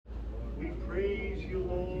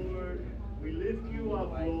We lift you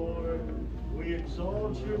up, Lord. We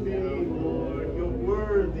exalt your name, Lord. You're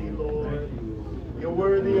worthy, Lord. You're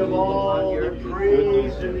worthy of all the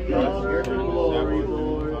praise and the honor and the glory,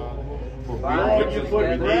 Lord. Lord, you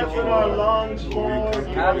put breath in our lungs, Lord. You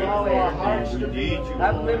allow our hearts to beat.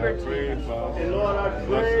 Have liberty. And Lord, I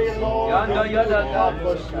pray, Lord, that you will help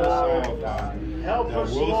us, Lord. Help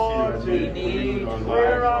us, Lord, to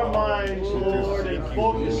clear our minds, Lord, and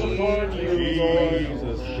focus upon you, Lord.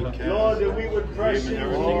 Lord, that we would press into you,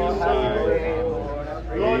 Lord.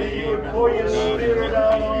 Lord, that you would pour your Spirit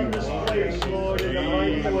out on this place, Lord, in a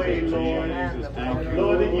mighty way, Lord.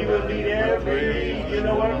 Lord, that you would meet every need, you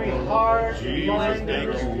know, every heart and mind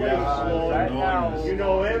in this place, Lord. You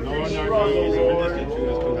know every struggle, Lord. And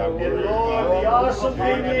Lord, the awesome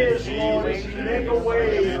thing is, Lord, is you make a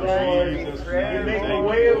way, Lord. You make a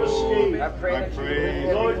way of escape.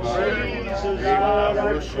 Lord Jesus, Lord, I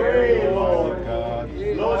pray, Lord.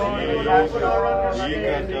 Lord, that you would open our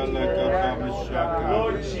understanding, Lord.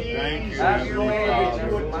 Lord Jesus, Lord, that you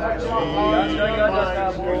would touch our hearts and our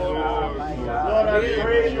minds, Lord. Lord, I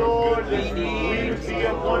pray, Lord, that we would be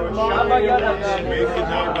of one mind.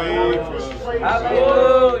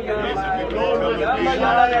 Hallelujah. Lord, with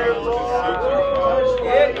desire, Lord,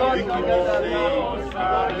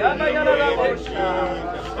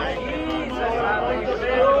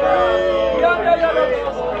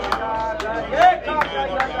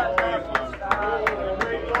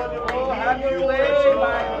 have your way,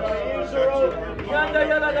 my ears are open. My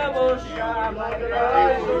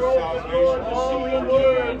eyes are open, Lord, to see your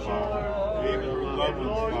word,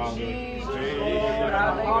 Lord Jesus, Lord,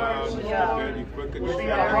 our hearts, Lord, will be a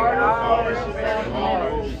heart of flesh and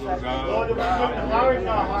heart. Lord, that we wouldn't harden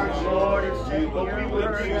our hearts, Lord, but we would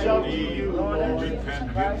reach out to you, Lord.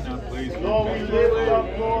 Lord, we lift up,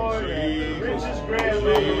 Lord, Rich's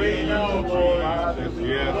grandmother right now, Lord.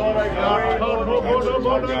 Lord, I pray, Lord, that you touch her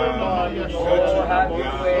body, Lord. Have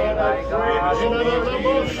your way, my God. God,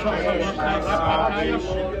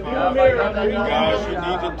 you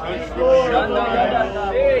need to touch her.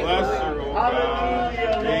 Bless her, oh God.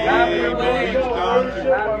 Have your way,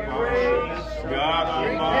 God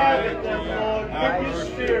Almighty, have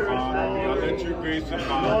mercy upon her. Let your grace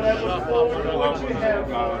abound. Lord, I look forward to what you have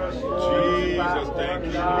for us. Jesus, thank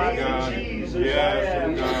you, Lord God.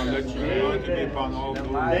 Yes, God, let your anointing be upon all those.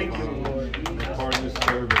 Thank you, Lord. Part of this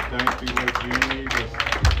service. Thank you, Lord Jesus.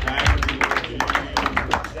 Thank you, Lord Jesus.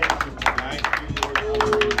 Thank you, Lord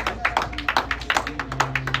Jesus.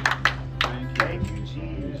 Thank you,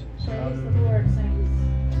 Jesus. Praise the Lord, saints.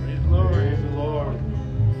 Praise the Lord. Praise the Lord.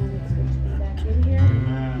 Back in here.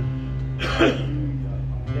 Amen.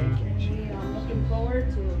 Thank you, Jesus. I'm looking forward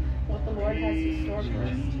to what the Lord has in store for us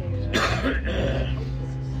today.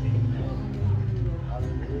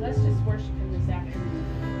 Let's just worship Him this afternoon.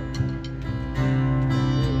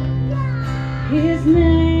 His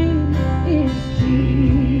name is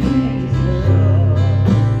Jesus.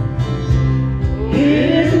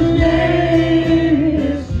 His name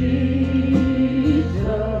is Jesus.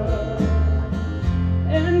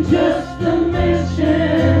 And just the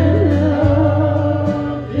mention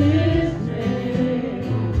of His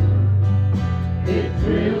name, it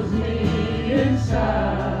thrills me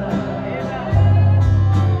inside.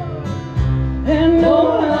 And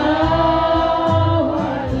oh, how I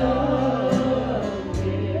love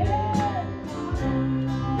Him.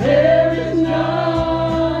 There is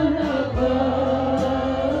none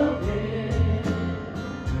above Him.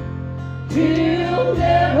 He'll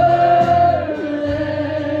never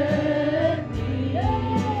let me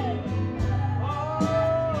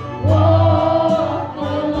walk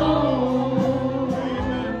alone.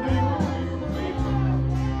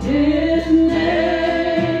 His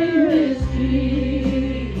name is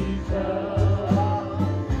Jesus.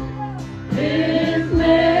 His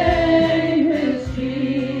name is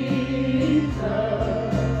Jesus.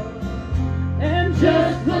 And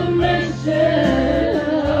just the mention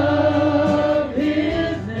of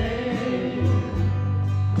His name,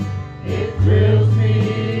 it thrills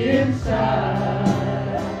me inside.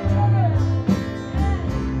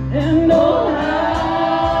 And oh,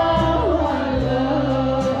 how I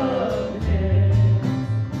love Him.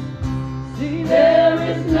 See, there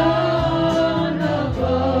is none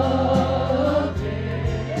above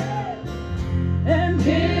Him, and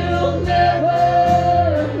He'll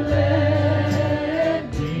never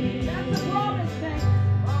let me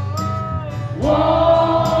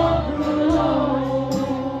walk alone.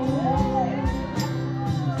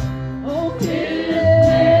 Oh, His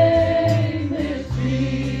name is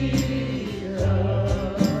Jesus.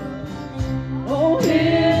 Oh,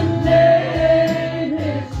 His name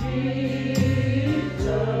is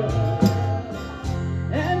Jesus.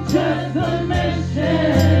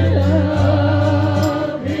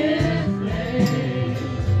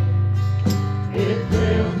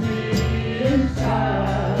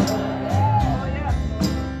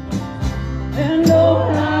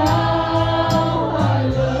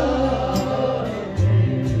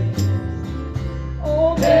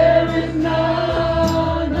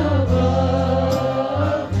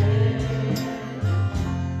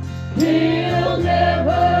 He'll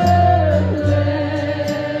never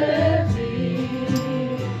let me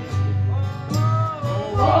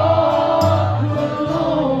walk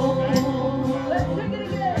alone. Let's sing it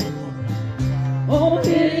again. Oh,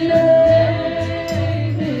 His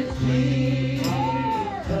name is Jesus.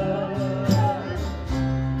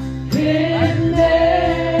 His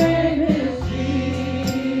name is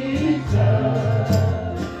Jesus.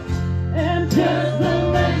 And just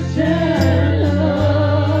the mention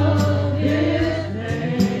of His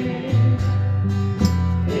name,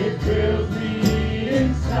 it thrills me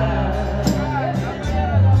inside.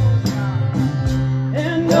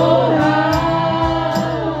 And oh,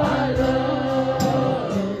 how I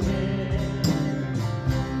love Him.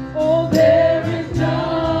 Oh, there is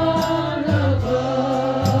none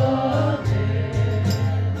above Him.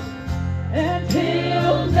 And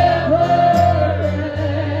He'll never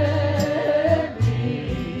let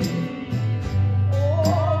me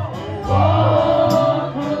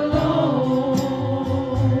walk alone.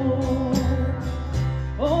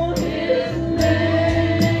 Oh, His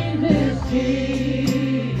name is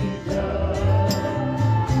Jesus.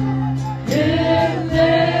 His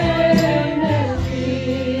name is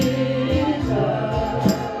Jesus.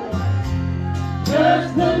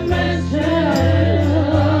 Just the mention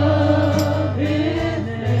of His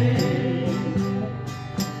name,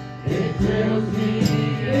 it thrills me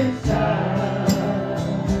inside.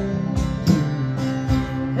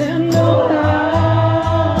 And oh,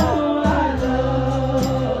 how I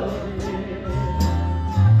love Him.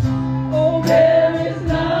 Oh, there is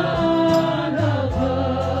none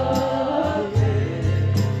above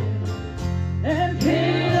Him. And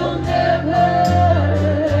He'll never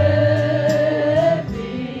let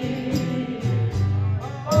me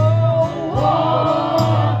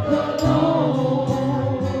walk alone.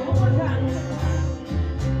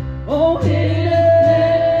 Oh, His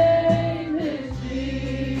name is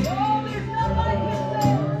Jesus.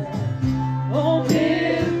 Oh,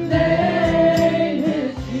 His name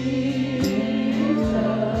is Jesus.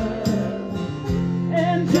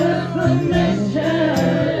 And just the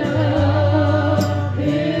mention of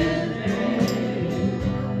His name,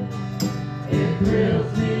 it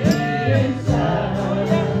thrills me inside.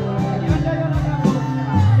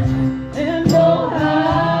 And oh,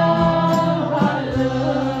 how I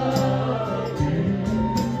love Him.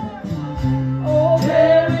 Oh,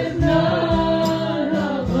 there is none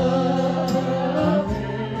above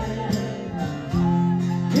Him.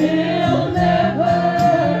 He'll never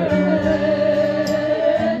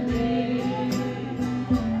let me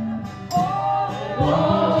walk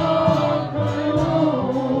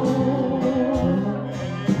alone.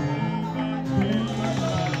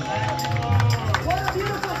 What a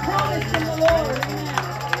beautiful promise from the Lord.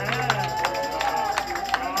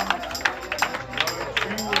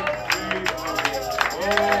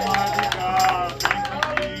 Almighty God, thank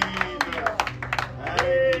you, Jesus.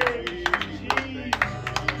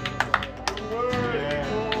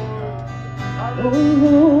 Oh,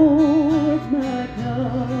 Lord, my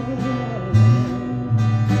God,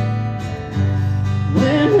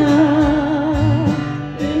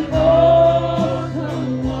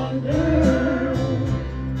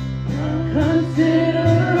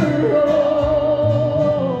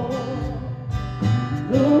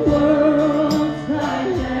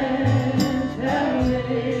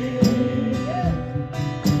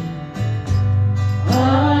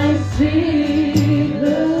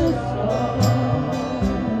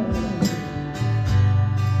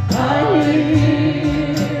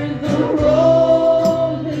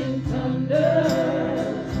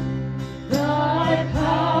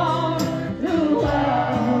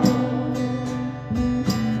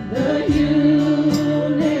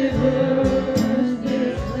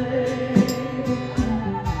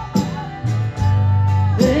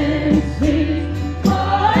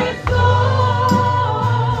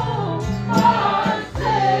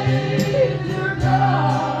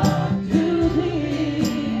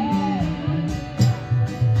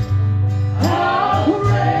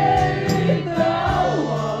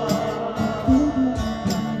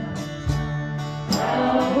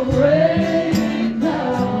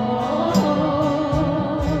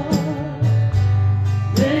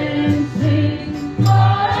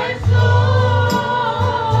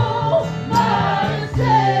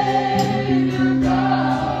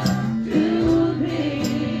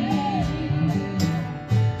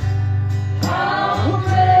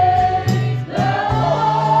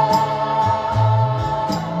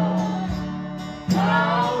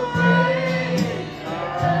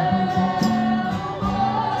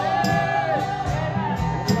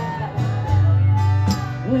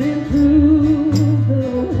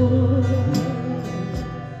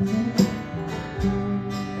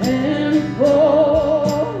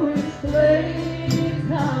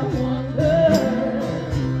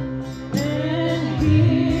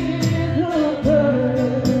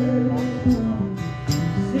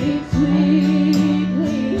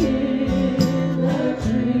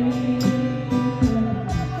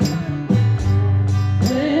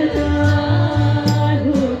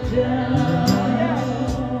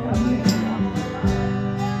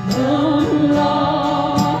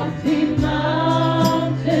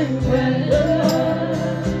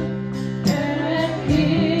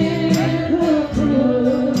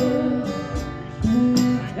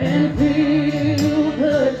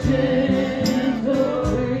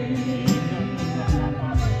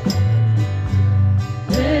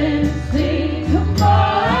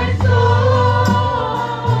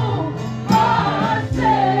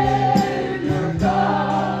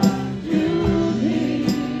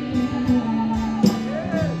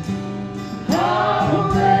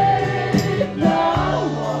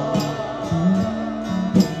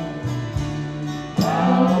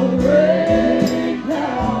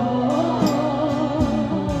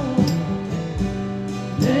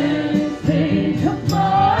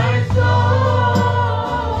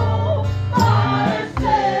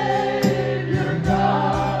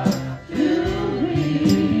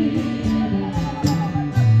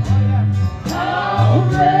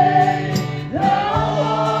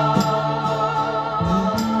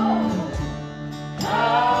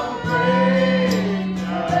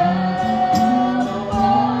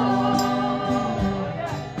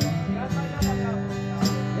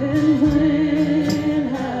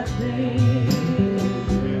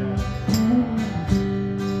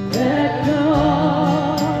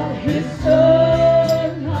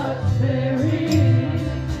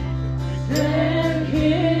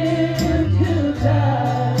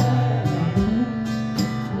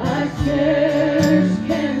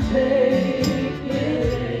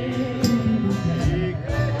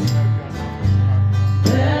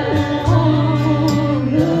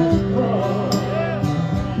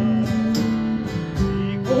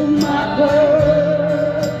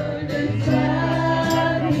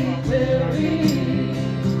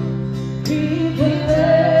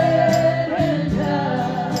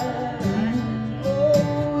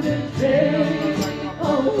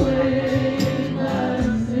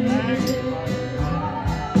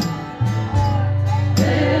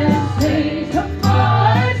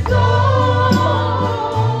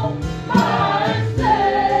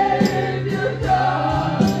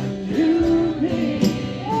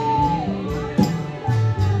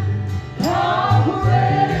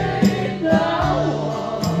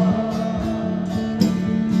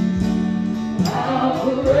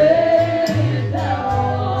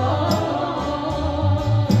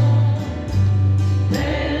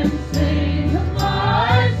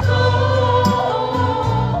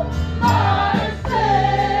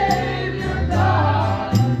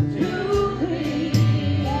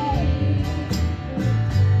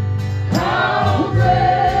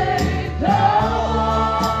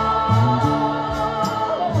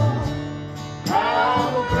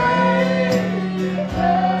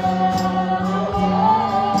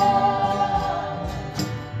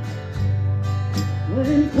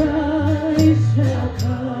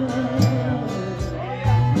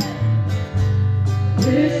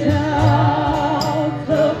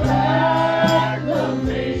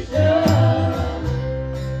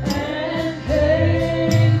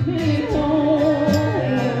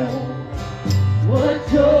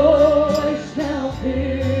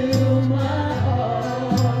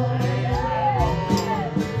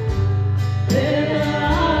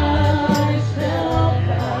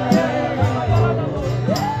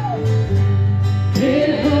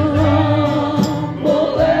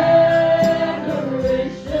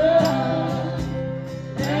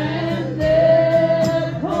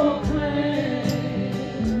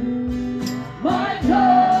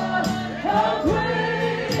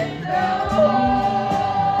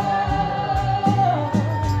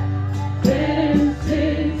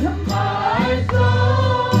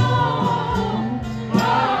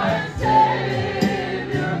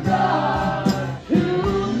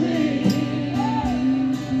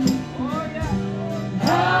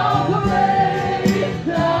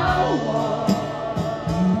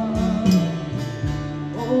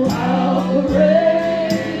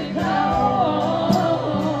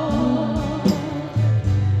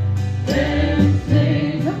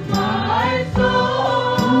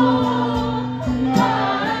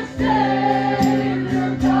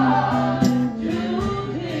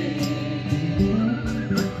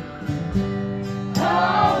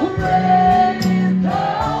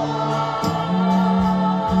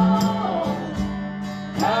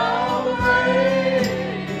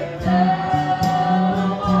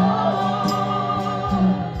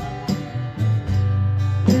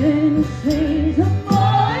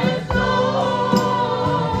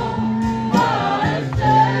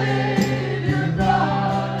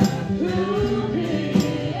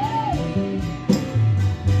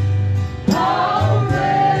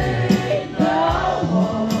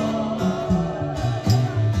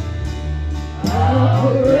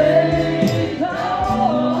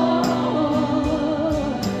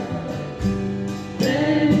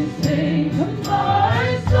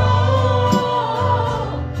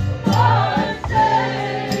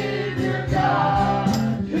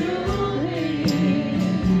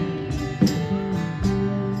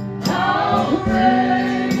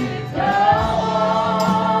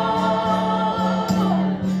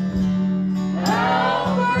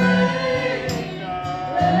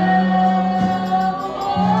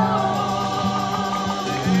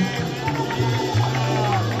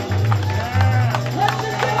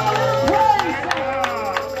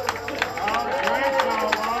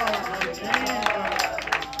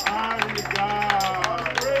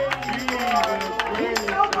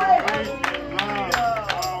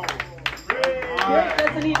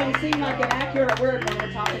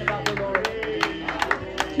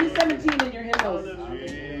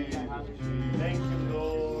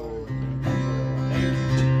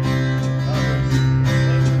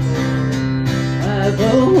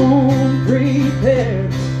 a home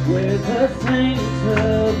prepared where the saints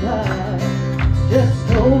abide,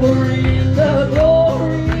 just over in the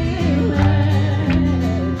glory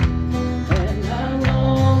land. And I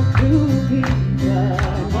long to be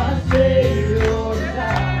by my Savior's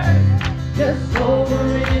side, just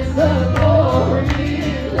over in the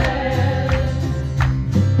glory land.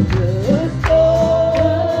 Just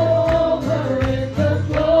over in the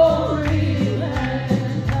glory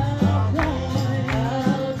land.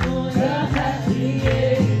 I'll join the happy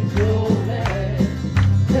angel band,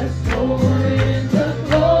 just over in the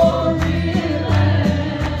glory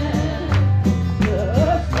land.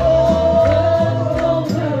 Just over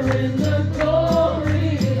in the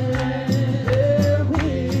glory land. There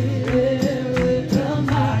with the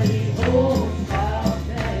mighty host I'll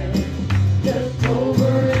stand, just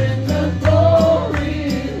over in the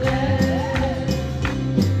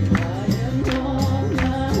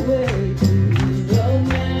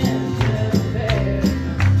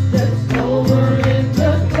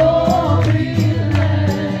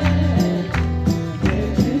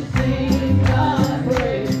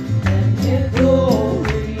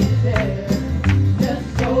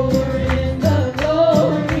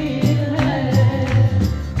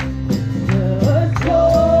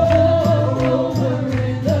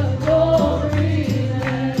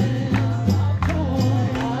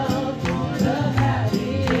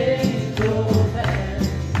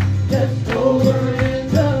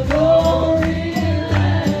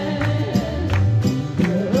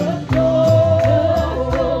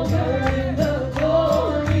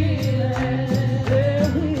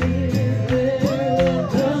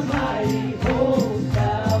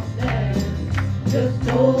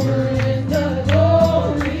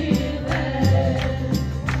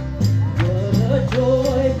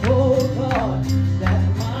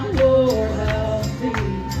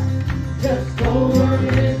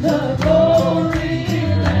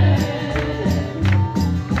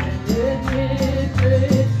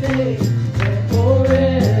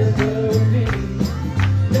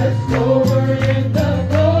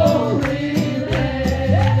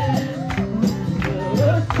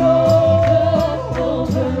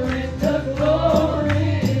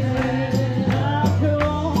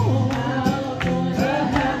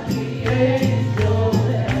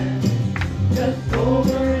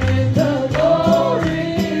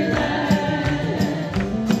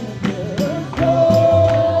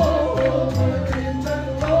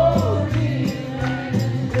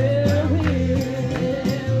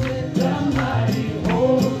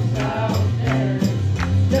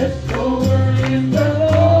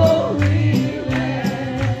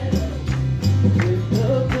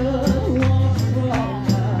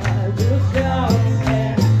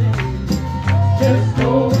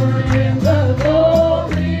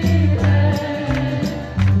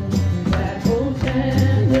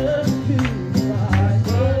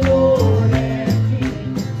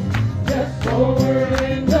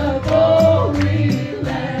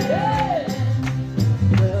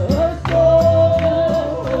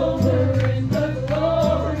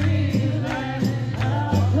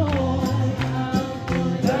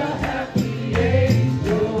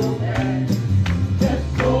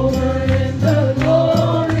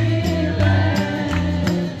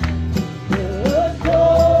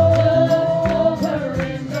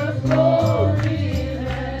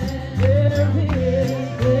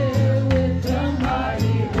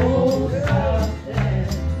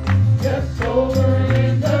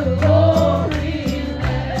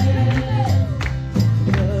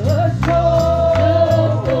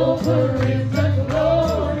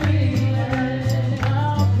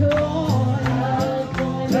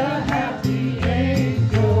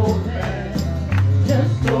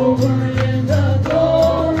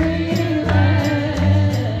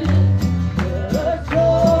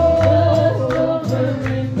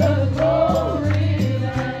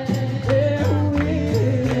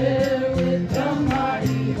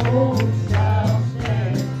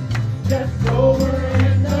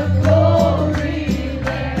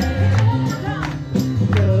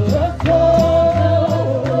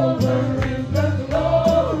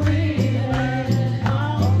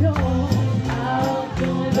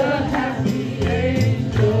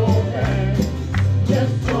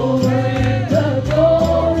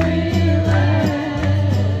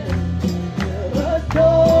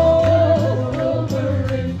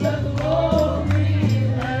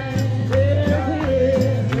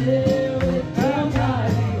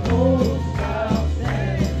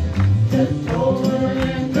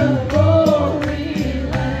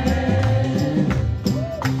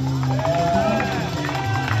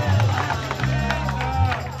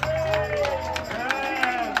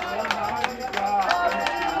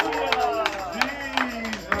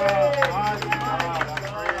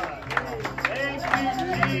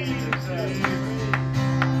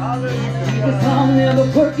Jesus, I'll never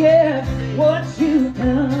forget what you've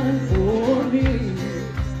done for me.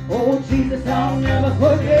 Oh, Jesus, I'll never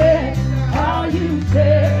forget how you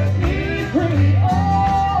set me free.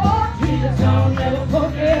 Oh, Jesus, I'll never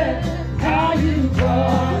forget how you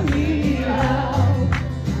brought me out.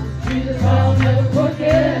 Jesus, I'll never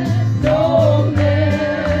forget, no, never.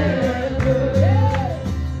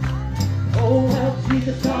 Oh, well,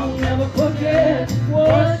 Jesus, I'll never forget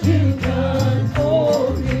what you've done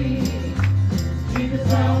for me.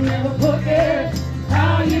 Jesus, I'll never forget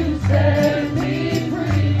how you set me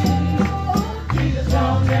free. Oh, Jesus,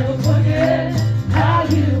 I'll never forget how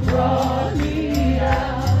you brought me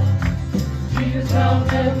out. Jesus, I'll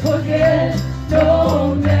never forget,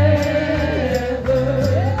 no, never.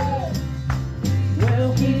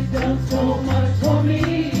 Well, he's done so much for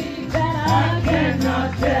me that I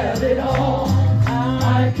cannot tell it all.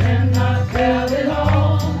 I cannot tell it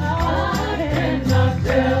all. I cannot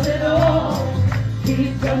tell it all.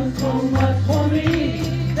 He's done so much for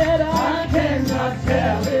me that I cannot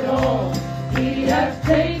tell it all. He has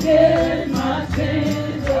taken my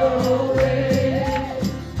sins away.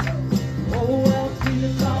 Oh, well,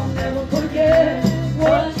 Jesus, I'll never forget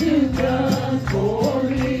what you've done for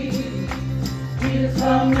me. Jesus,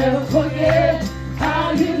 I'll never forget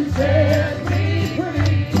how you set me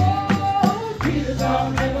free. Oh, Jesus,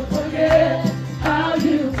 I'll never forget how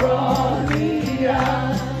you brought me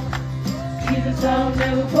out. Jesus, I'll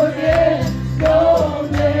never forget, no,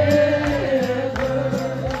 never.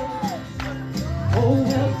 Oh,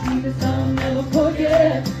 well, Jesus, I'll never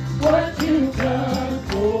forget what you've done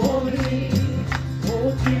for me.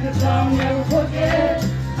 Oh, Jesus, I'll never forget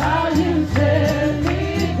how you set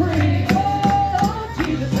me free. Oh,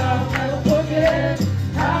 Jesus, I'll never forget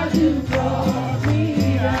how you brought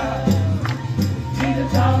me out.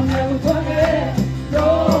 Jesus, I'll never forget,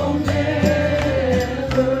 no,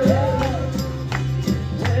 never.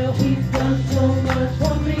 Well, he's done so much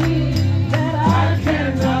for me that I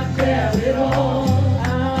cannot tell it all.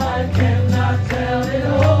 I cannot tell it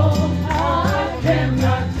all. I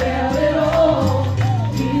cannot tell it all.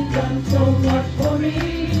 He's done so much for me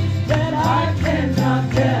that I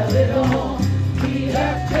cannot tell it all. He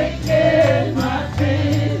has taken my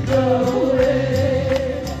sins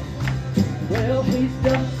away. Well, he's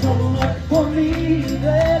done so much for me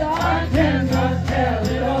that I cannot tell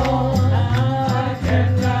it all. I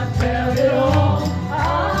cannot tell it all.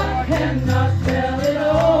 I cannot tell it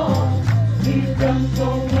all. He's done so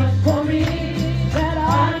much for me that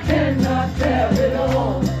I cannot tell it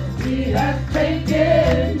all.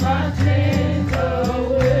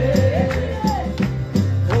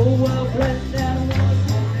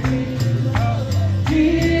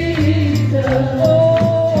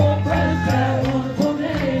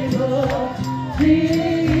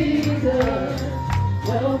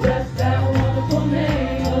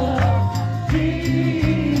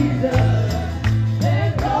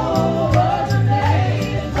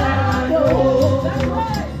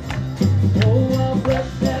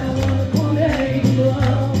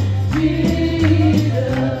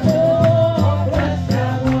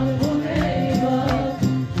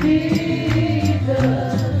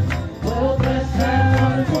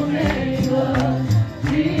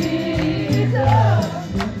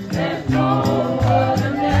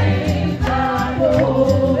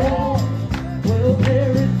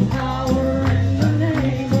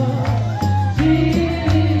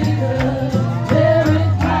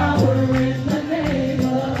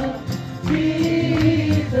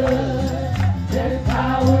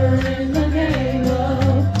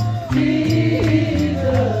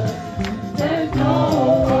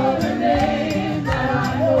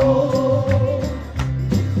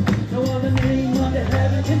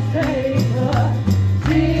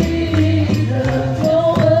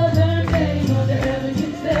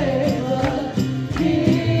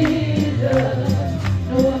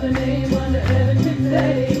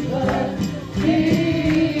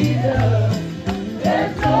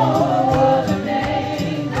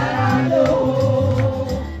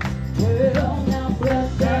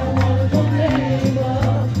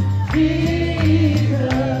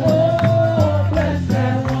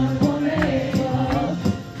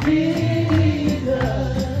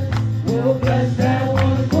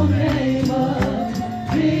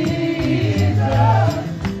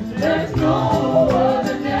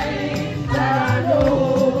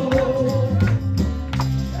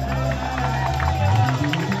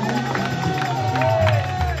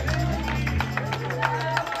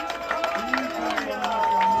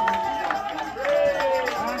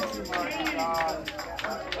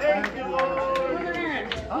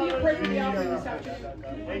 pray for the offering this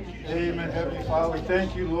afternoon. Amen. Heavenly Father, we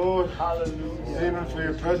thank you, Lord. Hallelujah. Amen, for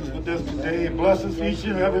your presence with us today. Bless us, each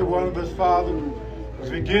and every one of us, Father. As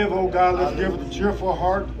we give, oh God, let's give with a cheerful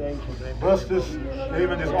heart. Bless this,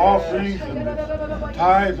 amen, this offerings and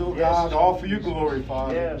tithes, oh God, all for your glory,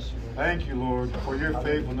 Father. Yes. Thank you, Lord, for your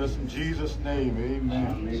faithfulness. In Jesus' name,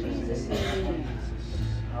 amen.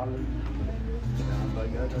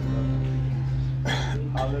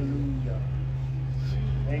 Hallelujah.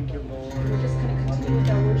 Thank you, Lord. We're just going to continue with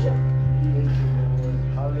our worship. Thank you, Lord.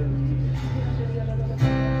 Hallelujah.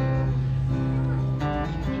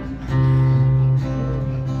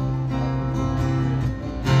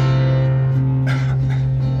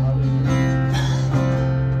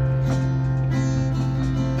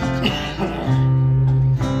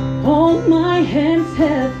 All my hands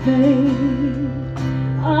have failed.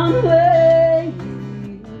 I'm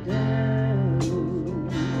laying down.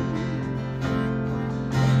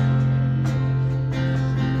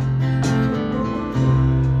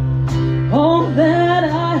 All that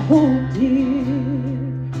I hold dear,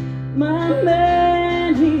 my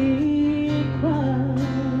many crowns.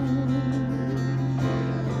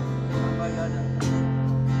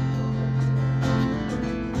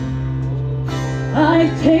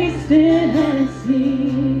 I've tasted and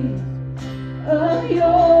seen of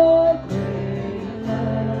your great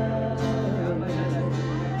love.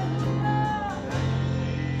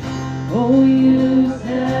 Oh, you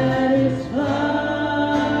satisfy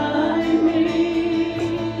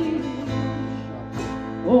me.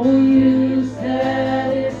 Oh, you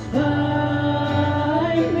satisfy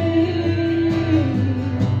me.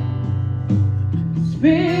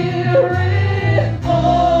 Spirit,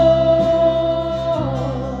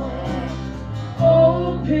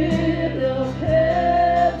 open of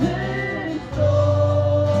heaven's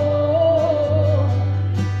door.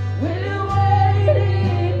 We're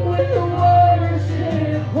waiting with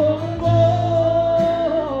worship on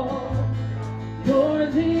more. You're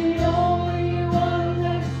the only one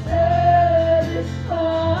that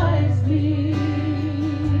satisfies me.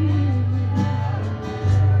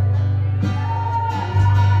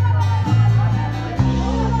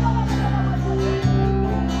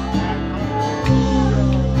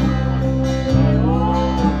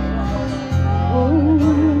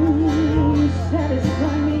 Oh,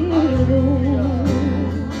 satisfy me, Lord.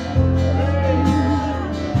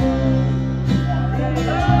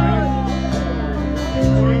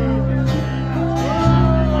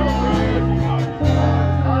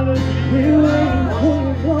 We're waiting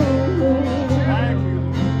for your glory.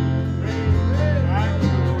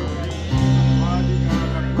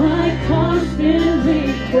 My constant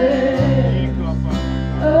request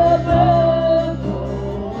above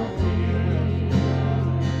all things.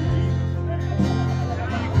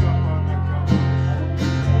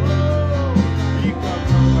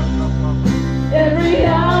 Every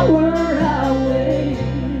hour I wait,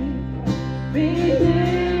 be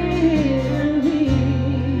near me,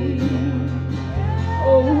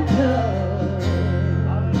 oh God.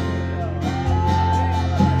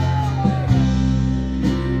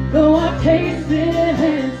 Though I've tasted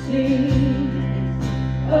and seen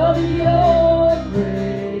of your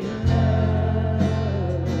great love,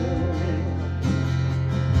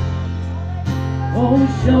 oh,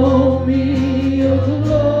 show me your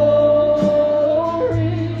glory.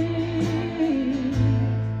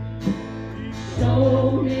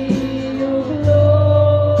 Show me your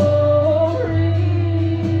glory.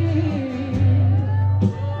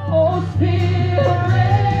 Oh,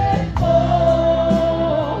 Spirit,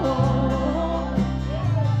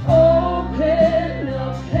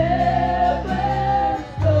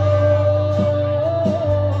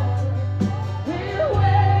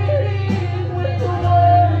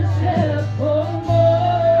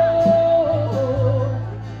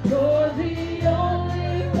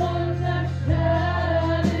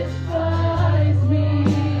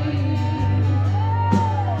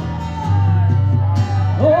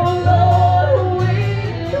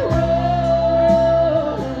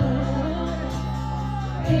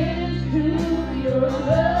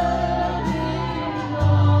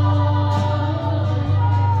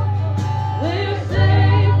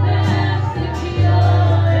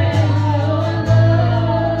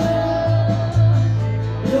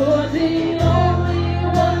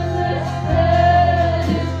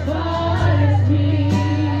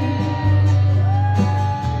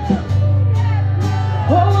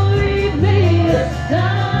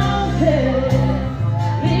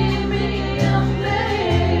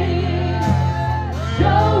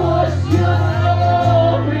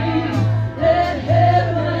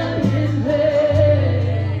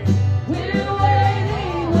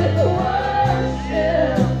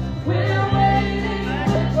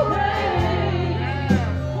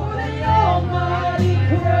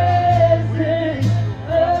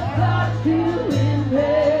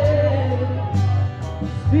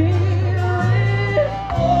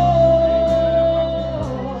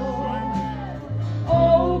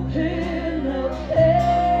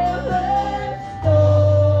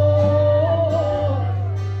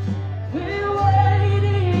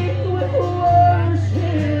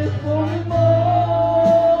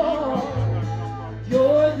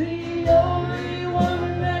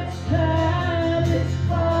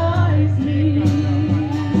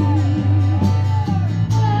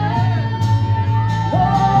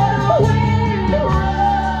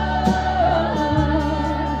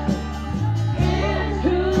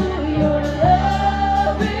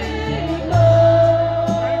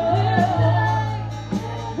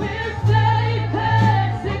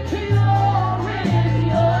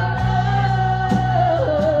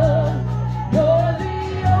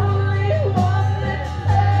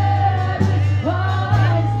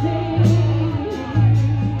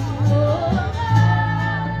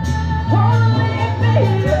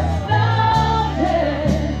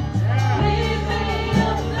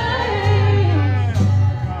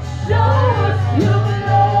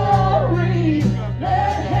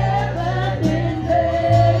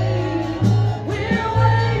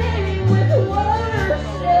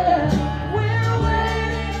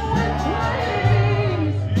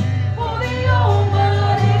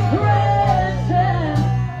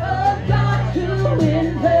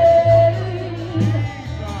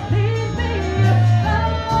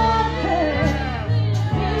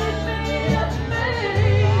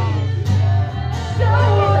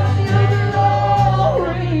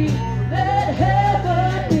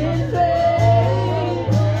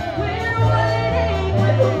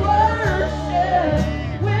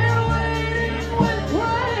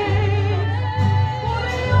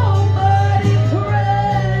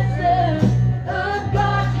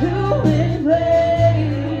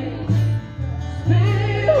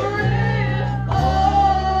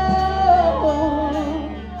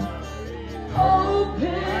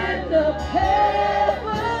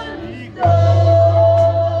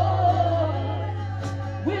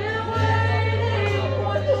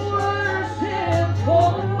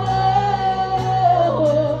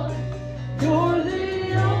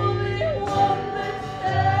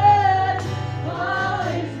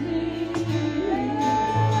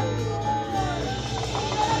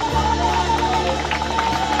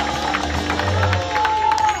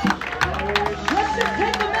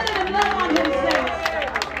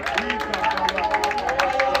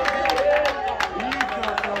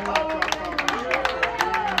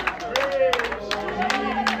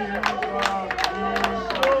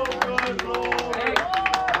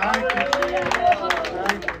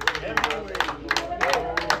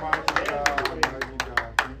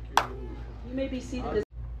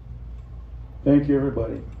 Thank you,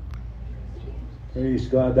 everybody. Praise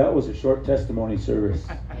God. That was a short testimony service.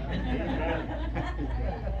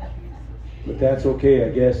 But that's okay,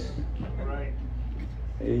 I guess. Right.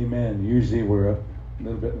 Amen. Usually we're up a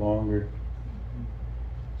little bit longer.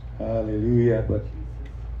 Hallelujah. But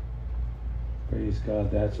praise God,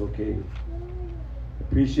 that's okay.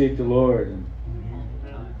 Appreciate the Lord. And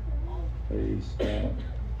praise God.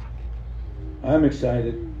 I'm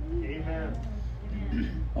excited. Amen.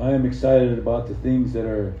 I am excited about the things that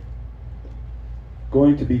are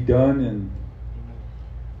going to be done and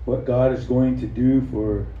what God is going to do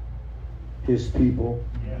for His people,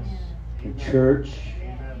 Yes. the church.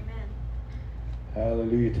 Amen.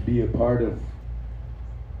 Hallelujah. To be a part of,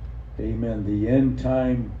 amen, the end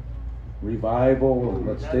time revival and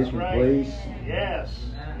what's That's taking right. place. Yes.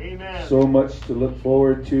 Amen. So much to look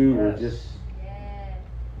forward to. We're Yes. just,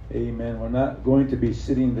 amen, we're not going to be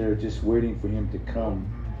sitting there just waiting for Him to come.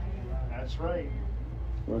 That's right.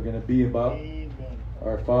 We're going to be about Amen.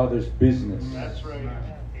 our Father's business. That's right.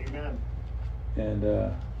 Amen. And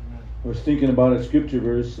I was thinking about a scripture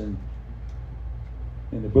verse in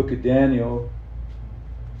the book of Daniel,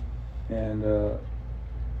 and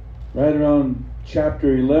right around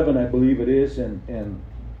chapter 11, I believe it is, and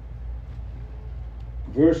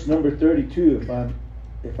verse number 32,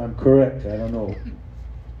 if I'm correct, I don't know.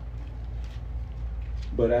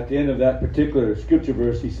 But at the end of that particular scripture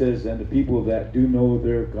verse, he says, "And the people that do know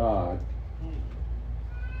their God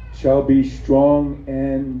shall be strong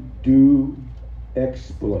and do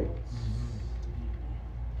exploits."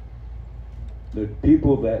 The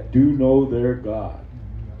people that do know their God,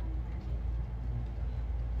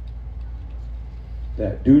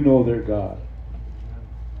 that do know their God,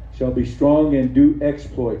 shall be strong and do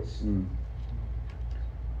exploits. And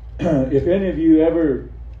if any of you ever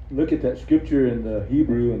look at that scripture in the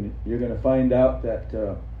Hebrew, and you're going to find out that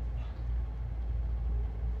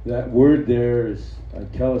that word there is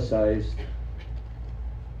italicized,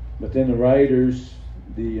 but then the writers,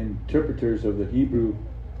 the interpreters of the Hebrew,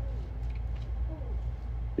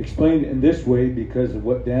 explained it in this way because of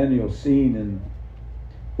what Daniel's seen and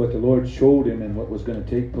what the Lord showed him and what was going to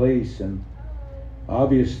take place. And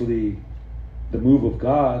obviously the move of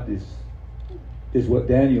God is what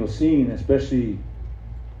Daniel's seen, especially,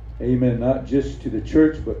 amen, not just to the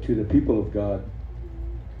church but to the people of God.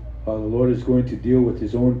 How the Lord is going to deal with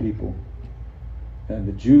His own people and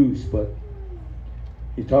the Jews. But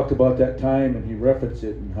he talked about that time, and he referenced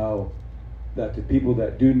it, and how that the people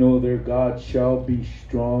that do know their God shall be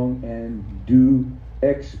strong and do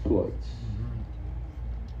exploits.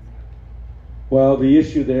 Well, the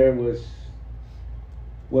issue there was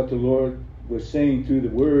what the Lord was saying through the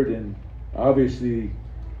Word, and obviously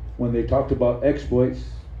when they talked about exploits,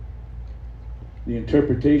 the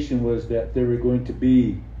interpretation was that there were going to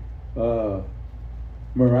be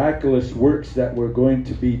miraculous works that were going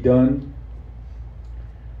to be done,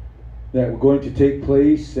 that were going to take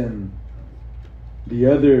place. And the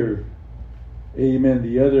other, amen,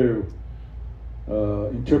 the other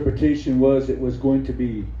interpretation was it was going to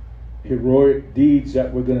be heroic deeds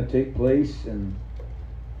that were going to take place, and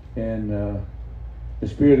the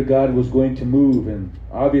Spirit of God was going to move. And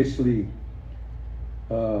obviously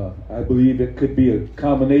I believe it could be a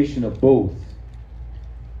combination of both,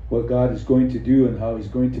 what God is going to do and how He's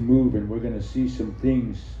going to move. And we're going to see some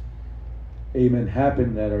things, amen,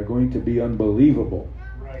 happen that are going to be unbelievable.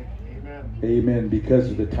 Right. Amen. Amen.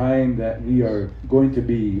 Because of the time that we are going to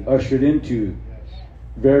be ushered into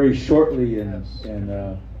very shortly, and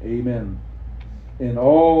amen, and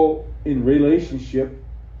all in relationship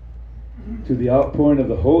to the outpouring of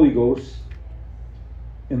the Holy Ghost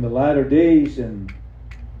in the latter days. And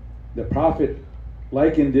the prophet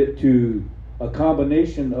likened it to a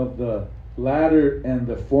combination of the latter and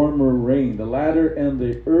the former rain, the latter and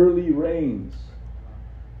the early rains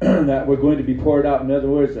that were going to be poured out. In other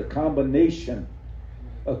words, a combination,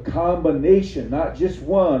 not just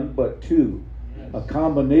one, but two, a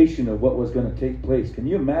combination of what was going to take place. Can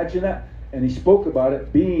you imagine that? And he spoke about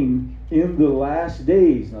it being in the last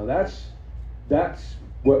days. Now that's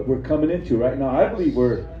what we're coming into right now. I believe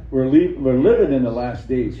we're living in the last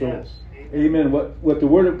days. So, Yes. amen. What the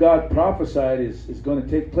Word of God prophesied is going to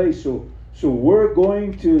take place. So we're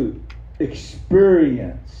going to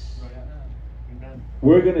experience. Amen.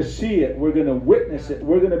 We're going to see it. We're going to witness it.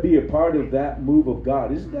 We're going to be a part of that move of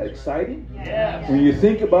God. Isn't that exciting? Yes. When you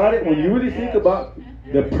think about it, when you really think about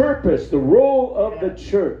the purpose, the role of the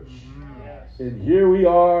church, Yes. and here we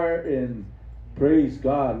are, and praise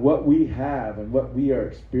God, what we have and what we are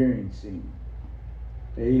experiencing.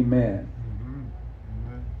 Amen.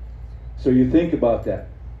 So you think about that.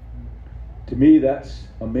 To me, that's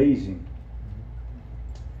amazing.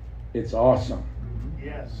 it's awesome.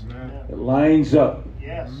 Yes. It lines up.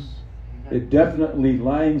 Yes. It definitely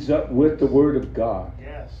lines up with the Word of God.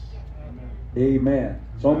 Yes. Amen.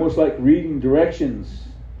 It's almost like reading directions.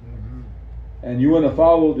 And you want to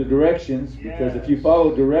follow the directions, because if you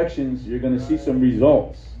follow directions, you're going to see some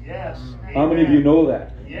results. Yes. How many of you know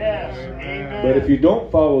that? Yes. Amen. But if you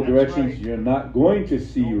don't follow That's directions, right. you're not going to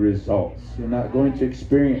see results. You're not going to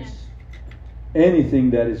experience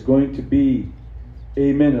anything that is going to be,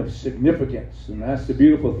 amen, of significance. And that's the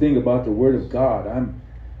beautiful thing about the Word of God.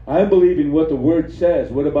 I'm believing what the Word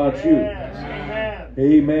says. What about you? Yes. Amen.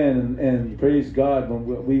 Amen. And praise God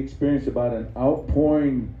when we experience about an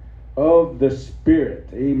outpouring of the Spirit.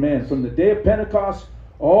 Amen. From the day of Pentecost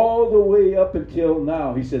all the way up until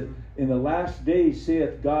now. He said, in the last days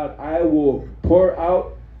saith God, I will pour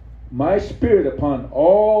out my Spirit upon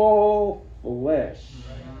all flesh.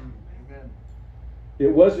 Amen. It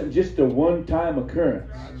wasn't just a one-time occurrence.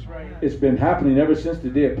 That's right. It's been happening ever since the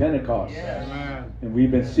day of Pentecost. Yes. And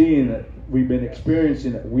we've been seeing it. We've been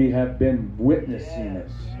experiencing it. We have been witnessing it.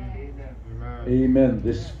 Amen. Amen.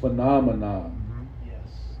 This phenomenon.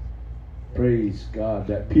 Yes. Praise God.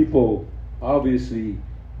 That people obviously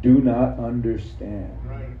do not understand.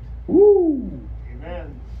 Right. Woo!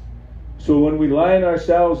 Amen. So when we line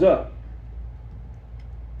ourselves up,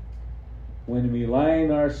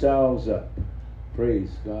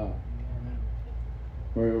 praise God,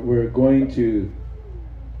 we're going to,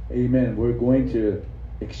 amen, we're going to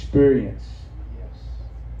experience. Yes.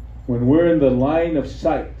 When we're in the line of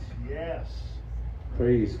sight, Yes.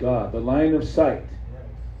 praise God, the line of sight,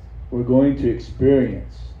 we're going to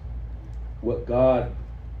experience what God,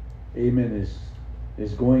 amen,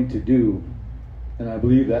 is going to do. And I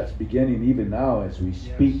believe that's beginning even now as we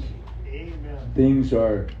speak. Amen. Things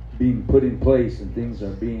are being put in place and things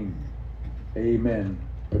are being, amen,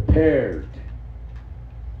 prepared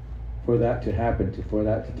for that to happen, for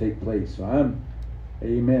that to take place. So I'm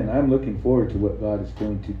looking forward to what God is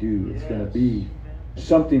going to do. It's going to be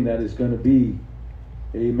something that is going to be,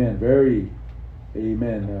 amen, very,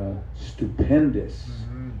 amen, stupendous.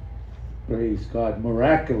 Praise God,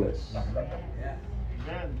 miraculous.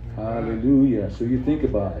 Amen. Hallelujah. So you think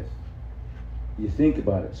about it. You think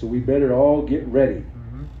about it. So we better all get ready.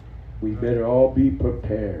 We better all be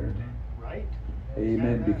prepared. Right?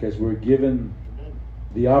 Amen. Because we're given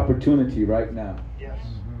the opportunity right now. Yes.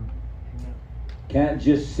 Amen. Can't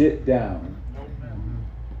just sit down. Nope.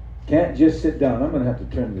 Can't just sit down. I'm going to have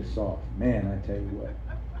to turn this off. Man, I tell you what.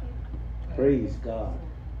 Praise God.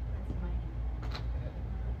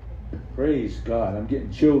 Praise God. I'm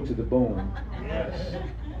getting chilled to the bone. Yes.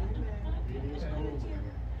 It is cool.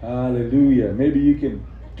 Hallelujah. Maybe you can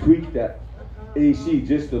tweak that AC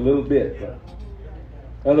just a little bit. But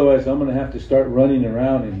otherwise, I'm going to have to start running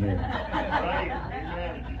around in here. Right.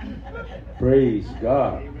 Amen. Praise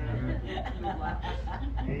God.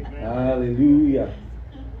 Amen. Hallelujah.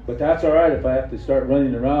 But that's all right if I have to start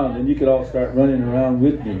running around, then you could all start running around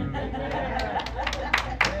with me.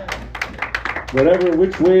 Whatever,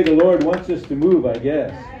 which way the Lord wants us to move, I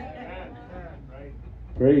guess. Right.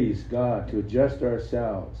 Praise God, to adjust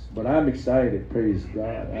ourselves. But I'm excited, praise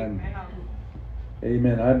God.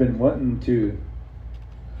 Amen. I've been wanting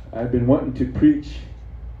to preach,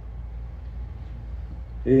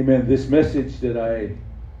 amen, this message that I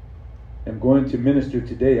am going to minister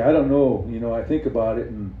today. I don't know, I think about it,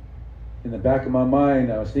 and in the back of my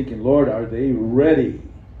mind I was thinking, Lord, are they ready?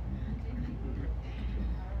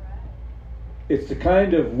 It's the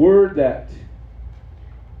kind of word that,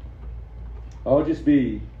 I'll just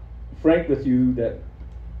be frank with you, that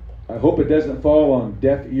I hope it doesn't fall on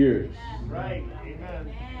deaf ears. Right.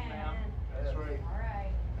 Amen. That's right.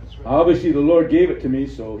 That's right. Obviously the Lord gave it to me,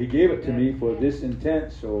 so He gave it to me for this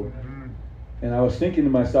intent. So, and I was thinking to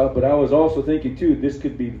myself, but I was also thinking too, this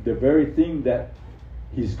could be the very thing that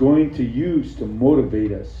He's going to use to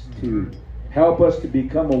motivate us, to help us to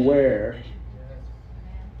become aware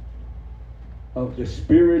of the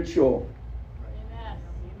spiritual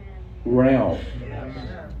realm.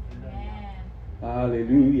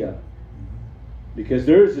 Hallelujah. Because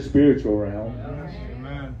there is a spiritual realm.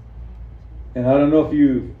 And I don't know if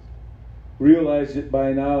you've realized it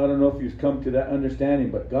by now. I don't know if you've come to that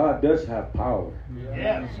understanding, but God does have power.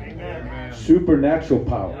 Yes. Amen. Supernatural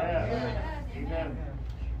power. Yes. Amen.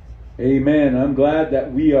 Amen. I'm glad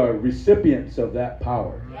that we are recipients of that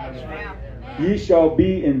power. That's right. Ye shall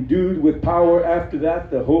be endued with power. After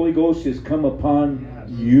that, the Holy Ghost has come upon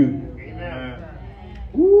you. Amen.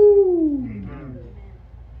 Woo!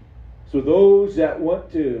 So those that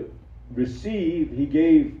want to receive, He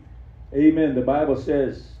gave, amen, the Bible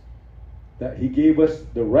says, that He gave us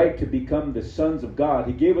the right to become the sons of God.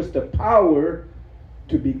 He gave us the power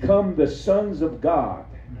to become the sons of God.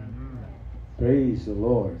 Praise the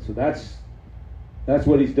Lord. So that's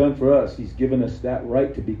what He's done for us. He's given us that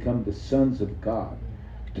right to become the sons of God,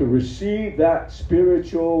 to receive that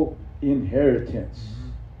spiritual inheritance.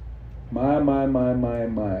 My.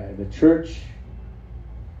 The church,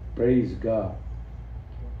 praise God.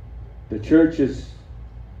 The church is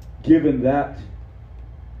given that,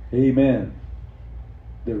 amen,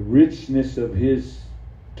 the richness of His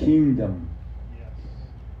kingdom.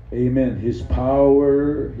 Amen. His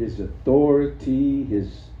power, His authority,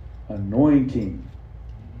 His anointing.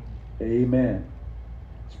 Amen.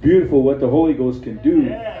 It's beautiful what the Holy Ghost can do.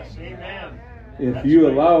 Yes, amen. If you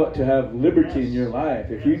allow it to have liberty in your life.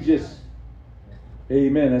 If you just,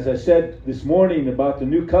 amen. As I said this morning about the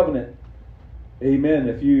new covenant, amen.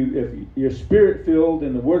 If you're spirit filled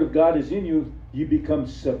and the Word of God is in you, you become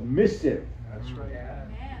submissive. That's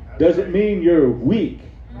right. Doesn't mean you're weak.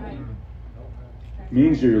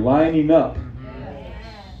 Means you're lining up.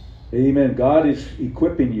 Amen. God is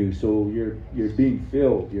equipping you, so you're being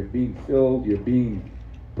filled. You're being filled. You're being,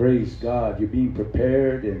 praise God, you're being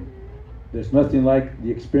prepared, and there's nothing like the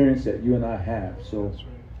experience that you and I have. So,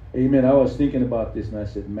 amen. I was thinking about this, and I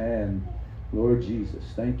said, man, Lord Jesus,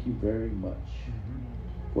 thank you very much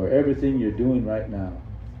for everything you're doing right now.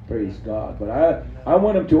 Praise God. But I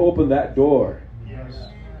want Him to open that door. Yes.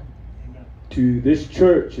 To this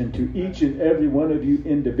church and to each and every one of you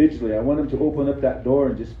individually. I want Him to open up that door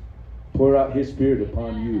and just pour out His Spirit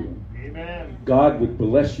upon you. Amen. God would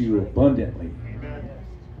bless you abundantly. Amen.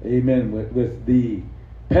 Amen. With the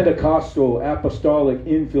Pentecostal apostolic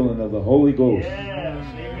infilling of the Holy Ghost. Yes.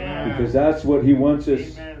 Amen. Because that's what He wants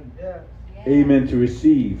us, Amen. amen, to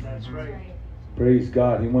receive. That's right. Praise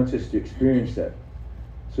God. He wants us to experience that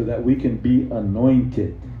so that we can be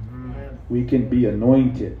anointed. Amen. We can be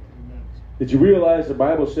anointed. Did you realize the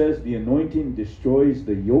Bible says the anointing destroys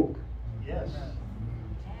the yoke? Yes.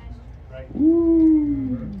 Right.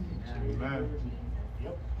 Woo. Amen.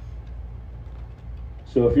 Yep.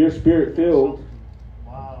 So if you're spirit filled,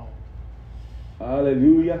 Wow.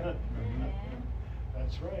 hallelujah.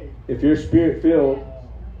 That's right. If you're spirit filled,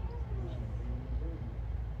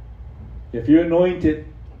 if you're anointed,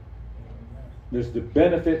 there's the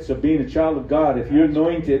benefits of being a child of God. If you're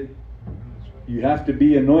anointed, you have to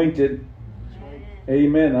be anointed.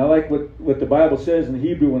 Amen. I like what the Bible says in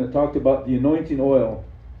Hebrew when it talked about the anointing oil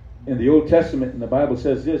in the Old Testament. And the Bible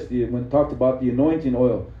says this, when it talked about the anointing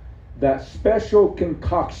oil, that special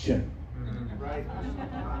concoction Right.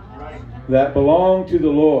 Right. that belonged to the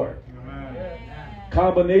Lord.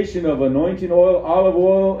 Combination of anointing oil, olive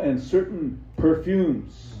oil, and certain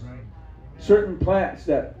perfumes. Certain plants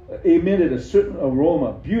that emitted a certain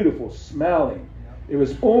aroma, beautiful, smelling. It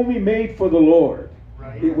was only made for the Lord.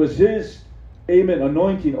 Right. It was His, amen,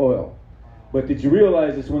 anointing oil. But did you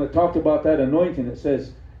realize this when it talked about that anointing? It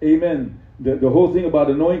says, amen, the whole thing about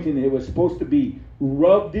anointing, it was supposed to be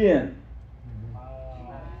rubbed in.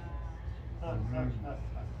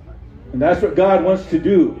 And that's what God wants to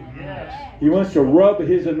do. Yes. He wants to rub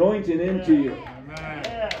His anointing into you.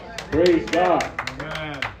 Yes. Praise God.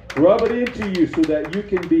 Rub it into you so that you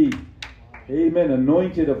can be, amen,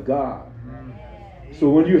 anointed of God. So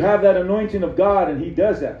when you have that anointing of God and He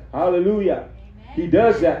does that, hallelujah, He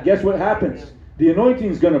does that, guess what happens? The anointing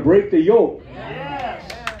is going to break the yoke.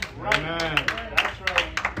 Yes. Right. That's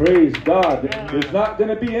right. Praise God. There's not going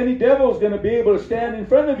to be any devils going to be able to stand in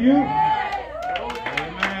front of you.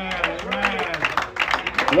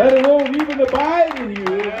 Let alone even abide in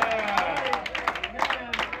you.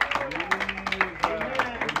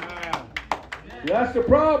 That's the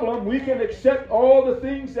problem. We can accept all the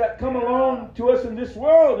things that come along to us in this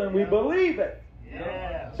world and we believe it.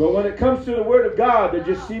 Yes. But when it comes to the Word of God, there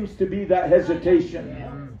just seems to be that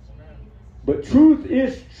hesitation. But truth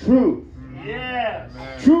is truth. Yes.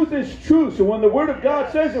 Truth is truth. So when the Word of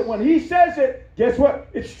God says it, when He says it, guess what?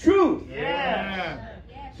 It's truth. Yes.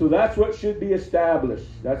 So that's what should be established.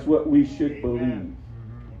 That's what we should believe.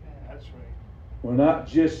 That's right. We're not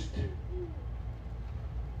just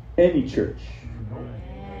any church.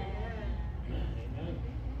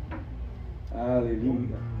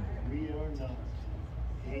 Hallelujah. We are not.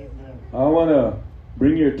 Amen. I want to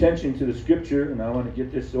bring your attention to the scripture, and I want to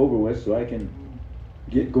get this over with so I can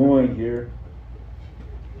get going here.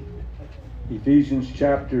 Ephesians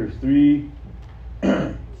chapter 3.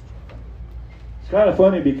 It's kind of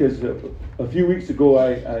funny because a few weeks ago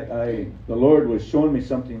the Lord was showing me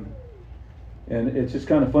something, and it's just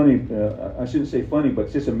kind of funny. I shouldn't say funny, but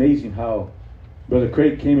it's just amazing how Brother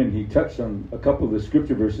Craig came and he touched on a couple of the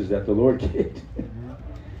scripture verses that the Lord gave.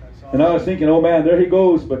 And I was thinking, oh man, there he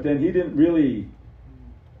goes. But then he didn't really,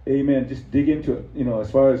 amen, just dig into it,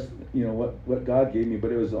 as far as, what God gave me.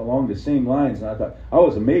 But it was along the same lines. And I thought, I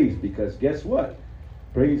was amazed because guess what?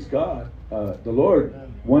 Praise God. The Lord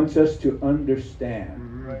wants us to understand.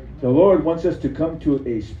 The Lord wants us to come to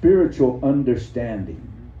a spiritual understanding.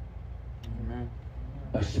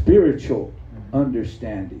 A spiritual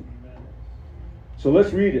understanding. So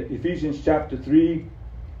let's read it. Ephesians chapter 3.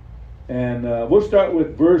 And we'll start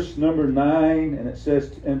with verse number 9. And it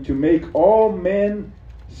says, and to make all men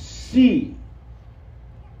see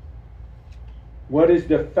what is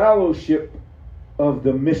the fellowship of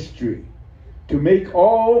the mystery. To make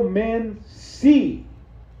all men see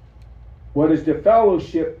what is the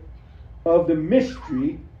fellowship of the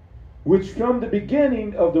mystery, which from the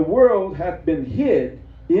beginning of the world hath been hid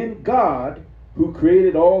in God, who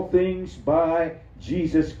created all things by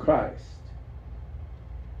Jesus Christ,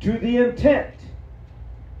 to the intent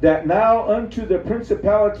that now unto the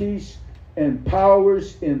principalities and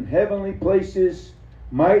powers in heavenly places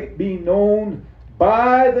might be known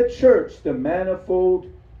by the church the manifold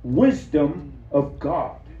wisdom of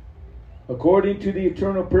God, according to the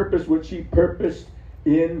eternal purpose which he purposed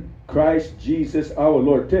in Christ Jesus our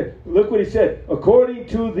Lord. Look what he said. According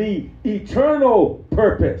to the eternal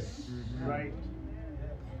purpose, Right.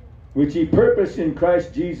 which he purposed in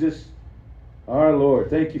Christ Jesus our Lord.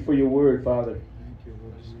 Thank you for your word, Father.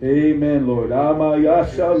 Amen, Lord.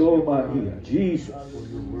 Jesus.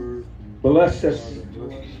 Bless us.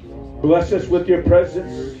 Bless us with your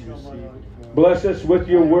presence. Bless us with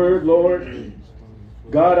your word, Lord.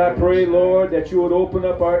 God, I pray, Lord, that you would open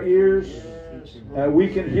up our ears, that we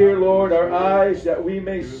can hear, Lord, our eyes, that we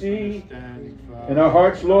may see, and our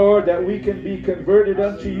hearts, Lord, that we can be converted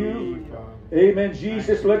unto you. Amen,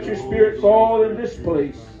 Jesus. Let your spirit fall in this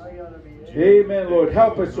place. Amen, Lord.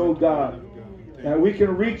 Help us, oh God, that we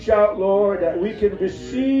can reach out, Lord, that we can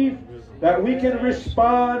receive, that we can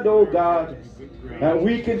respond, oh God, that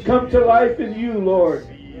we can come to life in you, Lord.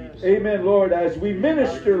 Amen, Lord, as we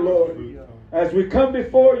minister, Lord, as we come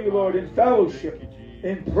before you, Lord, in fellowship,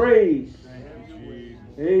 in praise.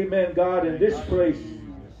 Amen, God, in this place,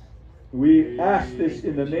 we ask this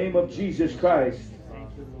in the name of Jesus Christ.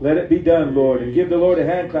 Let it be done, Lord, and give the Lord a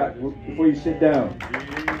hand clap before you sit down.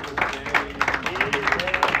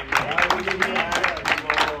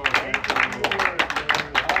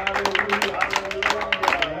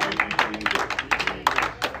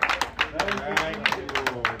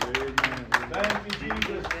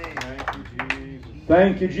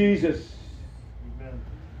 Thank you, Jesus.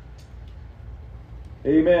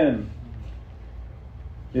 Amen.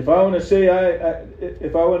 If I want to say,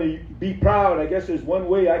 if I want to be proud, I guess there's one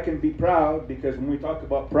way I can be proud, because when we talk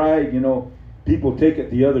about pride, people take it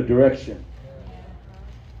the other direction.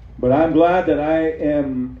 But I'm glad that I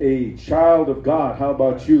am a child of God. How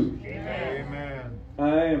about you? Amen.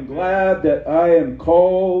 I am glad that I am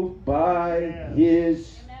called by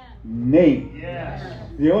His name. Yes.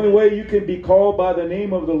 The only way you can be called by the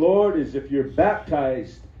name of the Lord is if you're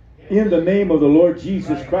baptized in the name of the Lord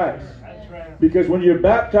Jesus Christ. That's right. Because when you're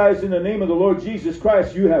baptized in the name of the Lord Jesus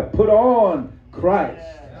Christ, you have put on Christ.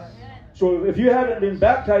 So if you haven't been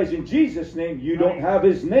baptized in Jesus' name, you don't have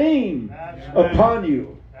His name upon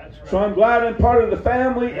you. So I'm glad I'm part of the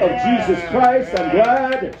family of Jesus Christ. I'm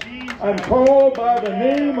glad I'm called by the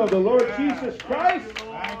name of the Lord Jesus Christ.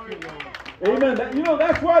 Amen.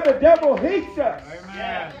 That's why the devil hates us.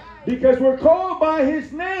 Amen. Because we're called by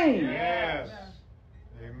His name. Yes.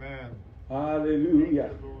 Amen. Hallelujah.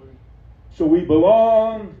 So we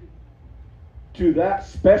belong to that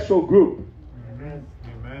special group. Amen.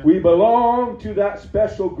 We belong to that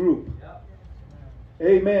special group.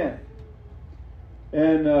 Amen.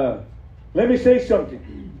 And let me say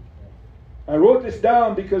something. I wrote this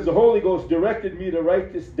down because the Holy Ghost directed me to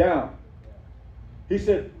write this down. He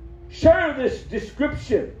said, share this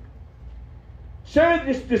description. Share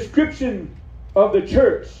this description of the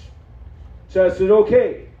church. So I said,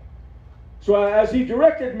 okay. So as he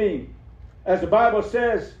directed me, as the Bible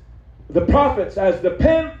says, the prophets, as the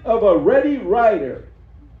pen of a ready writer.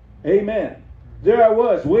 Amen. There I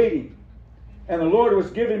was waiting. And the Lord was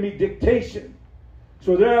giving me dictation.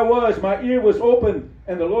 So there I was, my ear was open,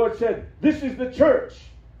 and the Lord said, this is the church.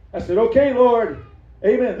 I said, okay, Lord.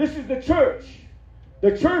 Amen. This is the church.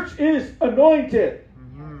 The church is anointed.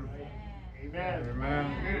 Mm-hmm. Amen.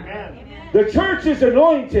 Amen. Amen. The church is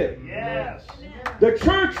anointed. Yes. The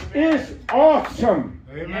church is awesome.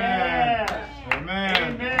 Amen. Yes.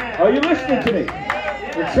 Amen. Amen. Are you listening to me?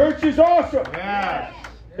 The church is awesome. Yes.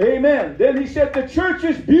 Amen. Then he said the church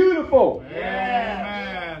is beautiful.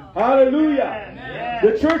 Amen. Hallelujah. Yes.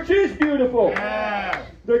 The church is beautiful. Yes.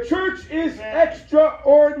 The church is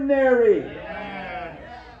extraordinary. Yes.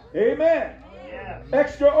 Amen. Yes.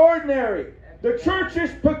 Extraordinary. The church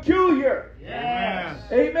is peculiar. Yes.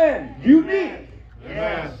 Amen. Unique.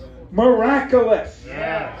 Yes. Miraculous.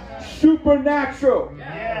 Yes. Supernatural.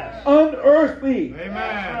 Yes. Unearthly.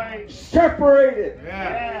 Amen. Separated.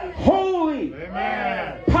 Yes. Holy.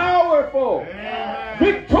 Amen. Powerful. Amen.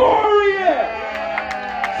 Victorious.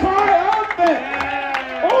 Triumphant.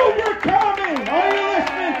 Overcoming. Are you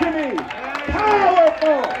listening to me?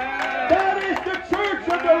 Powerful. That is the church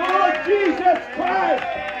of the Lord Jesus Christ.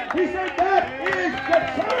 He said that is the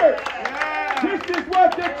church. This is what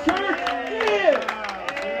the church is.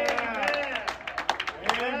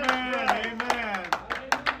 Amen. Amen.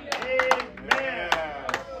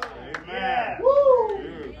 Amen.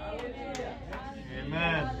 Woo.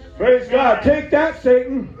 Amen. Praise God. Take that,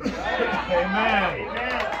 Satan. Amen.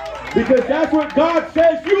 Because that's what God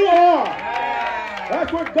says you are.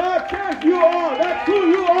 That's what God says you are. That's who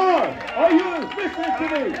you are. Are you listening to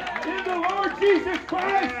me? In the Lord Jesus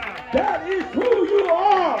Christ, that is who you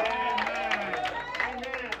are.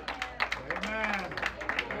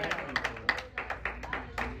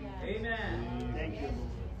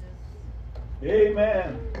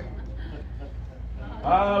 Amen.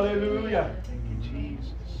 Hallelujah. Thank you,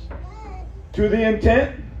 Jesus. To the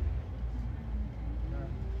intent.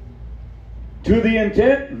 To the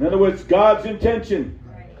intent. In other words, God's intention.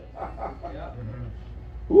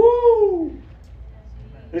 Woo!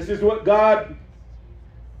 This is what God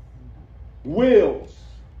wills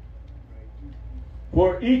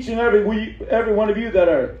for each and every one of you that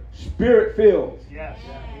are spirit-filled. Yes.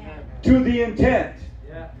 Amen. To the intent.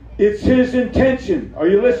 It's His intention. Are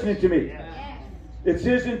you listening to me? Yes. It's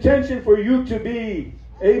His intention for you to be,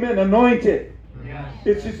 amen, anointed. Yes.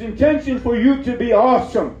 It's His intention for you to be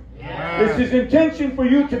awesome. It's His intention for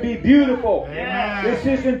you to be beautiful. Amen. It's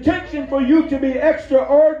His intention for you to be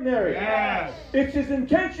extraordinary. Yes. It's His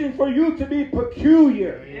intention for you to be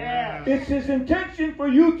peculiar. Yes. It's His intention for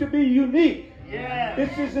you to be unique. Yes.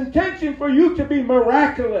 It's His intention for you to be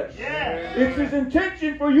miraculous. Yes. It's His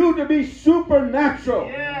intention for you to be supernatural.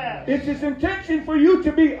 Yes. It's His intention for you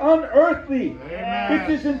to be unearthly. Amen. It's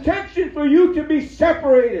His intention for you to be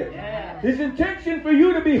separated. Yes. His intention for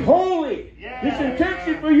you to be holy. Yes. His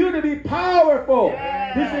intention for you to be powerful.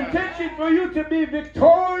 Yes. His intention for you to be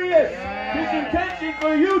victorious. Yes. His intention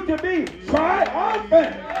for you to be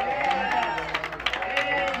triumphant.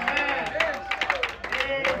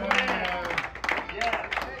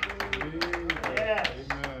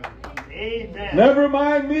 Amen. Never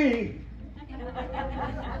mind me.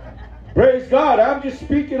 Praise God. I'm just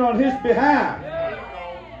speaking on His behalf.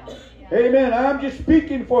 Amen. I'm just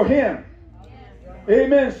speaking for Him.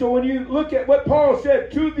 Amen. So when you look at what Paul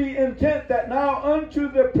said, to the intent that now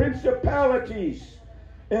unto the principalities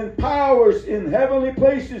and powers in heavenly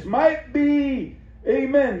places might be,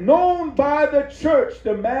 amen, known by the church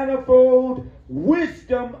the manifold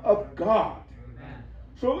wisdom of God.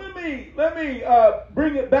 So let me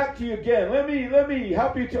bring it back to you again. Let me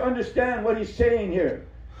help you to understand what he's saying here.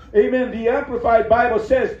 Amen. The Amplified Bible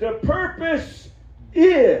says the purpose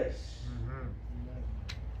is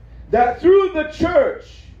that through the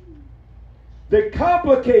church, the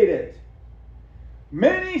complicated,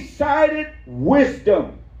 many-sided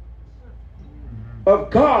wisdom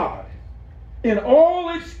of God in all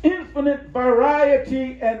its infinite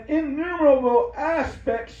variety and innumerable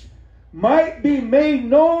aspects might be made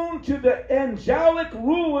known to the angelic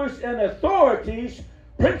rulers and authorities,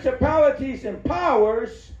 principalities and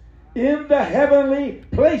powers in the heavenly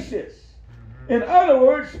places. In other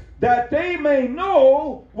words, that they may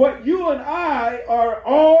know what you and I are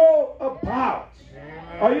all about.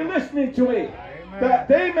 Amen. Are you listening to me? Amen. That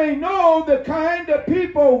they may know the kind of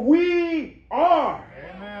people we are.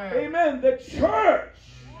 Amen. Amen. The church.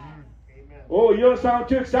 Amen. Oh, you don't sound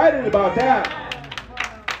too excited about that.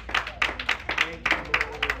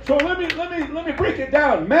 So let me break it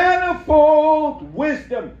down. Manifold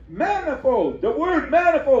wisdom. Manifold. The word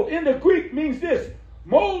manifold in the Greek means this: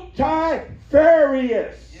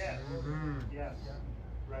 multifarious. Yes. Yes.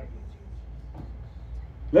 Right.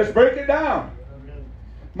 Let's break it down.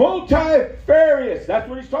 Multifarious. That's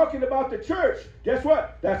what he's talking about, the church. Guess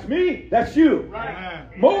what? That's me. That's you. Right.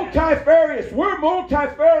 Multifarious. We're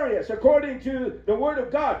multifarious according to the Word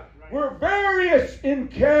of God. We're various in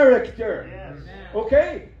character. Yes.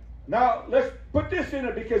 Okay? Now, let's put this in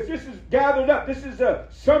it because this is gathered up. This is a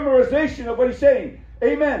summarization of what he's saying.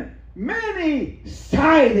 Amen.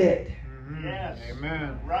 Many-sided. Yes.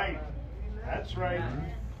 Amen. Right. That's right.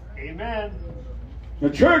 Amen. The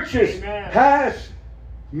church Amen. has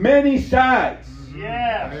many sides.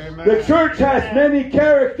 Yes. Amen. The church has many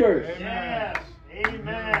characters. Yes.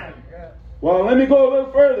 Amen. Well, let me go a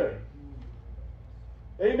little further.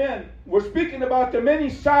 Amen. We're speaking about the many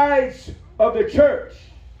sides of the church.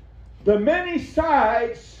 The many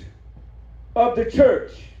sides of the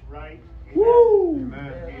church. Right. Woo!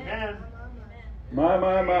 Amen. Amen. My.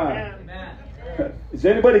 Amen. Is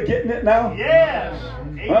anybody getting it now? Yes. Huh?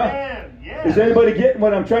 Amen. Yes. Is anybody getting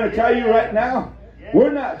what I'm trying to tell you right now?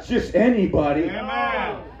 We're not just anybody.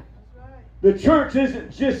 Amen. The church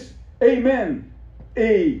isn't just, amen,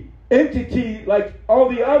 a entity like all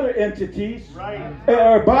the other entities, Right.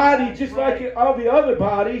 or a body just like all the other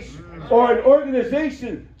bodies, or an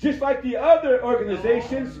organization just like the other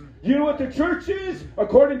organizations. You know what the church is?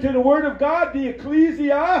 According to the Word of God, the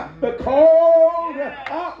ecclesia, the called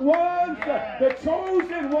out ones, the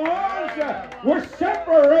chosen ones. We're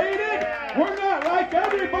separated. We're not like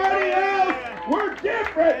everybody else. We're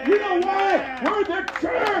different. You know why? We're the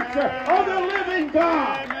church of the living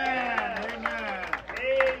God. Amen. Amen.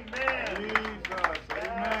 Amen. Jesus. Amen.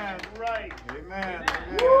 That's right. Amen.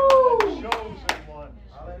 Woo! Chosen one.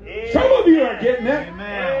 Some of you are getting it.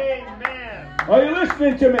 Amen. Amen. Are you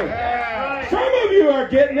listening to me? Right. Some of you are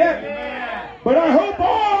getting it. Amen. But I hope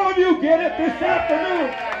all of you get it this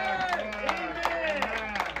afternoon.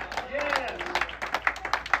 Yes.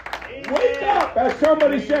 Wake up, as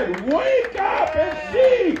somebody said, wake up and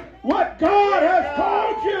see what God has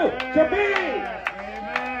called you to be.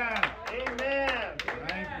 Amen. Amen.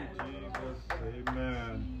 Thank you, Jesus.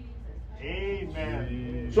 Amen.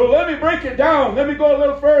 Amen. So let me break it down. Let me go a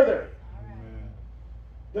little further. Amen.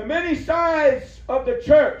 The many sides of the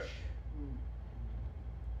church,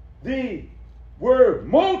 they were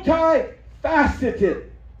multifaceted.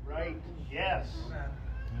 Right. Yes.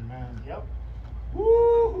 Amen. Yep.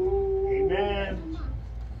 Woo-hoo. Amen.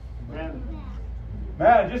 Amen.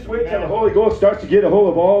 Man, just wait till the Holy Ghost starts to get a hold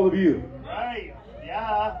of all of you. Right.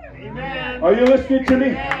 Yeah. Amen. Are you listening to me?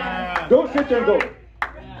 Amen. Don't sit there and go,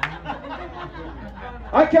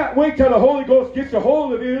 I can't wait till the Holy Ghost gets a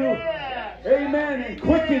hold of you. Yes. Amen. And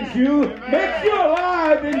quickens you. Makes you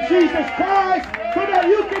alive in Jesus Christ so that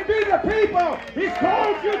you can be the people He's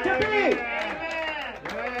called you to be. Amen.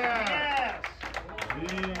 Yes.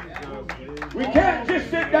 We can't just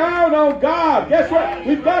sit down on God. Guess what?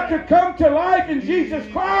 We've got to come to life in Jesus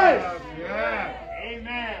Christ. Yeah.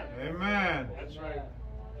 Amen. Amen. That's right.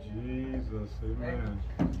 Jesus. Amen.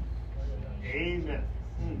 Amen.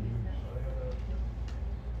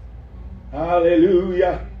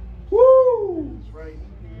 Hallelujah. Woo! That's right.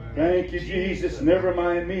 Thank you, Jesus. Never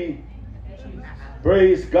mind me.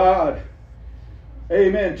 Praise God.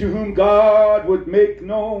 Amen. To whom God would make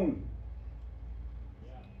known.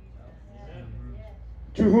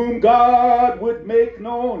 To whom God would make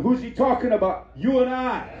known. Who's He talking about? You and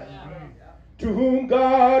I. To whom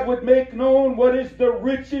God would make known what is the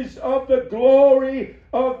riches of the glory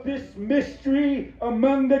of this mystery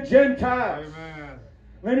among the Gentiles. Amen.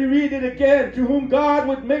 Let me read it again. To whom God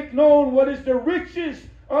would make known what is the riches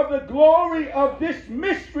of the glory of this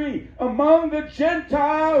mystery among the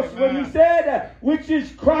Gentiles. Amen. When He said, which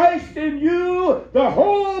is Christ in you, the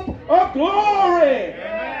hope of glory.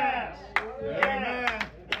 Yes. Amen.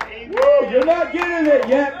 Woo, you're not getting it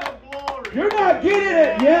yet. You're not getting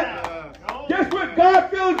it yet. Guess what God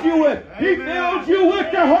fills you with? He fills you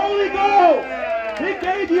with the Holy Ghost. He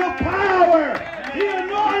gave you power. He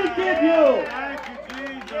anointed you. Thank you,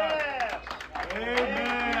 Jesus.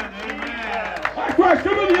 Amen. Amen. That's why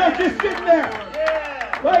some of you are just sitting there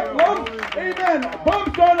like lumps, amen,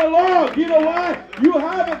 bumps on a log. You know why? You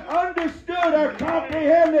haven't understood or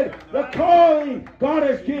comprehended the calling God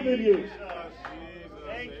has given you.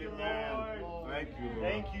 Thank you, Lord. Thank you, Lord.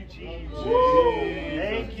 Thank you, Jesus. Woo. Thank you,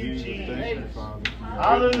 Thank you, Jesus. Father.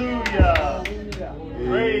 Hallelujah.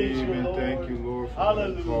 Praise you, Amen. Lord. Thank you, Lord, for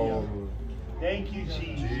Hallelujah. the call, Lord. Thank you,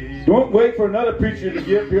 Jesus. Don't wait for another preacher to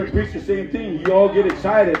get up here and preach the same thing. You all get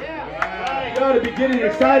excited. Right. You ought to be getting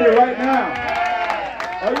excited right now.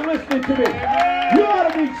 Are you listening to me? You ought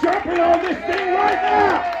to be jumping on this thing right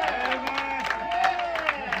now.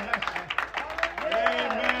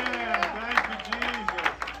 Amen. Thank you, Jesus.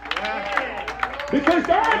 Yeah. Because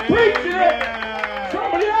I'm preaching it.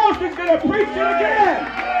 Somebody else is going to preach it again.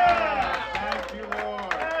 Thank you,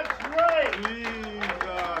 Lord. That's right. Jesus.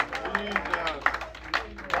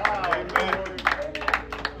 Wow. Amen.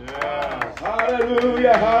 Yes.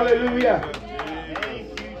 Hallelujah, hallelujah.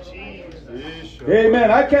 Thank you, Jesus.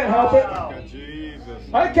 Amen. I can't help it. Jesus.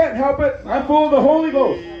 I can't help it. I'm full of the Holy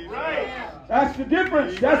Ghost. Right. That's the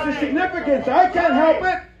difference. That's the significance. I can't help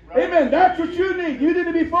it. Amen. That's what you need. You need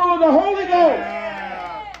to be full of the Holy Ghost.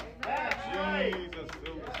 That's right.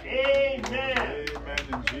 Amen.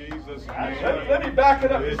 Jesus' Let me back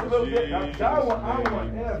it up just a little bit. Now, I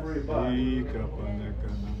want everybody.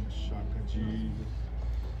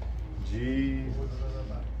 Jesus.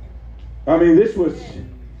 I mean, this was,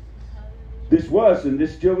 and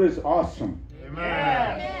this still is awesome.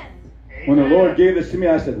 Amen. When the Lord gave this to me,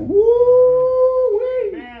 I said, woo!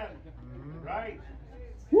 Amen. Right.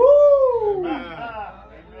 Woo! Amen.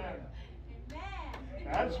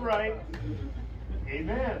 That's right.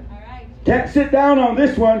 Amen. Can't sit down on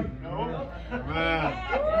this one. No. Amen.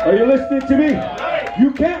 Are you listening to me?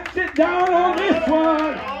 You can't sit down on this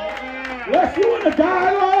one. Unless you want to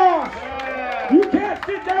die lost. You can't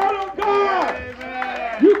sit down on God.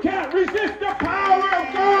 You can't resist the power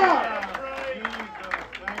of God.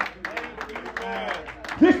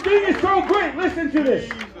 This thing is so great. Listen to this.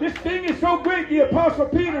 This thing is so great. The Apostle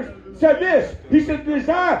Peter said this. He said,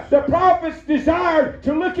 the prophets desired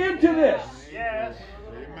to look into this. Yes.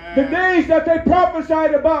 The days that they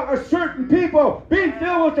prophesied about a certain people being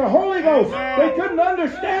filled with the Holy Ghost, they couldn't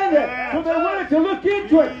understand it. So they wanted to look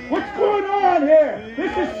into it. What's going on here?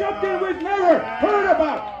 This is something we've never heard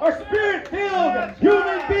about. A spirit-filled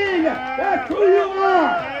human being. That's who you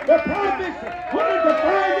are. The prophets wanted to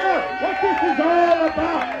find out what this is all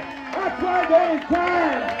about. That's why they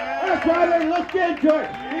inquired. That's why they looked into it.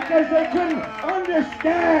 Because they couldn't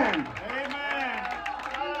understand.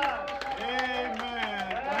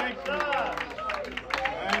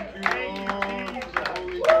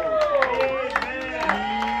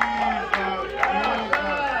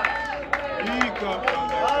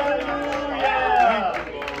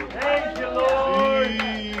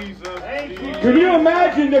 Can you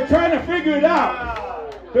imagine they're trying to figure it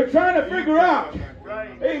out? They're trying to figure out.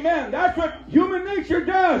 Amen. That's what human nature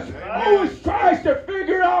does. Always tries to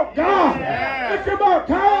figure out God. It's about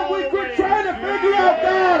time we quit trying to figure out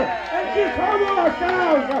God and just humble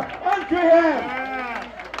ourselves unto Him.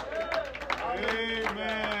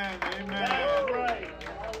 Amen. Amen.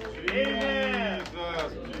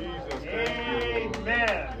 Jesus.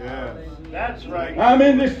 Amen. Yes. That's right. I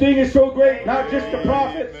mean, this thing is so great. Not just the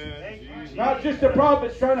prophets. Not just the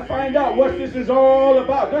prophets trying to find out what this is all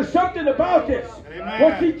about. There's something about this. Amen.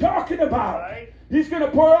 What's He talking about? He's going to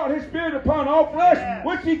pour out His Spirit upon all flesh.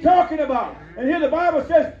 What's He talking about? And here the Bible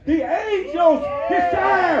says the angels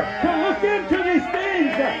desire to look into these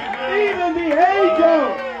things. Even the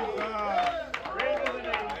angels.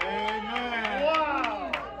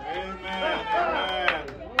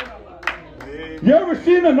 Amen. You ever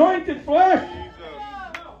seen anointed flesh?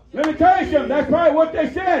 Let me tell you something. That's probably what they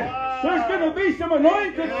said. There's going to be some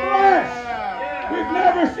anointed flesh. We've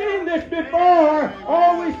never seen this before.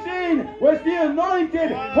 All we've seen was the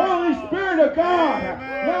anointed Holy Spirit of God.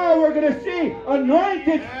 Now we're going to see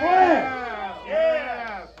anointed flesh.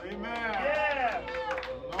 Yes. Amen. Yes.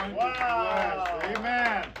 Anointed flesh.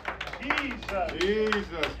 Amen.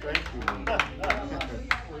 Jesus. Thank you.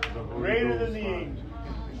 Greater than the angels.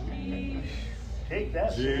 Take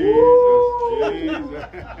that. Jesus.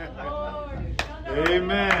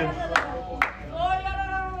 Amen.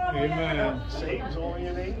 Amen. Satan's only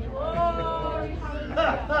an angel.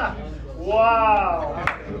 Wow.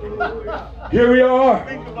 Here we are.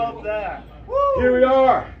 Think about that. Here we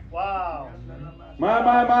are. Wow.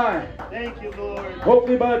 My. Thank you, Lord.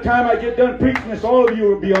 Hopefully by the time I get done preaching this, all of you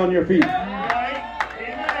will be on your feet. Right?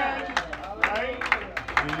 Amen. Right?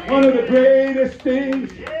 One of the greatest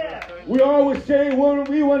things. Yeah. We always say, well,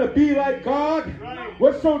 we want to be like God.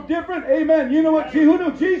 What's so different? Amen. You know what? Who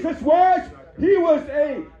knew Jesus was? He was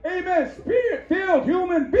a, amen, spirit-filled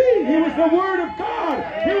human being. He was the Word of God.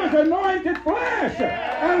 He was anointed flesh.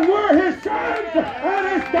 And we're His sons and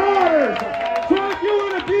His daughters. So if you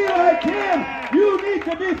want to be like Him, you need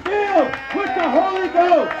to be filled with the Holy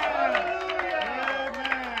Ghost.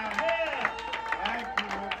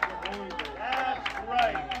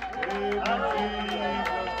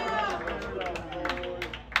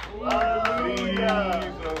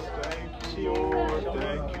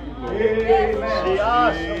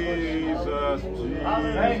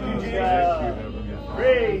 Thank you, Jesus.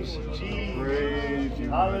 Praise Jesus.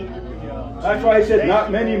 Hallelujah. That's why He said,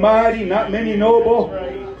 not many mighty, not many noble,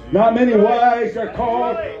 not many wise are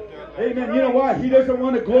called. Amen. You know why? He doesn't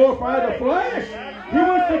want to glorify the flesh. He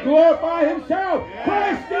wants to glorify Himself.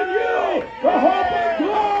 Christ in you, the hope of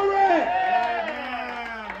glory.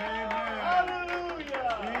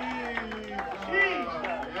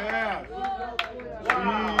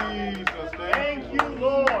 Thank you,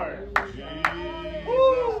 Lord.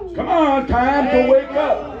 Come on, time to wake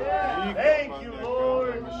up. Thank you,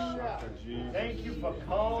 Lord. Thank you for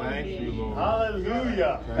calling Thank me. you, Lord.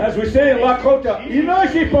 Hallelujah. As we say in Lakota,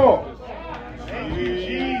 Inashipo. Thank you,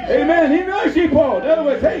 Jesus. Amen. He knows you, Paul. In other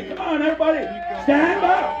words, hey, come on, everybody. Stand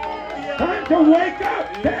up. Time to wake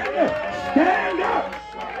up. Stand up. Stand up.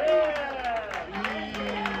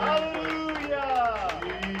 Hallelujah.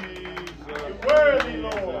 You're worthy,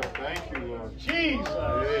 Lord. Thank you, Lord. Jesus.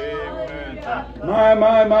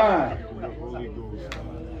 Amen. My. Holy Ghost.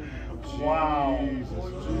 Wow.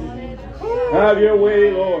 Have your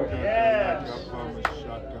way, Lord. Yes.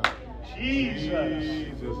 Jesus.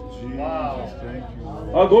 Jesus. Wow. Thank you,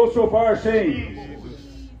 Lord. I'll go so far as saying,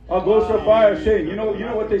 you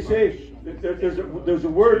know what they say? There's a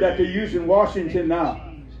word that they use in Washington now.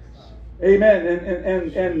 Amen.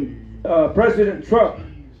 And President Trump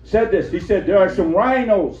said this. He said there are some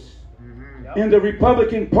rhinos in the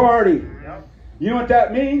Republican Party. You know what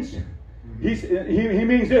that means? He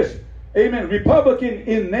means this. Amen. Republican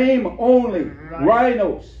in name only.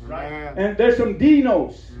 Rhinos. And there's some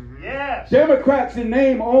dinos. Yes. Democrats in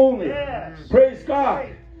name only. Yes. Praise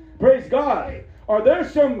God. Praise God. Are there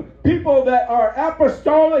some people that are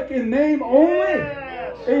apostolic in name only?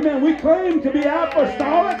 Yes. Amen. We claim to be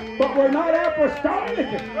apostolic, but we're not apostolic.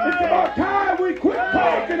 It's about time we quit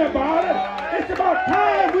talking about it. It's about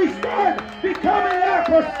time we start becoming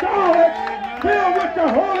apostolic, filled with the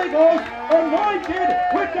Holy Ghost, anointed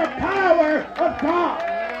with the power of God.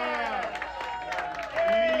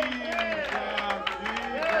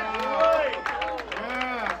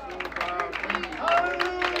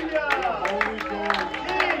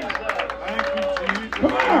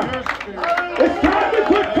 Come on. It's time we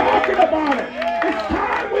quit talking about it. It's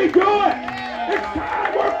time we do it. It's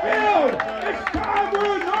time we're filled. It's time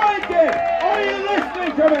we're anointed. Are you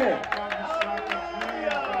listening to me?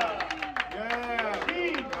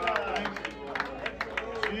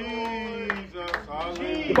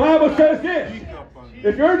 The Bible says this.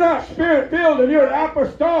 If you're not spirit-filled and you're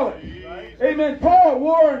apostolic, amen, Paul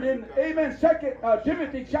warned in, amen, 2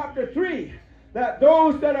 Timothy chapter 3, that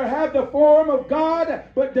those that have the form of God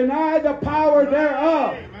but deny the power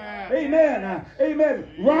thereof. Amen. Amen.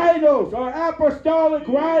 Rhinos are apostolic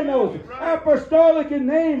rhinos. Apostolic in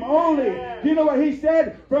name only. You know what he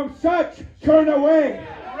said? From such turn away.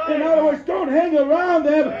 In other words, don't hang around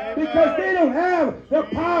them because they don't have the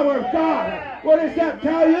power of God. What does that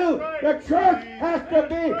tell you? The church has to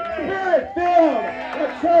be spirit-filled. The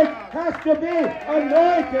church has to be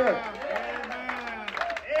anointed.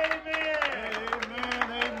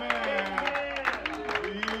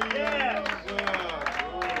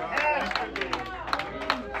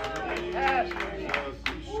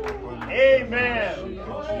 Amen.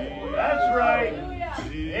 That's right.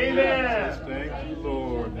 Amen. Thank you,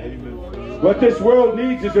 Lord. Amen. What this world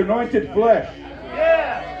needs is anointed flesh.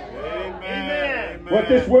 Yes. Amen. What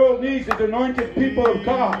this world needs is anointed people of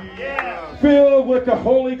God. Yes. Filled with the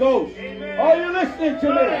Holy Ghost. Amen. Are you listening to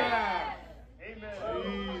me? Amen.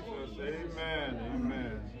 Jesus.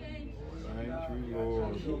 Amen. Thank you,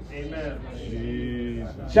 Lord. Amen.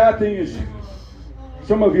 Jesus. Sad thing is,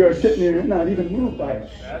 some of you are sitting here and not even moved by it.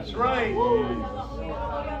 That's right.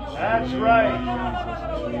 That's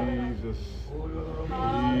right. Jesus.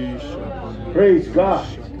 Praise God.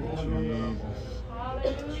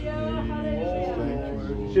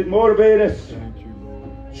 Should motivate us.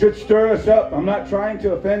 Should stir us up. I'm not trying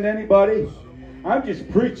to offend anybody. I'm just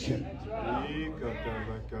preaching.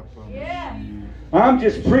 I'm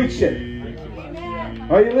just preaching.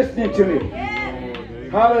 Are you listening to me?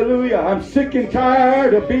 Hallelujah. I'm sick and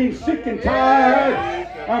tired of being sick and tired.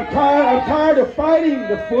 I'm tired of fighting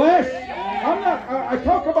the flesh. I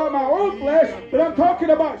talk about my own flesh, but I'm talking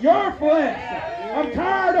about your flesh. I'm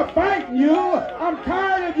tired of fighting you. I'm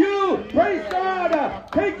tired of you, praise God,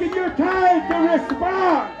 taking your time to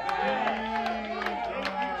respond.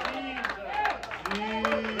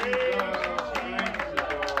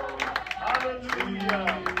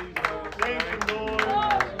 Hallelujah. Thank you, Lord.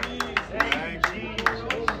 Thank you,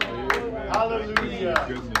 Jesus. Hallelujah.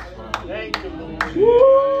 Thank you,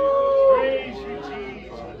 Lord. Praise you,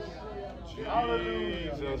 Jesus. Hallelujah.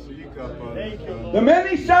 Thank you, Lord. The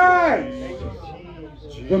many sides.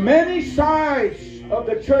 The many sides of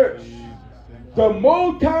the church. The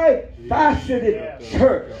multifaceted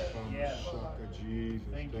church. Yes.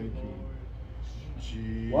 Thank you.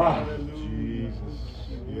 Wow. Jesus.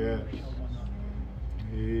 Yes.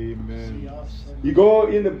 Amen. You go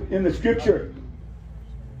in the scripture.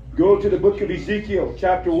 Go to the book of Ezekiel,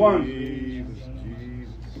 chapter 1. Jesus.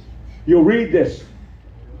 You'll read this.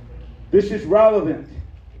 This is relevant.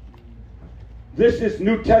 This is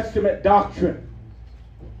New Testament doctrine.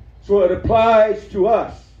 So it applies to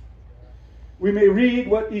us. We may read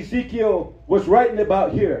what Ezekiel was writing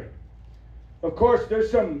about here. Of course,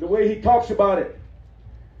 there's the way he talks about it.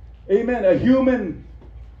 Amen. A human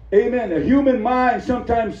amen, the human mind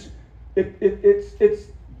sometimes it's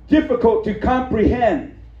difficult to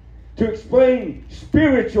comprehend, to explain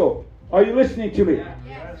spiritual. Are you listening to me?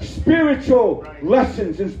 Spiritual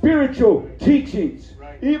lessons and spiritual teachings,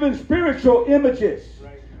 even spiritual images.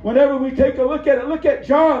 Whenever we take a look at it, look at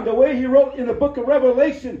John, the way he wrote in the book of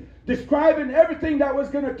Revelation, describing everything that was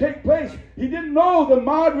going to take place. He didn't know the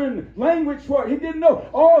modern language for it. He didn't know.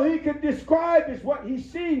 All he could describe is what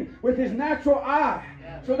he's seen with his natural eye.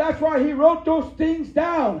 So that's why he wrote those things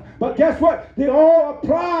down. But guess what? They all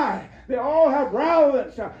apply. They all have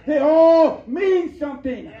relevance. They all mean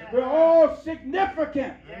something. They're all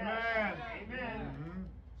significant. Amen.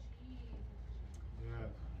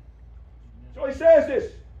 So he says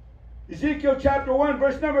this. Ezekiel chapter 1,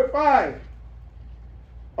 verse number 5.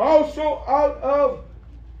 Also out of,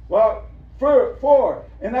 4.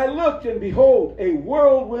 And I looked, and behold, a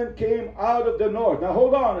whirlwind came out of the north. Now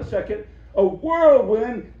hold on a second. A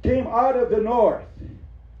whirlwind came out of the north.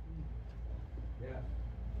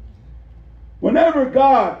 Whenever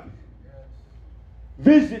God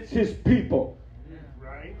visits his people,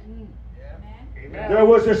 there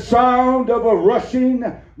was a sound of a rushing,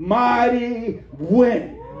 mighty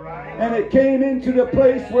wind. And it came into the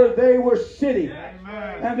place where they were sitting.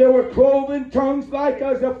 And there were cloven tongues like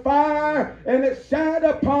as a fire, and it sat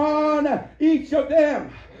upon each of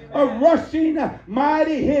them. A rushing,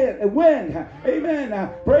 mighty wind. Amen.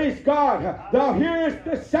 Praise God. Thou hearest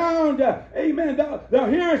the sound. Amen. Thou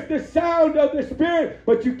hearest the sound of the Spirit,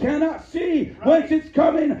 but you cannot see whence it's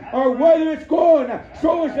coming or whether it's going.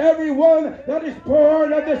 So is everyone that is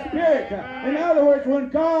born of the Spirit. In other words, when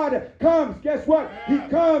God comes, guess what? He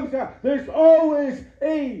comes. There's always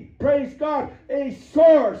praise God, a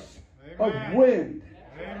source of wind.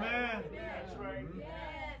 Amen. That's right.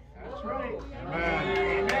 That's right.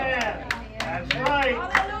 Amen. That's right.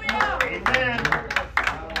 Hallelujah. Amen.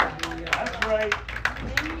 That's right.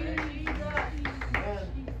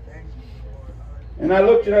 And I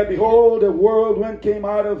looked and I behold, a whirlwind came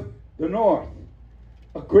out of the north,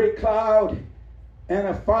 a great cloud and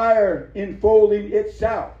a fire enfolding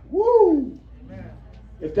itself. Woo! Amen.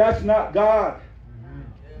 If that's not God,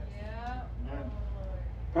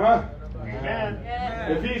 huh? Amen.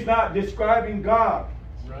 If he's not describing God,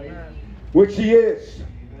 which he is.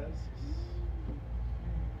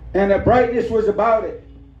 And the brightness was about it,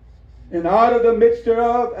 and out of the midst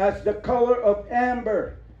thereof, as the color of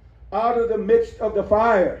amber, out of the midst of the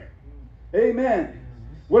fire. Amen.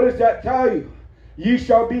 What does that tell you? Ye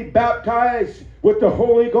shall be baptized with the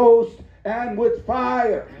Holy Ghost and with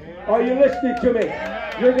fire. Are you listening to me?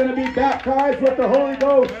 You're going to be baptized with the Holy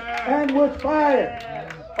Ghost and with fire.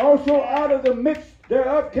 Also out of the midst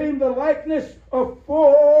thereof came the likeness of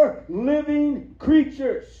 4 living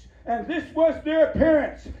creatures. And this was their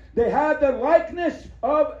appearance. They had the likeness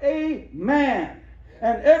of a man.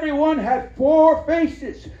 And everyone had 4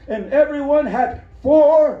 faces. And everyone had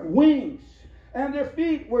 4 wings. And their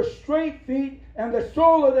feet were straight feet. And the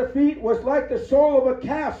sole of their feet was like the sole of a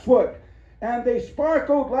calf's foot. And they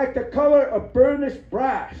sparkled like the color of burnished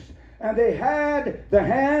brass. And they had the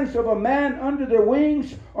hands of a man under their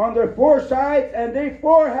wings on their 4 sides. And they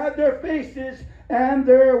 4 had their faces and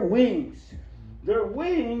their wings. Their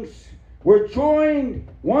wings were joined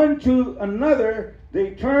one to another.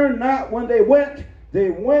 They turned not when they went. They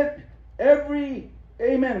went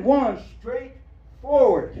one straight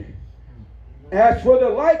forward. As for the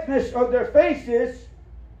likeness of their faces,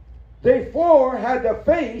 they 4 had the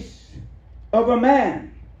face of a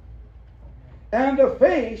man and the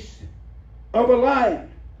face of a lion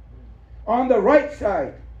on the right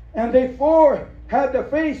side. And they 4 had the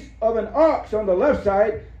face of an ox on the left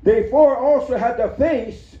side. They 4 also had the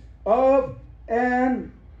face of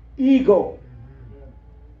an eagle.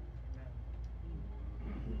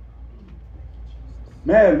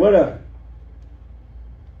 Man, what a,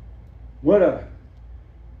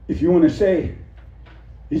 if you want to say,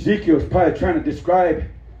 Ezekiel's probably trying to describe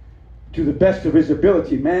to the best of his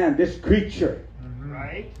ability, man, this creature.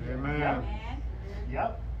 Right? Amen.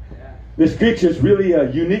 Yep. This creature is really a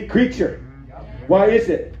unique creature. Why is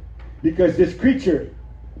it? Because this creature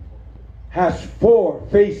has 4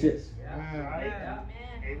 faces. Right?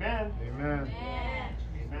 Amen. Amen.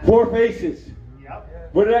 4 faces. Yep.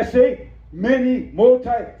 What did I say? Many,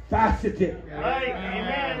 multifaceted. Right.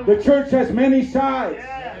 Amen. The church has many sides.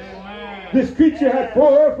 Yes. This creature had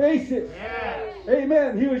 4 faces. Yes.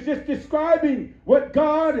 Amen. He was just describing what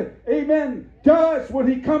God, amen, does when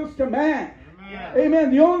he comes to man. Yes.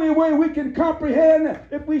 Amen. The only way we can comprehend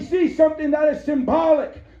if we see something that is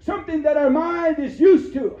symbolic, something that our mind is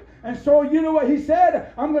used to. And so you know what he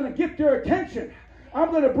said? I'm going to get their attention. I'm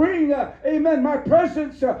going to bring, amen, my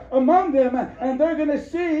presence among them, and they're going to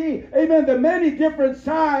see, amen, the many different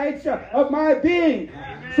sides of my being.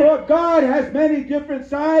 So if God has many different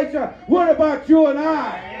sides, what about you and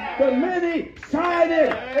I? The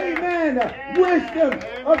many-sided, amen, wisdom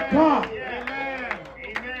of God. Amen.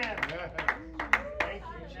 Thank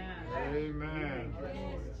you, Jesus. Amen.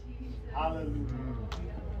 Hallelujah.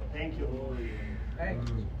 Thank you, Lord.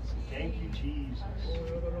 Thank you, Jesus.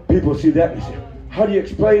 People see that and say, how do you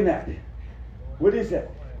explain that? What is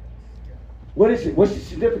that? What is it? What's the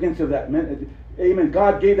significance of that? Amen.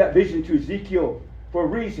 God gave that vision to Ezekiel for a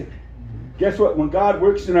reason. Guess what? When God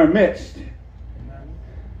works in our midst,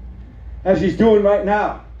 as He's doing right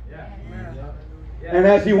now, and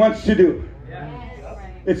as He wants to do,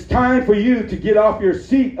 it's time for you to get off your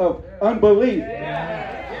seat of unbelief.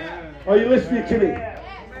 Are you listening to me?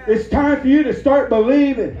 It's time for you to start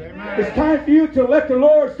believing. It's time for you to let the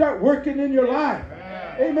Lord start working in your life.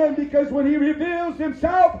 Amen. Because when He reveals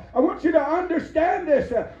Himself, I want you to understand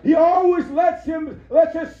this. He always lets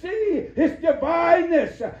us see His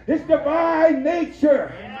divineness, His divine nature,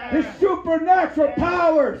 His supernatural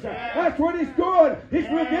powers. That's what He's doing. He's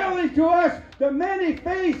revealing to us the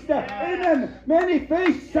many-faced, amen,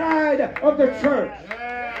 many-faced side of the church.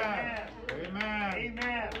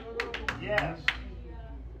 Amen. Yes.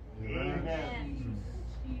 Amen.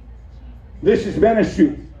 This is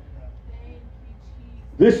ministry.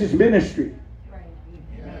 This is ministry.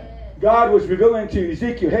 God was revealing to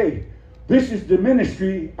Ezekiel, hey, this is the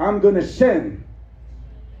ministry I'm going to send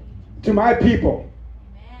to my people.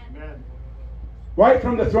 Amen. Right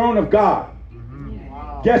from the throne of God.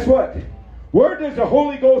 Wow. Guess what? Where does the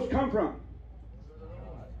Holy Ghost come from?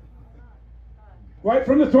 Right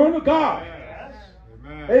from the throne of God.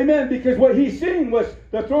 Amen. Because what he's seen was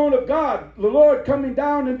the throne of God, the Lord coming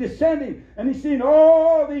down and descending, and he's seen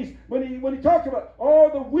all these. When he talks about all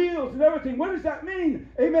the wheels and everything, what does that mean?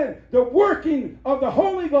 Amen. The working of the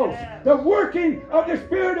Holy Ghost, the working of the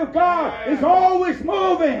Spirit of God is always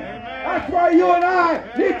moving. That's why you and I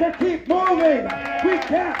need to keep moving. We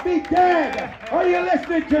can't be dead. Are you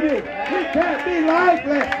listening to me? We can't be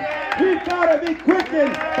lifeless. We've got to be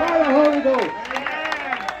quickened by the Holy Ghost.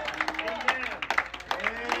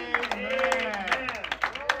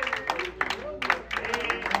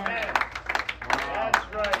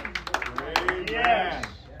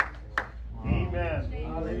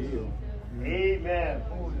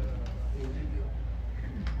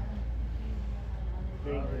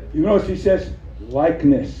 You notice he says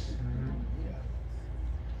likeness.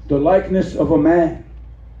 The likeness of a man.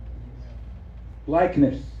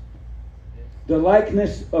 Likeness. The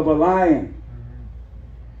likeness of a lion.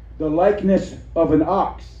 The likeness of an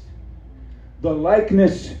ox. The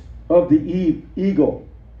likeness of the eagle.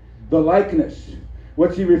 The likeness.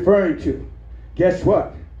 What's he referring to? Guess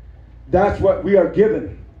what? That's what we are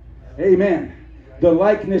given. Amen. The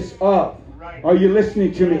likeness of. Are you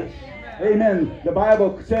listening to me? Amen. The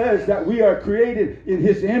Bible says that we are created in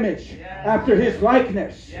His image, after His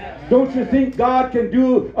likeness. Don't you think God can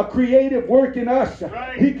do a creative work in us?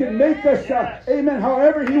 He can make us, amen,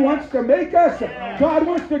 however He wants to make us. God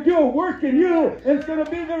wants to do a work in you, and it's going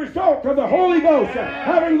to be the result of the Holy Ghost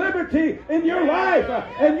having liberty in your life,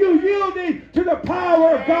 and you yielding to the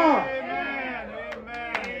power of God.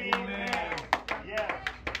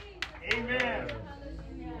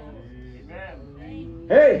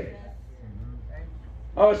 Hey,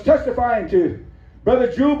 I was testifying to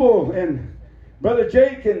Brother Jubal and Brother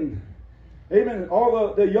Jake and, amen,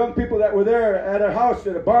 all the young people that were there at our house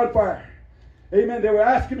at a bonfire. Amen. They were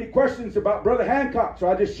asking me questions about Brother Hancock.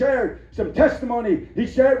 So I just shared some testimony he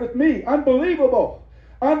shared with me. Unbelievable.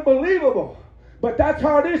 Unbelievable. But that's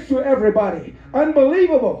how it is to everybody.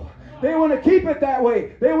 Unbelievable. They want to keep it that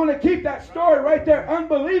way. They want to keep that story right there.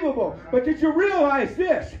 Unbelievable. But did you realize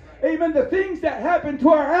this? Amen. The things that happen to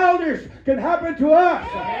our elders can happen to us.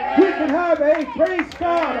 We can have a, praise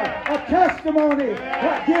God, a testimony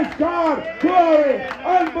that gives God glory.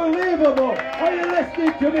 Unbelievable. Are you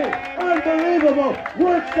listening to me? Unbelievable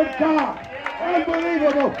works of God.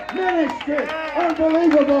 Unbelievable ministry.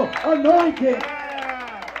 Unbelievable anointing.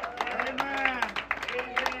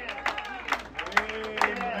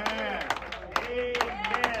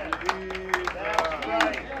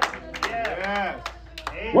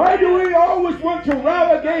 Why do we always want to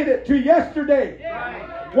relegate it to yesterday?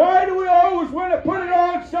 Why do we always want to put it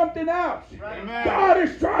on something else? God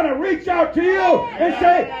is trying to reach out to you and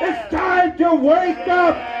say, it's time to wake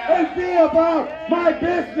up and be about my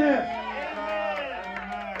business.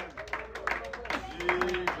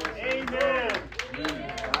 Amen.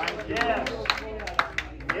 Yes.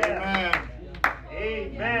 Yes.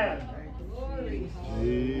 Amen.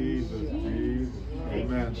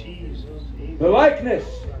 Jesus. The likeness.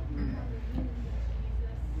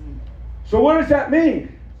 So what does that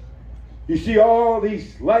mean? You see all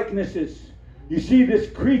these likenesses. You see this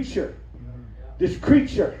creature. This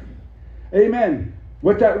creature. Amen.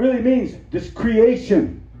 What that really means, this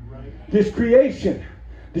creation. This creation.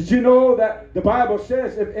 Did you know that the Bible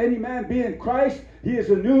says if any man be in Christ, he is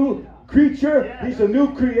a new creature. He's a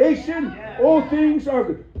new creation. All things are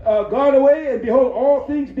gone away, and behold, all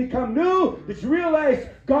things become new. Did you realize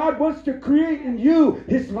God wants to create in you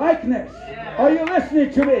His likeness? Are you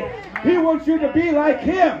listening to me? He wants you to be like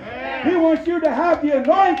Him. He wants you to have the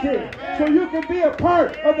anointing so you can be a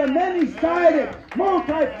part of the many-sided,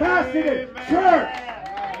 multifaceted church.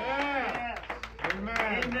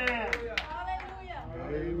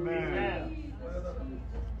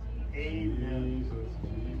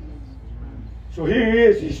 So here he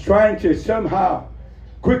is. He's trying to somehow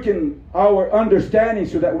quicken our understanding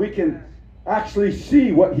so that we can actually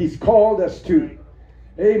see what He's called us to.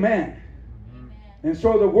 Amen. And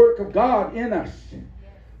so the work of God in us,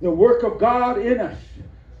 the work of God in us,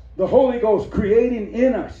 the Holy Ghost creating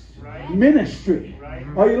in us ministry.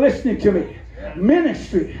 Are you listening to me?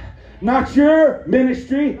 Ministry. Not your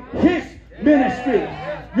ministry, His ministry.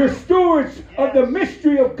 You're stewards of the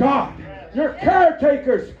mystery of God. You're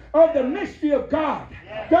caretakers of the mystery of God.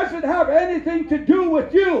 Doesn't have anything to do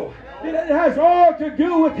with you. It has all to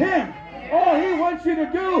do with Him. All He wants you to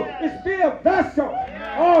do is be a vessel.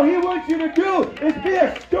 All He wants you to do is be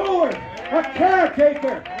a steward, a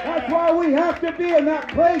caretaker. That's why we have to be in that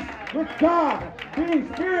place with God,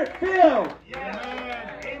 being Spirit-filled,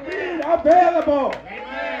 being available.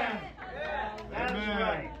 Amen. That's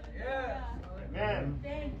right. Amen.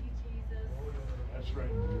 Thank you, Jesus. That's right.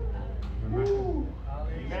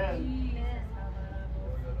 Amen.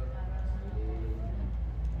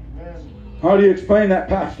 Amen. How do you explain that,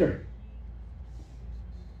 Pastor?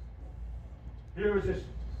 Here was this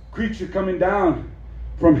creature coming down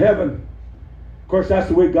from heaven. Of course, that's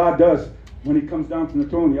the way God does. When He comes down from the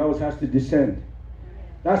throne, He always has to descend.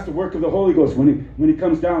 That's the work of the Holy Ghost. When he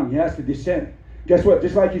comes down, He has to descend. Guess what?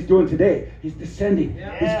 Just like He's doing today, He's descending.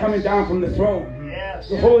 Yes. He's coming down from the throne. Yes.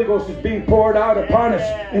 The Holy Ghost is being poured out upon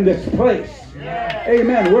us in this place. Yes.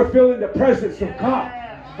 Amen. We're feeling the presence of God.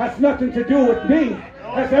 That's nothing to do with me.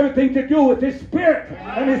 Has everything to do with His Spirit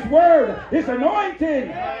and His Word, His anointing.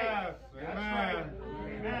 Yes. Amen.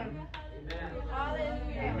 Amen.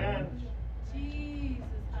 Hallelujah. Amen. Jesus.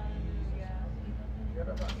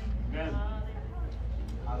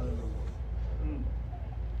 Hallelujah.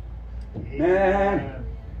 Amen.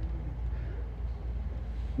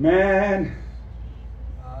 Man. Man.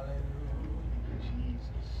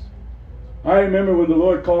 Jesus. I remember when the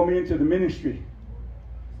Lord called me into the ministry.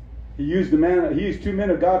 He used two men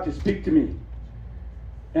of God to speak to me.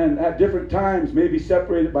 And at different times, maybe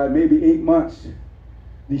separated by maybe 8 months,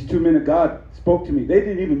 these two men of God spoke to me. They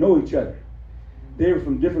didn't even know each other. They were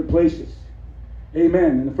from different places.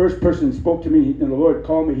 Amen. And the first person spoke to me, and the Lord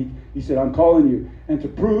called me. He said, I'm calling you. And to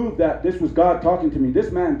prove that this was God talking to me,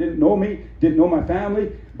 this man didn't know me, didn't know my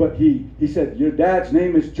family, but he said, your dad's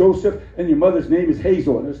name is Joseph, and your mother's name is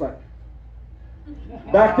Hazel. And it was like,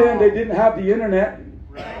 back then they didn't have the internet.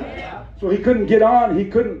 So he couldn't get on. He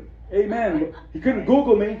couldn't, amen. He couldn't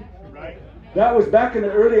Google me. That was back in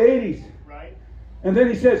the early 80s. And then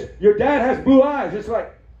he says, your dad has blue eyes. It's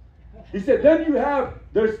like, he said, then you have,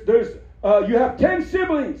 you have 10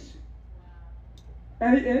 siblings.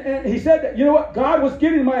 And he said that, you know what? God was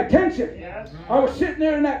getting my attention. Yes. I was sitting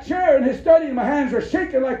there in that chair in his study and my hands were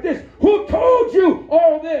shaking like this. Who told you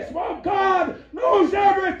all this? Well, God knows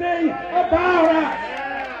everything about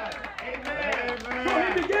us. So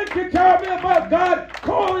he began to tell me about God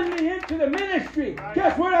calling me into the ministry.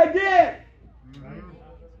 Guess what I did?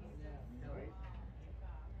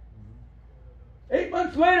 8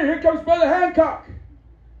 months later, here comes Brother Hancock.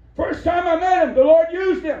 First time I met him, the Lord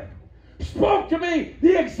used him. Spoke to me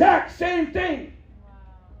the exact same thing.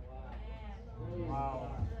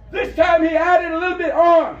 This time he added a little bit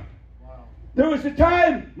on. There was a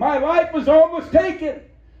time my life was almost taken.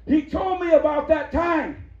 He told me about that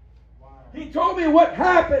time. He told me what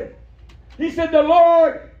happened. He said the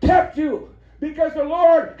Lord kept you because the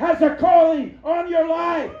Lord has a calling on your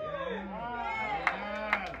life.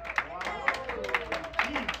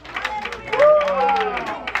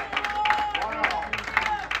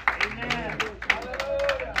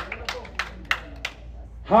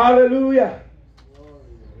 Hallelujah.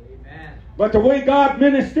 Amen. But the way God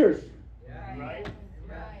ministers. Right.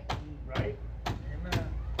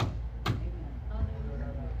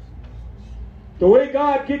 The way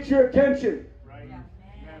God gets your attention. Right.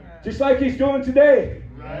 Just like He's doing today.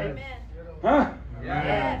 Right. Huh?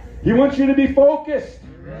 Yeah. He wants you to be focused.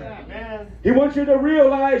 Amen. He wants you to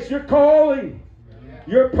realize your calling,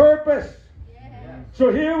 your purpose.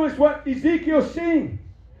 So here was what Ezekiel seen.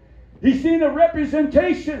 He seen a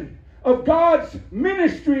representation of God's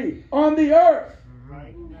ministry on the earth.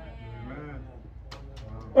 Right.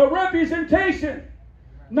 A representation,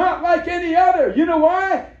 not like any other. You know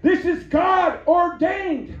why? This is God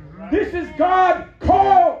ordained. This is God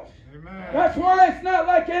called. That's why it's not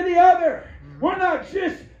like any other. We're not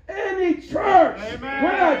just any church. Amen.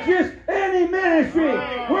 We're not just any ministry.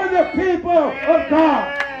 We're the people of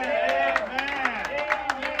God.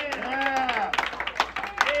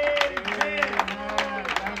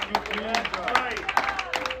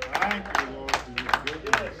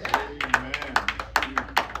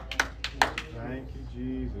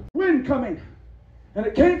 Wind coming, and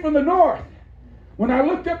it came from the north. When I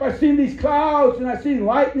looked up, I seen these clouds, and I seen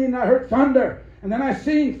lightning, and I heard thunder, and then I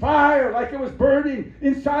seen fire like it was burning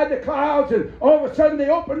inside the clouds, and all of a sudden they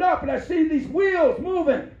opened up, and I seen these wheels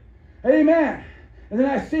moving. Amen. And then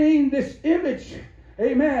I seen this image,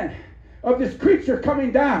 amen, of this creature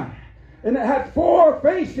coming down, and it had 4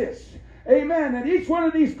 faces. Amen. And each one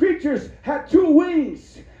of these creatures had 2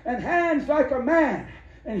 wings and hands like a man.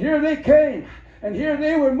 And here they came. And here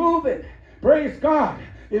they were moving. Praise God.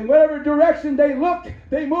 In whatever direction they looked,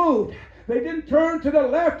 they moved. They didn't turn to the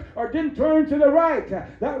left or didn't turn to the right.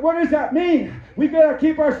 What does that mean? We got to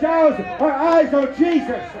keep our eyes on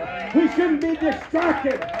Jesus. We shouldn't be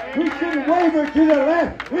distracted. We shouldn't waver to the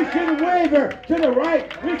left. We shouldn't waver to the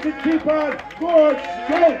right. We should keep on going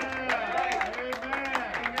straight.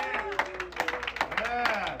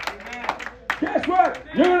 Guess what?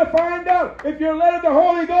 You're going to find out if you're led of the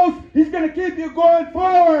Holy Ghost, He's going to keep you going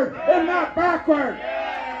forward and not backward.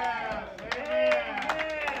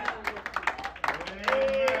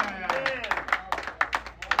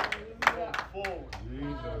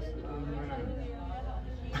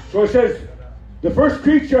 So it says, the first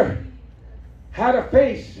creature had a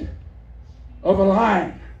face of a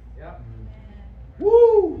lion.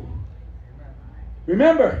 Woo!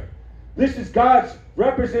 Remember, this is God's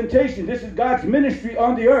representation. This is God's ministry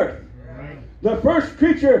on the earth. The first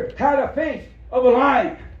creature had a face of a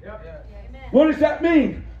lion. What does that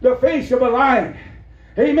mean? The face of a lion.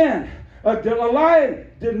 Amen. A lion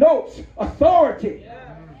denotes authority.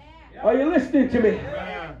 Are you listening to me?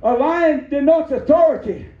 A lion denotes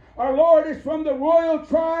authority. Our Lord is from the royal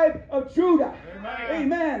tribe of Judah.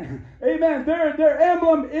 Amen. Amen. Their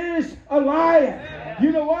emblem is a lion.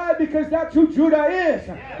 You know why? Because that's who Judah is.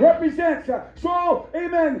 Represents. So,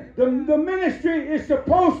 amen. The ministry is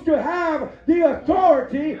supposed to have the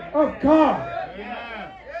authority of God.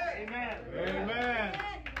 Amen. Amen.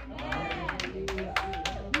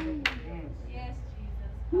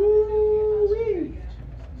 Woo-wee.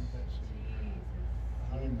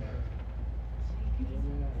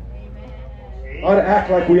 Ought to act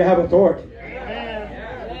like we have authority. Amen.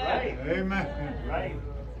 Right.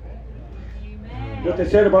 What they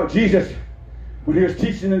said about Jesus when He was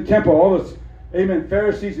teaching in the temple, all those, amen,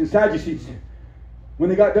 Pharisees and Sadducees, when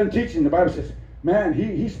they got done teaching, the Bible says, man,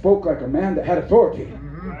 he spoke like a man that had authority.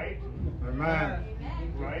 Right. Amen.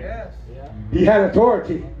 Right. Yes. He had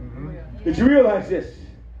authority. Did you realize this?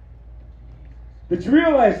 Did you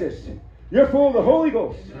realize this? You're full of the Holy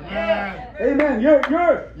Ghost. Amen. Amen.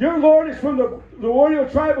 Your Lord is from the royal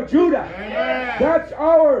tribe of Judah. Amen. That's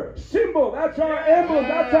our symbol. That's our emblem.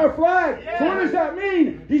 That's our flag. So what does that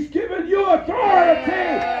mean? He's given you authority.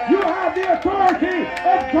 You have the authority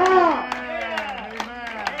of God.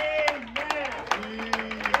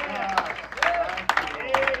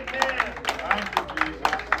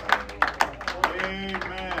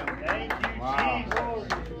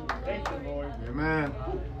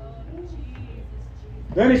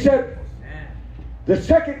 Then he said, the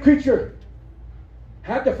second creature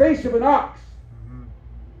had the face of an ox.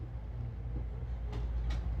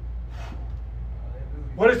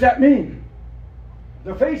 What does that mean?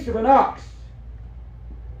 The face of an ox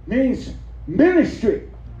means ministry.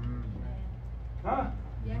 Huh?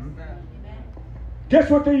 Guess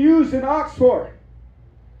what they use an ox for?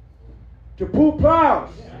 To pull plows.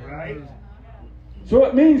 Right. So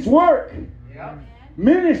it means work. Yep.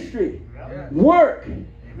 Ministry. Yep. Work.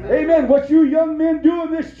 Amen. What you young men do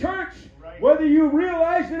in this church, whether you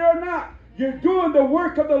realize it or not, you're doing the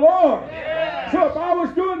work of the Lord. Yes. So if I was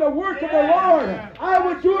doing the work of the Lord, I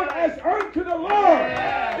would do it as unto the Lord.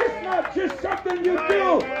 It's not just something you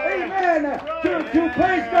do. Amen. To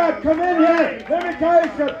praise God. Come in here. Let me tell you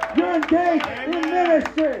something. You're engaged in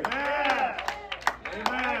ministry.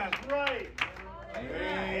 Amen. Right.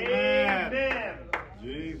 Amen. Amen.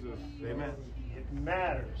 Jesus. Amen. It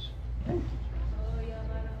matters.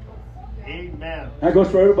 Amen. That goes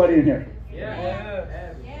for everybody in here.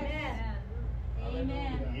 Yeah.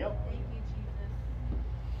 Amen. Yep. Thank you,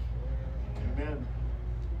 Jesus.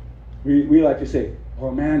 Amen. We like to say,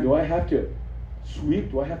 oh man, do I have to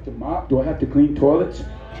sweep? Do I have to mop? Do I have to clean toilets?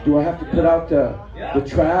 Do I have to put out the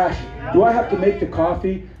trash? Do I have to make the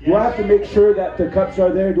coffee? Do I have to make sure that the cups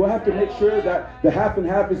are there? Do I have to make sure that the half and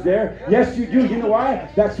half is there? Yes, you do. You know why?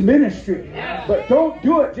 That's ministry. But don't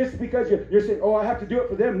do it just because you're saying, oh, I have to do it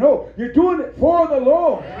for them. No, you're doing it for the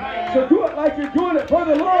Lord. So do it like you're doing it for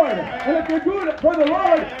the Lord. And if you're doing it for the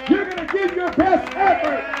Lord, you're going to give your best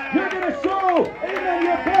effort. You're going to show, amen,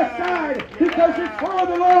 your best side because it's for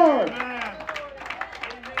the Lord.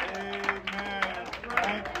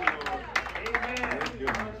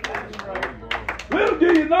 Little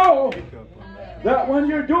do you know that when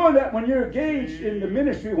you're doing that, when you're engaged in the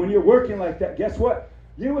ministry, when you're working like that, guess what?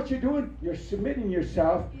 You know what you're doing? You're submitting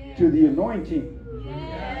yourself to the anointing.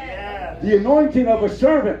 Yes. The anointing of a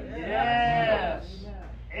servant. Yes.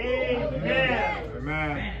 Amen.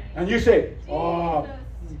 Amen. And you say, oh,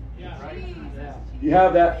 you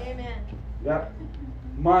have that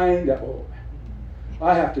mind that, oh,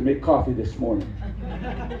 I have to make coffee this morning.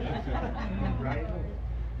 Right.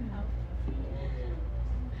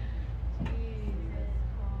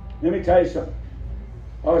 Let me tell you something.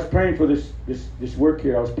 I was praying for this work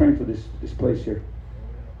here. I was praying for this place here.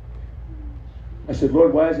 I said,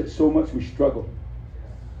 Lord, why is it so much we struggle?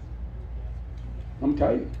 I'm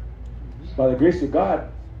telling you, by the grace of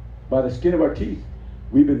God, by the skin of our teeth,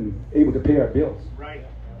 we've been able to pay our bills. Right.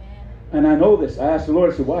 And I know this. I asked the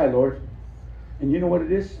Lord, I said, why, Lord? And you know what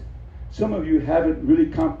it is? Some of you haven't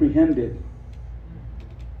really comprehended,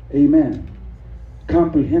 amen,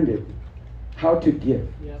 comprehended how to give.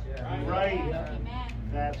 Right.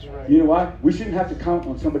 That's right. You know why? We shouldn't have to count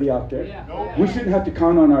on somebody out there. Nope. We shouldn't have to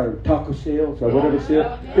count on our taco sales or whatever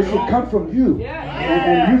sales. It should come from you.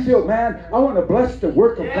 And you feel, man, I want to bless the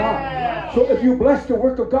work of God. So if you bless the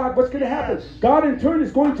work of God, what's going to happen? God in turn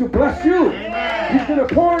is going to bless you. He's going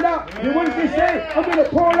to pour it out. And what does he say? I'm going to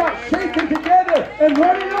pour it out, shaken together and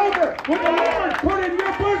running over. What the Lord put in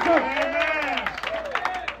your bosom.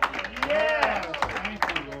 Yes.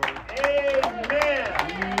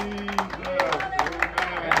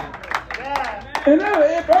 And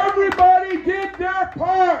if everybody did their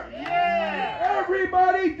part,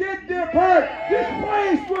 everybody did their part, this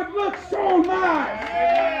place would look so nice.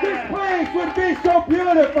 This place would be so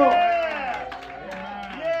beautiful.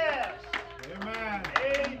 Yes. Amen.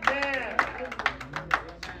 Amen.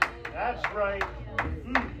 That's right.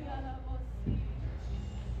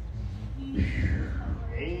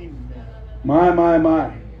 Amen. My.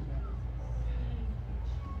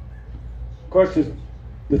 Of course,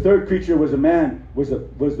 the third creature was a man, was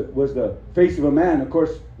the face of a man. Of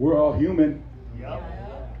course, we're all human. Yep.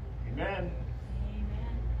 Amen.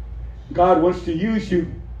 God wants to use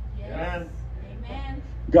you. Amen.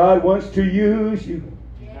 God wants to use you.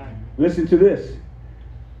 Amen. Listen to this.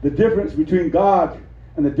 The difference between God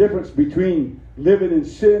and the difference between living in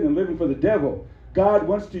sin and living for the devil. God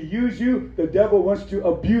wants to use you. The devil wants to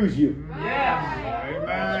abuse you. Yes. Amen.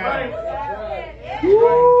 That's right.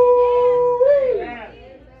 Woo! Amen.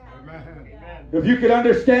 If you can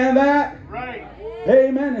understand that, Right.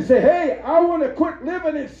 amen, and say, hey, I want to quit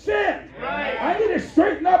living in sin. Right. I need to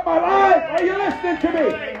straighten up my life. Are you listening to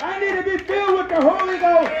me? I need to be filled with the Holy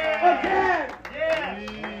Ghost again. Yes.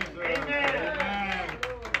 Amen.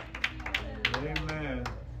 Amen.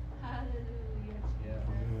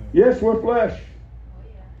 Yes, we're flesh.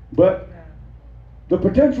 But the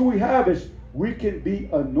potential we have is we can be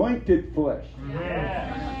anointed flesh.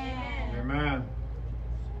 Yes. Amen.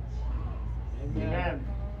 Amen.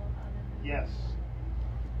 Yes.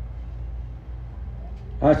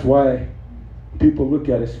 That's why people look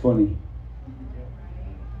at us funny.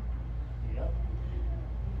 Yep.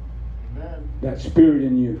 Amen. That spirit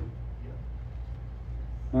in you.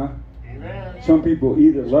 Huh? Amen. Some people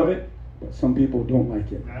either love it, but some people don't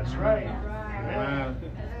like it. That's right. Amen.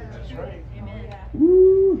 That's right.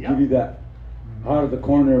 Woo, Yep. give you that out of the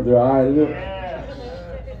corner of their eye look. Yes.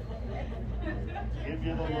 Give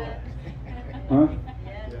you the look. Huh?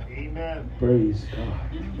 Amen. Praise God.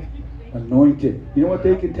 Anointed. You know what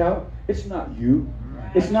they can tell? It's not you.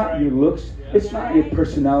 It's not your looks. It's not your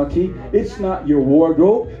personality. It's not your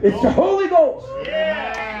wardrobe. It's the Holy Ghost.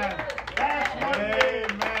 Yeah. That's what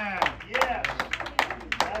Amen. Yes.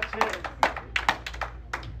 That's it.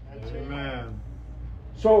 That's it. Amen.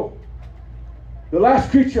 So, the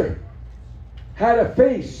last creature had a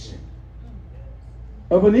face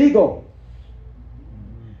of an eagle.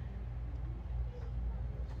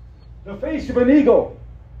 The face of an eagle.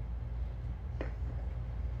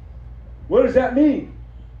 What does that mean?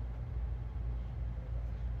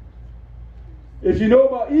 If you know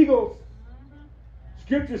about eagles,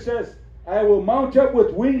 Scripture says, I will mount up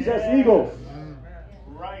with wings as eagles.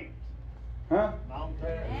 Right. Huh?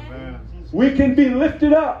 Amen. We can be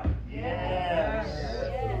lifted up. Yes.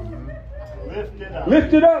 Lifted up.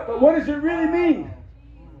 Lifted up. But what does it really mean?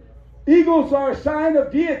 Eagles are a sign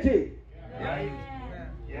of deity. Right.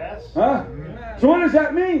 Yes. Huh? So what does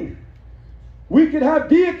that mean? We can have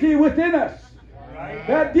deity within us. Right.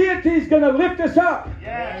 That deity is going to lift us up.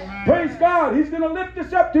 Yes. Praise God. He's going to lift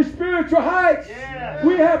us up to spiritual heights. Yes.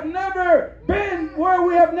 We have never been where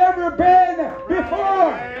we have never been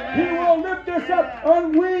before. He will lift us up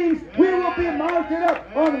on wings. We will be mounted up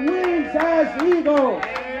on wings as eagles.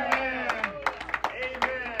 Amen.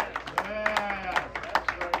 Amen. Yeah. That's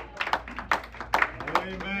right.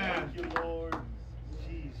 Amen. Thank you, Lord.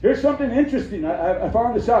 Jesus. Here's something interesting. I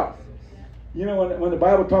found this out. You know, when the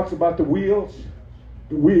Bible talks about the wheels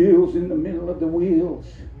in the middle of the wheels.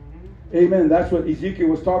 Amen. That's what Ezekiel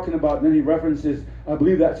was talking about. And then he references, I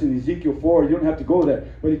believe that's in Ezekiel 4. You don't have to go there.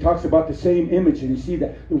 But he talks about the same image. And you see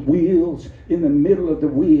that the wheels in the middle of the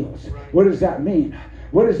wheels. What does that mean?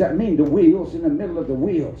 What does that mean? The wheels in the middle of the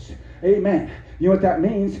wheels. Amen. You know what that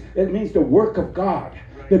means? It means the work of God.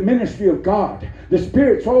 The ministry of God. The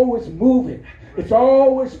Spirit's always moving. It's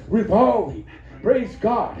always revolving. Praise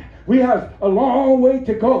God. We have a long way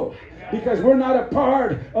to go. Because we're not a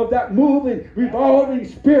part of that moving, revolving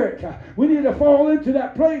Spirit. We need to fall into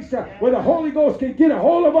that place where the Holy Ghost can get a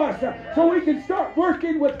hold of us so we can start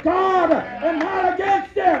working with God and not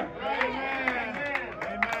against Him. Amen.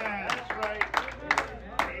 That's right.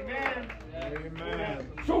 Amen. Amen.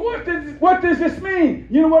 So what does this mean?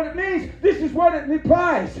 You know what it means? This is what it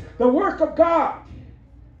implies. The work of God.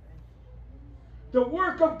 The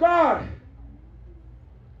work of God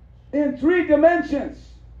in 3 dimensions.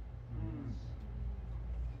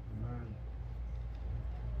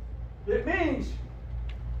 It means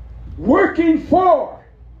working for.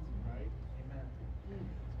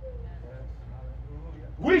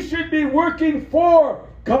 We should be working for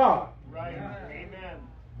God. Right. Amen.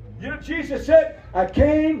 You know, Jesus said, I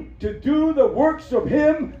came to do the works of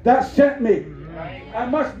Him that sent me. Right. I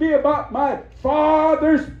must be about my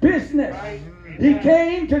Father's business. Right. He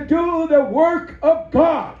came to do the work of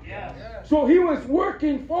God. Yes. So He was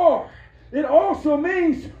working for. It also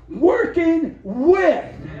means working with.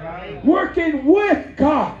 Right. Working with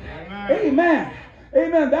God. Amen. Amen.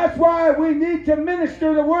 Amen. That's why we need to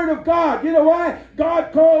minister the Word of God. You know why?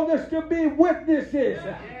 God called us to be witnesses.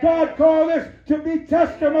 God called us to be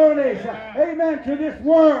testimonies. Amen. To this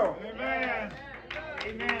world. Amen.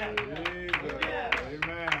 Amen. Jesus.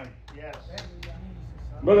 Amen. Yes.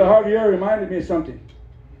 Brother Javier reminded me of something.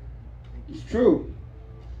 It's true.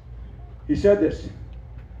 He said this.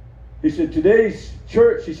 He said, today's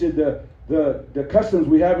church, he said, the customs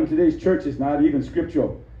we have in today's church is not even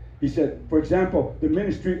scriptural. He said, for example, the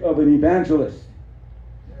ministry of an evangelist.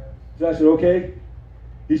 So I said, okay.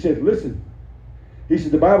 He said, listen. He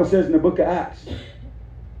said, the Bible says in the book of Acts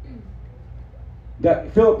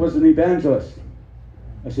that Philip was an evangelist.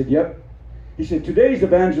 I said, yep. He said, today's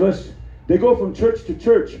evangelists, they go from church to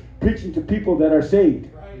church preaching to people that are saved.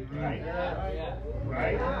 Right.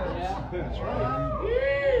 Right. That's right.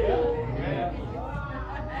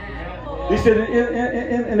 He said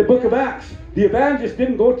in the book of Acts, the evangelists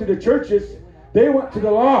didn't go to the churches, they went to the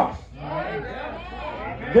lost.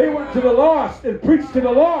 They went to the lost and preached to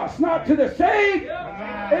the lost, not to the saved.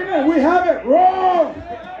 Amen. We have it wrong.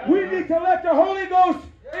 We need to let the Holy Ghost,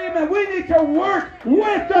 amen, we need to work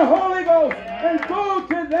with the Holy Ghost and go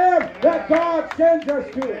to them that God sends us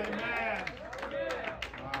to.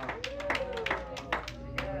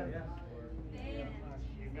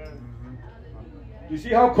 You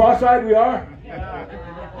see how cross-eyed we are?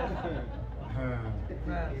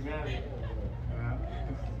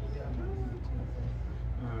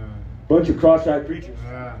 Bunch of cross-eyed preachers.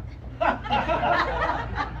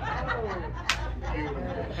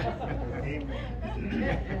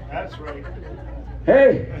 That's right.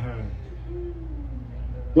 Hey,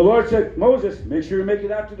 the Lord said, Moses, make sure you make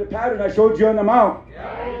it after the pattern I showed you on the mount.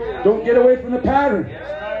 Don't get away from the pattern.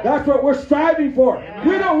 That's what we're striving for.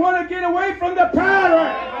 We don't want to get away from the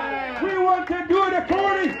pattern. We want to do it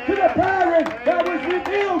according to the pattern that was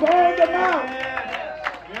revealed on the mount.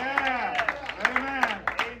 Yeah. Amen.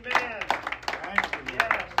 Amen. Thank you.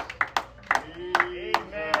 Yes. Amen.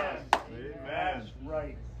 Amen. That's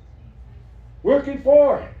right. Working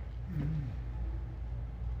for.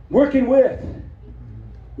 Working with.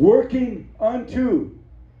 Working unto.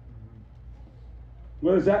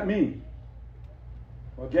 What does that mean?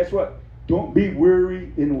 Well, guess what? Don't be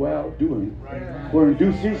weary in well doing. Right. For in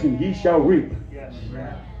due season ye shall reap. Yes.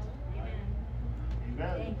 Amen.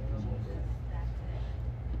 Amen.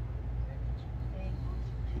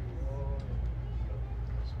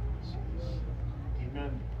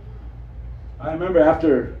 Amen. I remember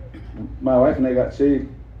after my wife and I got saved,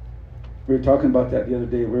 we were talking about that the other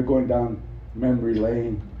day. We were going down memory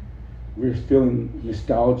lane. We were feeling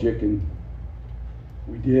nostalgic, and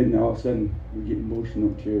we did, and all of a sudden we get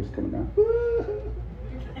emotional, tears coming down.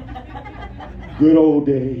 Good old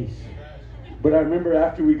days. But I remember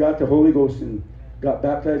after we got the Holy Ghost and got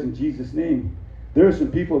baptized in Jesus' name, there were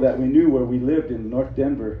some people that we knew where we lived in North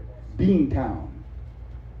Denver, Beantown.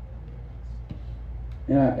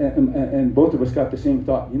 And both of us got the same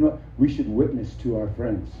thought. You know what? We should witness to our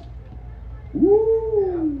friends.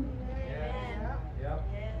 Woo!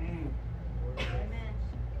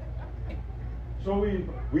 So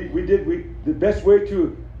the best way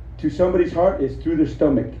to somebody's heart is through their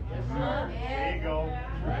stomach. There you go.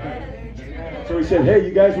 So we said, hey,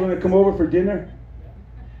 you guys want to come over for dinner?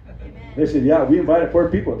 They said, yeah, we invited 4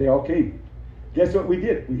 people. They all came. Guess what we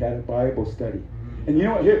did? We had a Bible study. And you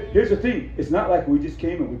know what? Here's the thing. It's not like we just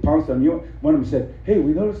came and we pounced on you. One of them said, hey,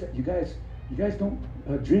 we noticed that you guys don't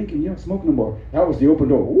drink and you don't smoke no more. That was the open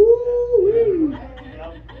door. Woo-wee.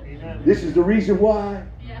 Amen. This is the reason why.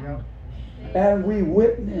 Yep. And we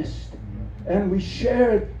witnessed and we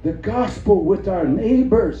shared the gospel with our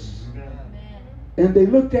neighbors. Amen. And they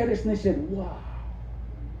looked at us and they said, wow.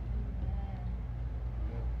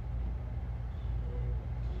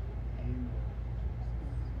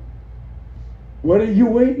 What are you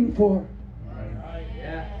waiting for?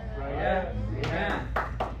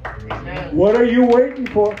 Amen. What are you waiting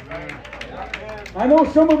for? I know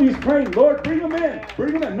some of you's praying, Lord, bring them in.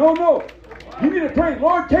 Bring them in. No. You need to pray,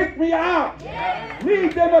 Lord, take me out.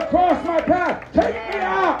 Lead them across my path. Take me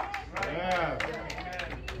out. Yeah.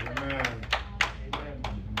 Amen.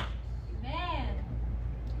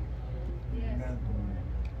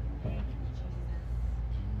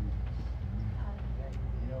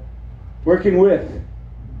 Working with.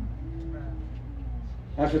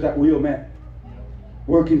 That's what that wheel meant.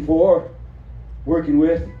 Working for, working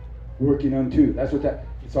with, working unto. That's what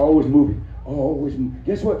it's always moving. Always moving.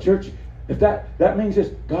 Guess what, church? If that means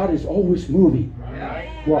this, God is always moving.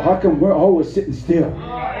 Right. Well, how come we're always sitting still?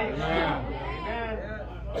 Right. Amen.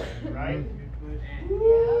 Right.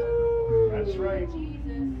 That's right.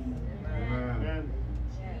 Amen. Amen.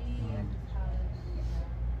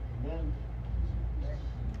 Amen.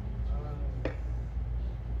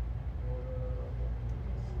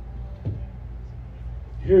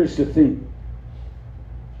 Here's the thing.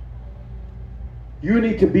 You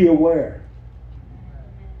need to be aware.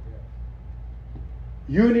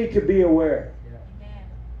 You need to be aware.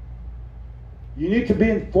 You need to be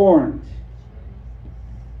informed.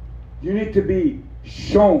 You need to be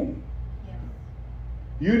shown.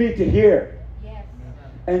 You need to hear.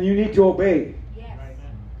 And you need to obey.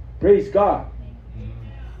 Praise God.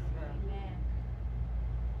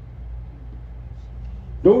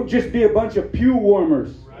 Don't just be a bunch of pew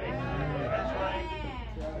warmers. That's right.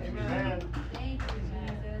 Amen.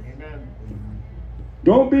 Amen.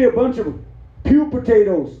 Don't be a bunch of pew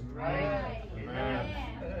potatoes. Right. Amen.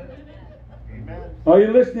 Amen. Are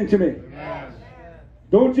you listening to me? Yes.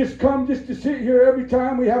 Don't just come just to sit here every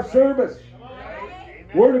time we have service.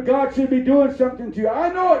 Word of God should be doing something to you. I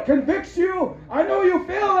know it convicts you. I know you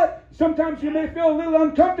feel it. Sometimes you may feel a little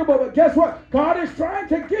uncomfortable, but guess what? God is trying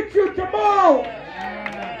to get you to move.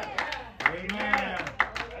 Amen.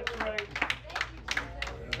 That's right.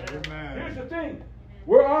 Amen. Here's the thing.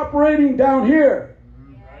 We're operating down here.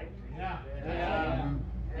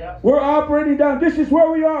 We're operating down. This is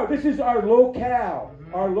where we are. This is our locale,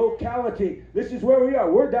 our locality. This is where we are.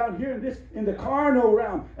 We're down here in the carnal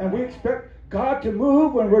realm, and we expect God to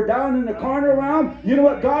move when we're down in the carnal realm. You know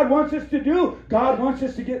what God wants us to do? God wants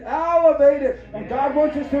us to get elevated, and God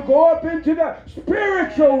wants us to go up into the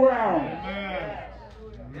spiritual realm. Amen.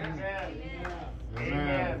 Amen.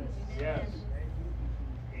 Amen. Yes.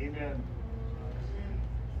 Amen.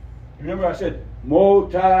 Remember I said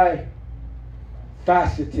multi-faceted,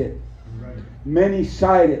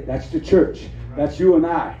 many-sided. That's the church. That's you and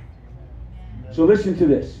I. So listen to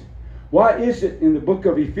this. Why is it in the book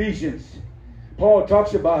of Ephesians, Paul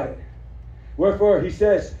talks about it. Wherefore he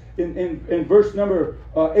says in verse number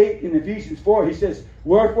 8 in Ephesians 4, he says,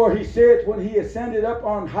 wherefore he said when he ascended up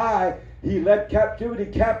on high, he led captivity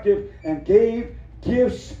captive and gave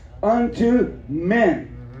gifts unto men.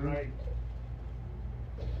 Right.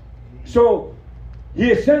 So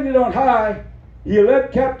he ascended on high, he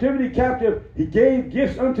led captivity captive, he gave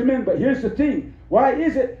gifts unto men. But here's the thing, Why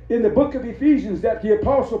is it in the book of Ephesians that the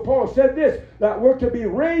Apostle Paul said this, that we're to be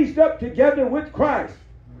raised up together with Christ?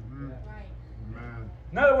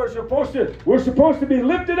 In other words, we're supposed to be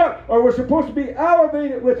lifted up, or we're supposed to be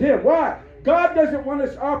elevated with Him. Why? God doesn't want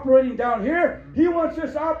us operating down here. He wants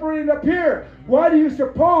us operating up here. Why do you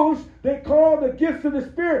suppose they call the gifts of the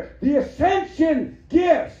Spirit the ascension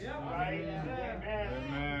gifts? Right. Amen.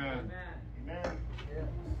 Amen.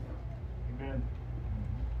 Amen.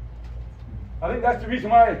 I think that's the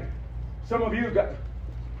reason why some of you got...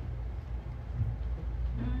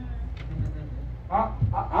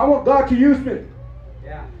 I want God to use me.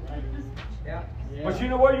 Yeah. Yeah. But you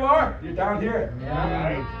know where you are? You're down here.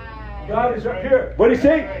 Yeah. God is up here. What did He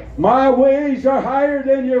say? My ways are higher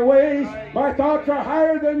than your ways. My thoughts are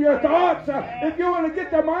higher than your thoughts. If you want to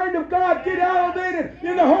get the mind of God, get elevated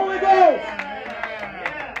in the Holy Ghost.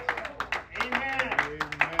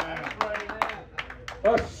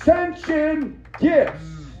 Ascension gifts.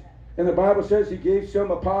 And the Bible says He gave some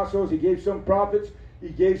apostles, He gave some prophets, He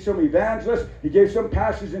gave some evangelists, He gave some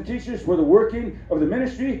pastors and teachers for the working of the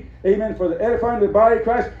ministry. Amen. For the edifying of the body of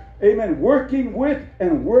Christ. Amen. Working with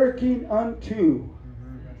and working unto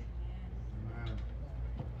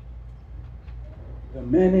the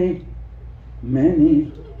many,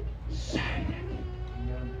 many sided.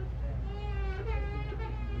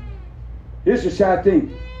 Here's the sad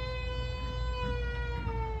thing.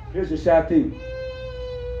 Here's the sad thing.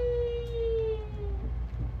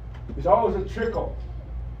 There's always a trickle.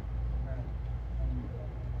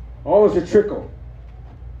 Always a trickle.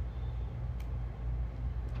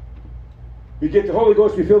 We get the Holy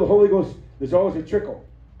Ghost, we feel the Holy Ghost, there's always a trickle.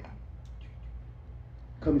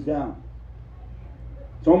 Comes down.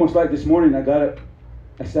 It's almost like this morning I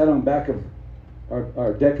sat on the back of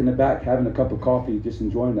our deck in the back having a cup of coffee, just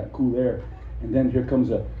enjoying that cool air. And then here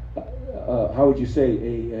comes how would you say,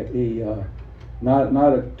 not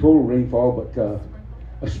a total rainfall, but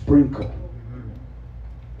a sprinkle.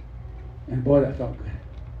 And boy, that felt good.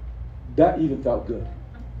 That even felt good.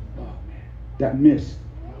 Oh man, that mist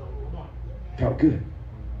felt good.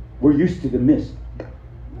 We're used to the mist.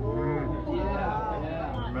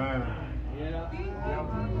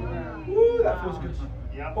 Ooh, that feels good.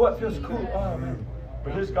 Oh, it feels cool. Oh man.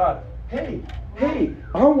 But here's God. Hey,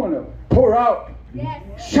 I want to pour out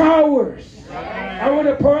showers. I want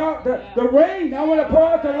to pour out the rain. I want to pour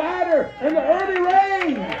out the latter and the early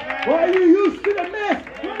rain. Why are you used to the mist?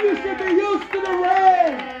 You should be used to the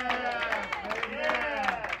rain.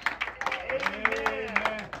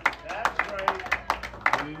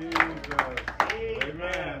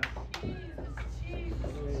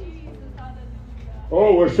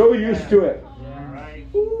 Oh, we're so used to it. Right.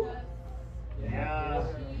 Ooh. Yeah.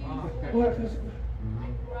 Oh, that feels good.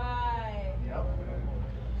 Right. Yep.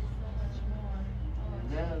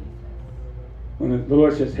 Amen. When the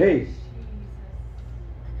Lord says, hey,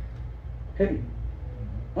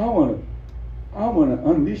 I want to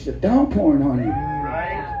unleash a downpouring on you.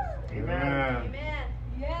 Right. Amen. Amen.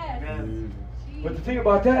 Yes. Amen. But the thing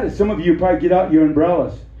about that is some of you probably get out your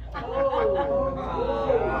umbrellas.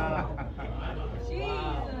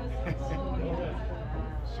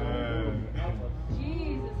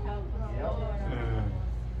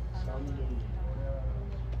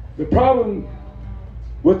 The problem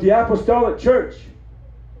with the apostolic church,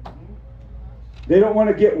 they don't want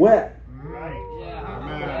to get wet.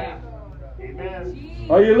 Right. Amen.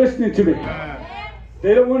 Are you listening to me?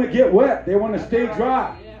 They don't want to get wet. They want to stay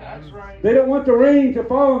dry. That's right. They don't want the rain to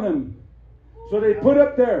fall on them. So they put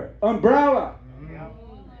up their umbrella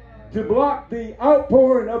to block the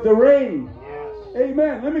outpouring of the rain.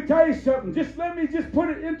 Amen. Let me tell you something. Let me put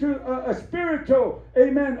it into a spiritual,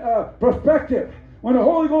 perspective. When the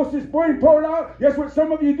Holy Ghost is being poured out, guess what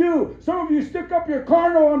some of you do? Some of you stick up your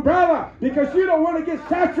carnal umbrella because you don't want to get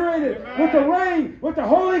saturated with the rain, with the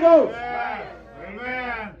Holy Ghost.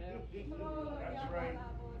 Amen. That's right.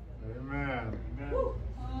 Amen.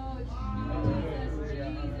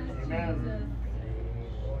 Amen.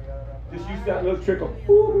 Just use that little trickle.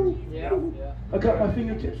 I got my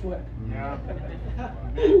fingertips wet. Yeah.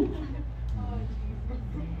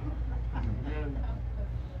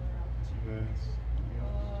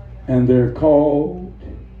 And they're called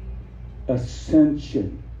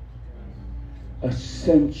ascension.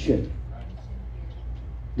 Ascension.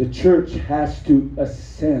 The church has to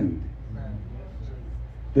ascend.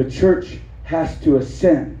 The church has to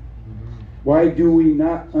ascend. Why do we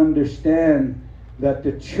not understand that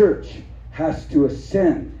the church has to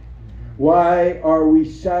ascend? Why are we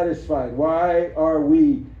satisfied? Why are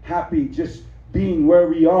we happy just being where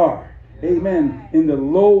we are? Amen. In the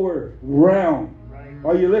lower realm.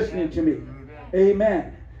 Are you listening to me?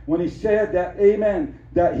 Amen. when he said that, amen,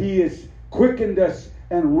 that he has quickened us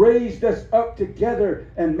and raised us up together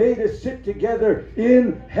and made us sit together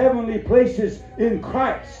in heavenly places in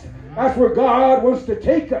Christ. That's where God wants to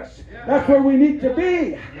take us. That's where we need to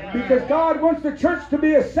be. Because God wants the church to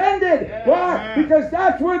be ascended. Why? Because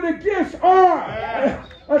that's where the gifts are.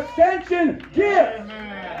 Ascension gift.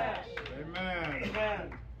 Amen.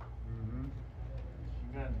 Amen.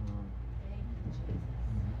 Amen.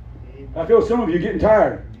 I feel some of you getting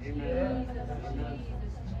tired. Amen.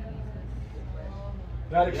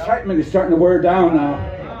 That excitement is starting to wear down now.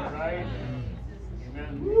 Right.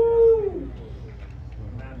 Amen. Woo.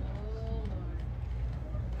 Amen.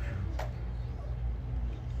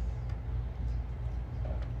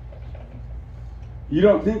 You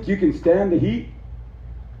don't think you can stand the heat?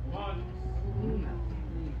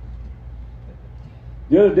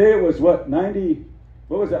 The other day it was what, 90,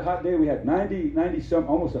 what was that hot day we had? 90 some,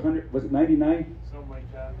 almost 100, was it 99? Something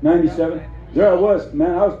like that. 97? There I was,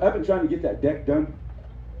 man, I've been trying to get that deck done.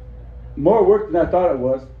 More work than I thought it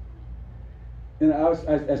was. And I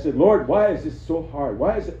said, Lord, why is this so hard?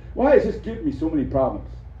 Why is this giving me so many problems?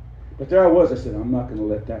 But there I was, I said, I'm not going to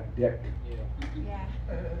let that deck.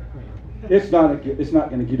 It's not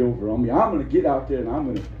going to get over on me. I'm going to get out there and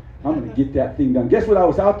I'm going to get that thing done. Guess what? I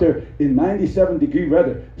was out there in 97-degree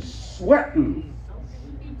weather, sweating,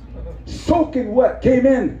 soaking wet. Came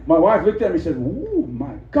in. My wife looked at me and said, "Oh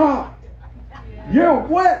my God, you're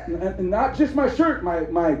wet!" And not just my shirt,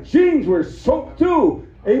 my jeans were soaked too.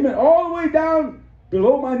 Amen. All the way down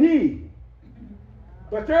below my knee.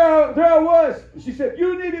 But there I was. She said,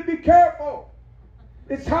 "You need to be careful.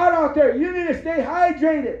 It's hot out there. You need to stay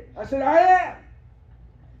hydrated." I said, "I am."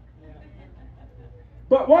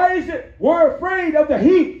 But why is it we're afraid of the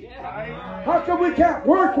heat? How come we can't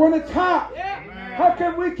work when it's hot? How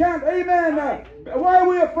come we can't, amen, why are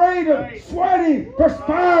we afraid of sweating,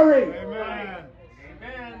 perspiring? Amen.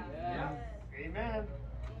 Amen. Amen.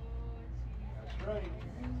 That's right.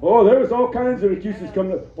 Oh, there was all kinds of excuses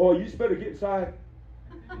coming up. Oh, you just better get inside.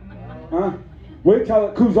 Huh? Wait till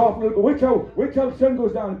it cools off a little bit. Wait till the sun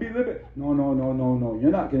goes down and be a little bit. No.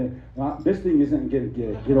 You're not gonna. This thing isn't gonna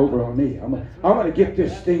get over on me. I'm gonna get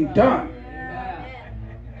this thing done.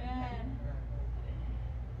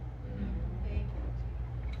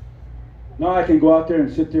 Now I can go out there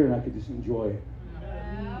and sit there and I can just enjoy it.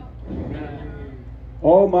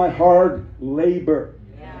 All my hard labor.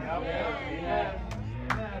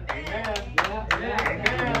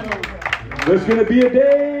 There's gonna be a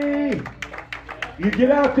day. You get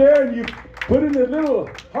out there and you put in a little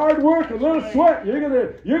hard work, a little sweat. You're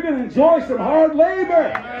gonna enjoy some hard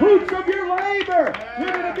labor, fruits of your labor.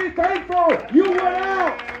 You're gonna be thankful you went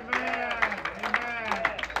out.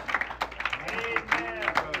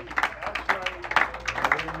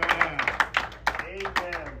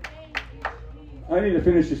 I need to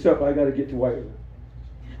finish this up. I got to get to White River.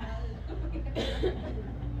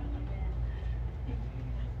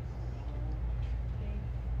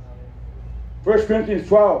 1 Corinthians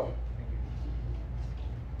 12,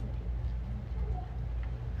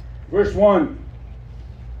 verse 1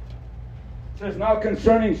 says, "Now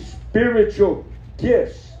concerning spiritual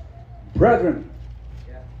gifts, brethren,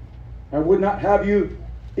 I would not have you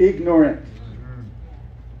ignorant."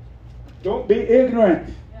 Don't be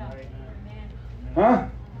ignorant. Huh?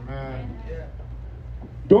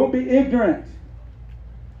 Don't be ignorant.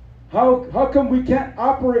 How come we can't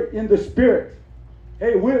operate in the Spirit?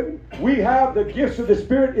 Hey, we have the gifts of the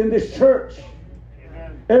Spirit in this church.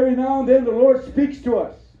 Every now and then the Lord speaks to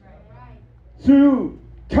us through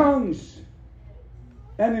tongues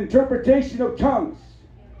and interpretation of tongues.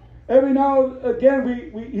 Every now and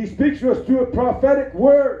again He speaks to us through a prophetic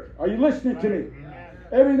word. Are you listening to me?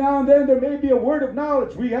 Every now and then there may be a word of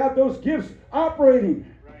knowledge. We have those gifts operating.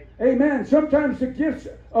 Amen. Sometimes the gifts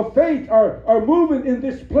of faith are moving in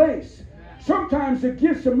this place. Sometimes the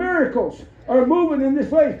gifts of miracles are moving in this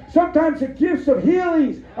place. Sometimes the gifts of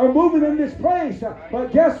healings are moving in this place.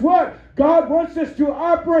 But guess what? God wants us to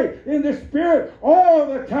operate in the Spirit all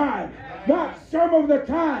the time, not some of the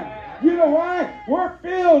time. You know why? We're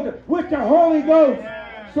filled with the Holy Ghost.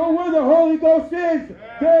 So where the Holy Ghost is,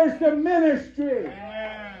 there's the ministry.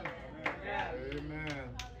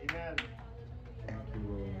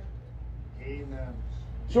 Amen.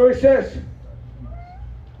 So he says,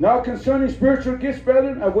 "Now concerning spiritual gifts,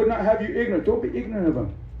 brethren, I would not have you ignorant." Don't be ignorant of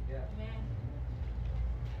them.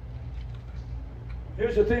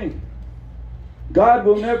 Here's the thing. God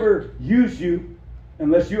will never use you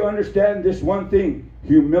unless you understand this one thing: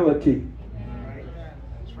 humility.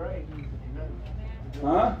 That's right. Amen.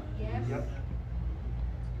 Huh? Yep.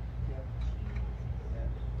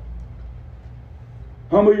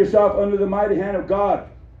 Humble yourself under the mighty hand of God.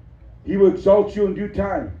 He will exalt you in due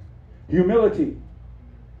time. Humility.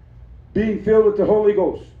 Being filled with the Holy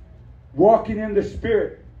Ghost. Walking in the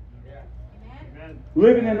Spirit. Amen.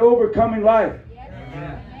 Living an overcoming life.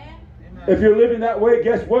 Amen. If you're living that way,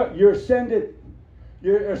 guess what? You're ascended.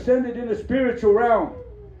 You're ascended in the spiritual realm.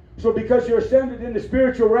 So because you're ascended in the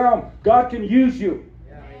spiritual realm, God can use you.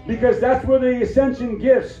 Because that's where the ascension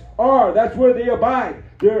gifts are. That's where they abide.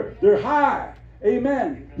 They're high.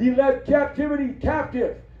 Amen. He led captivity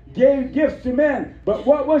captive. Gave gifts to men. But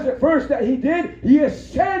what was it first that he did? He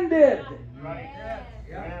ascended. Right.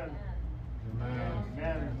 Amen.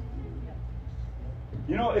 Amen.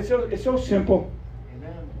 You know, it's so simple.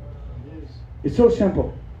 Amen. It is. It's so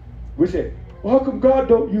simple. We say, well, how come God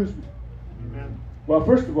don't use me? Amen. Well,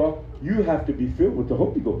 first of all, you have to be filled with the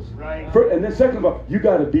Holy Ghost. Right. And then second of all, you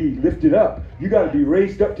got to be lifted up. You got to be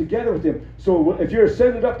raised up together with Him. So if you're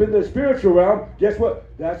ascended up in the spiritual realm, guess what?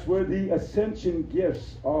 That's where the ascension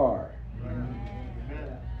gifts are. Amen.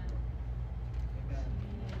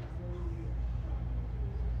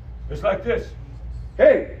 It's like this.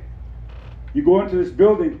 Hey, you go into this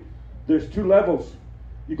building. There's 2 levels.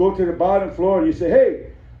 You go to the bottom floor and you say, hey,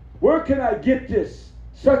 where can I get this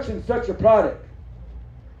such and such a product?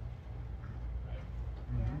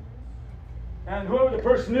 And whoever the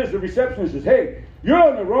person is, the receptionist says, hey, you're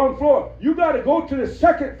on the wrong floor. You got to go to the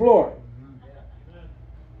 2nd floor.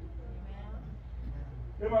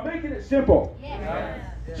 Am I making it simple?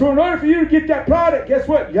 Yes. So in order for you to get that product, guess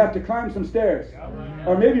what? You have to climb some stairs.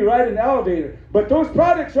 Or maybe ride an elevator. But those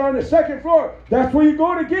products are on the 2nd floor. That's where you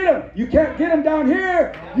go to get them. You can't get them down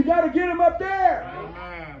here. You got to get them up there.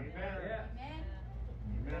 Amen.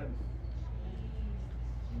 Amen.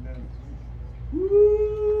 Amen. Woo!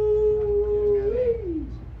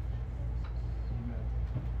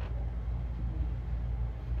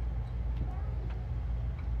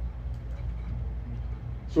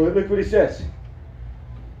 So look what he says.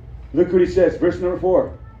 Look what he says. Verse number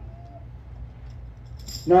 4.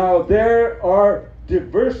 Now there are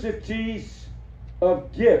diversities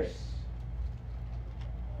of gifts,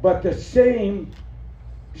 but the same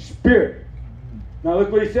Spirit. Now look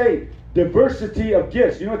what he's saying. Diversity of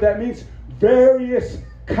gifts. You know what that means? Various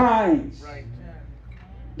kinds. Right.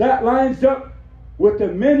 That lines up with the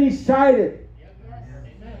many-sided,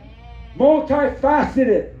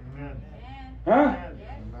 multifaceted. Amen. Huh? Amen.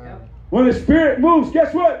 When the Spirit moves,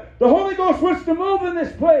 guess what? The Holy Ghost wants to move in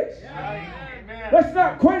this place. Right. Amen. Let's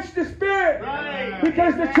not quench the Spirit. Right.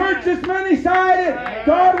 Because the church is many-sided. Right.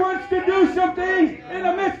 God wants to do some things in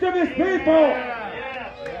the midst of His people.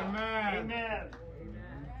 Yes. Amen. Amen.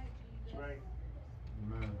 That's right.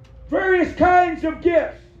 Various kinds of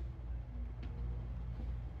gifts.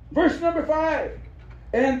 Verse number 5.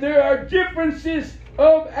 And there are differences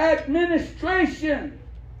of administration,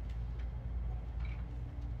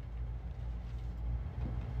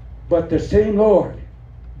 but the same Lord.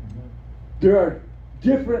 There are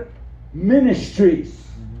different ministries.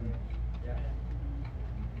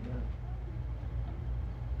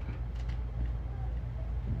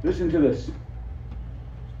 Listen to this.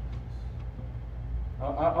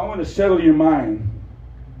 I want to settle your mind.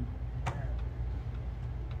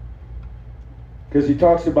 Because he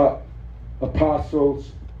talks about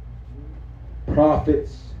apostles,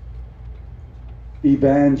 prophets,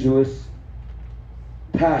 evangelists,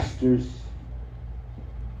 pastors,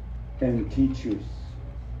 and teachers.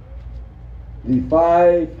 The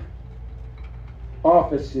 5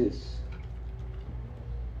 offices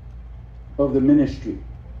of the ministry.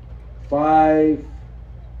 5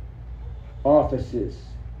 offices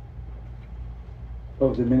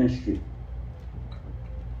of the ministry.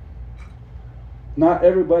 Not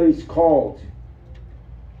everybody's called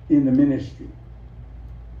in the ministry.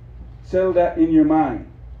 Settle that in your mind.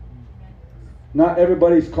 Not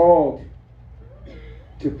everybody's called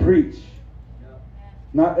to preach.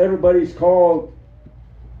 Not everybody's called,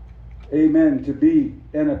 amen, to be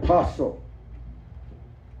an apostle.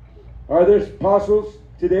 Are there apostles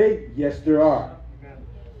today? Yes, there are.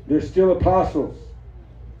 There's still apostles.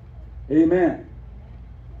 Amen.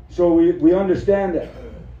 So we understand that.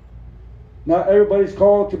 Not everybody's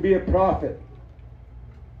called to be a prophet.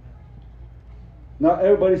 Not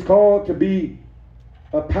everybody's called to be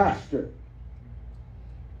a pastor.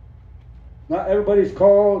 Not everybody's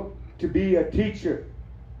called to be a teacher.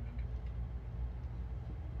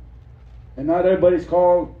 And not everybody's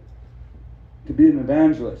called to be an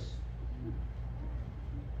evangelist.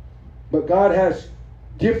 But God has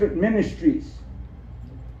different ministries.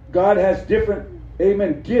 God has different,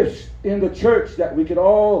 amen, gifts in the church that we could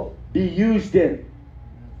all be used in.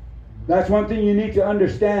 That's one thing you need to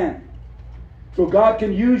understand. So God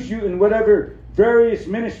can use you in whatever various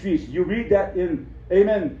ministries. You read that in,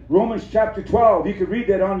 amen, Romans chapter 12. You can read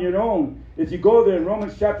that on your own. If you go there in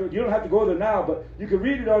Romans chapter, you don't have to go there now, but you can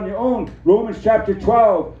read it on your own. Romans chapter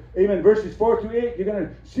 12, amen, verses 4 to 8. You're going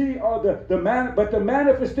to see all but the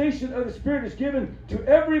manifestation of the Spirit is given to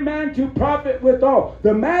every man to profit withal.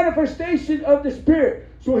 The manifestation of the Spirit.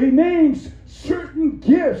 So he names certain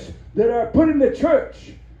gifts that are put in the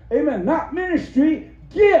church. Amen. Not ministry,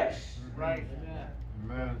 gifts. Right.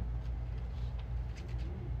 Amen.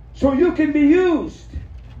 So you can be used.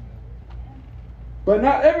 But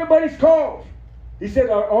not everybody's called. He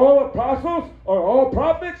said, are all apostles? Are all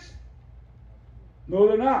prophets? No,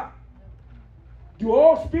 they're not. Do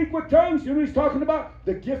all speak with tongues? You know what he's talking about?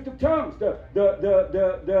 The gift of tongues.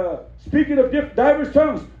 The speaking of diverse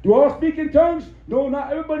tongues. Do all speak in tongues? No,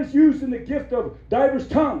 not everybody's used in the gift of diverse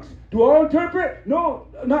tongues. Do all interpret? No,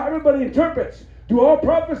 not everybody interprets. Do all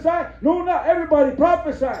prophesy? No, not everybody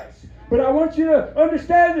prophesies. But I want you to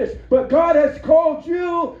understand this. But God has called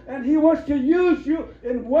you, and He wants to use you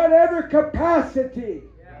in whatever capacity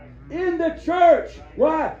in the church.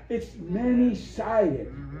 Why? It's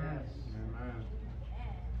many-sided.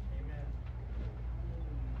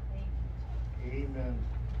 Amen.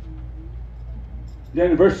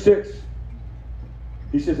 Then in verse 6,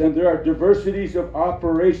 he says, and there are diversities of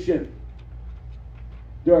operation.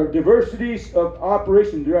 There are diversities of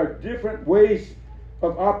operation. There are different ways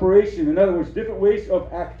of operation. In other words, different ways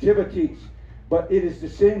of activities. But it is the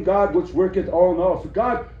same God which worketh all in all. So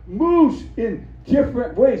God moves in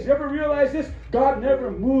different ways. You ever realize this? God never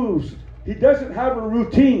moves. He doesn't have a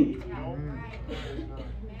routine.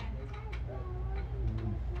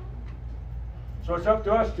 So it's up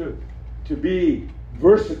to us to be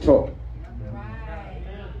versatile.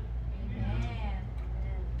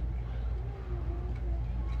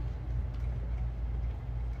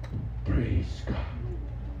 Praise God.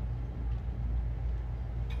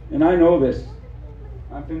 And I know this.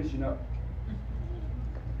 I'm finishing up.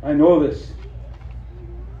 I know this.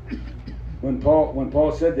 When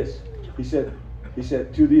Paul said this, he said,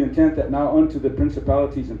 to the intent that now unto the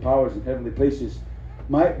principalities and powers in heavenly places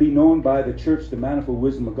might be known by the church the manifold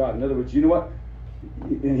wisdom of God. In other words, you know what?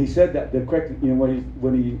 And he said that the correct, you know,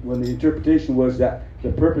 when the interpretation was that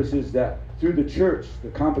the purpose is that through the church, the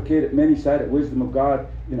complicated, many-sided wisdom of God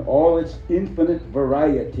in all its infinite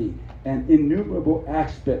variety and innumerable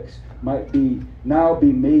aspects might now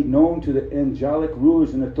be made known to the angelic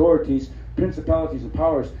rulers and authorities, principalities and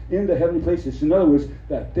powers in the heavenly places. In other words,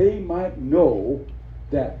 that they might know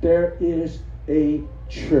that there is a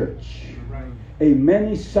church. Right. A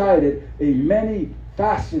many-sided, a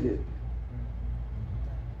many-faceted.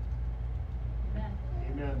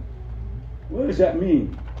 Amen. What does that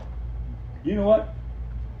mean? You know what?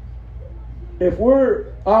 If we're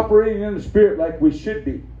operating in the Spirit like we should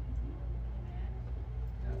be,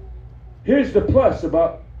 here's the plus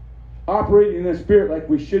about operating in the Spirit like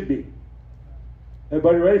we should be.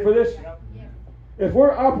 Everybody ready for this? Yep. If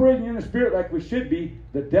we're operating in the Spirit like we should be,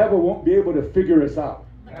 the devil won't be able to figure us out.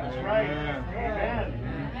 That's right.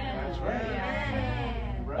 Amen. That's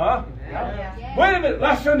right. Huh? Yep. Wait a minute.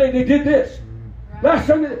 Last Sunday they did this. Last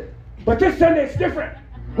Sunday, but this Sunday it's different.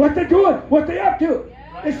 What they're doing, what they're up to.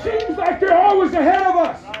 It seems like they're always ahead of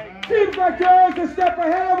us. Seems like they're always a step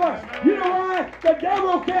ahead of us. You know why? The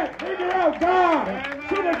devil can't figure out God.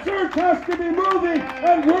 So the church has to be moving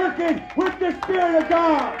and working with the Spirit of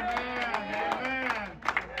God.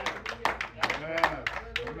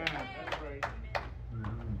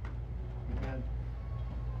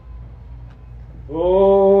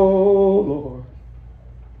 Oh, Lord.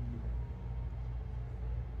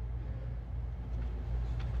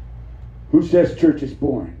 Who says church is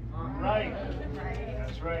boring? Right.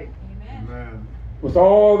 That's right. Amen. With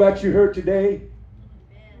all that you heard today?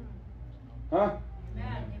 Huh?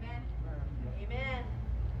 Amen.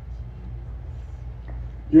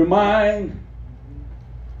 Your mind,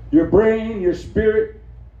 your brain, your spirit,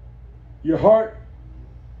 your heart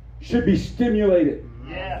should be stimulated.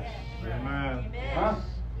 Yes. Amen. Huh?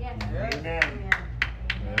 Yes. Amen.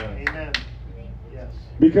 Amen. Yes.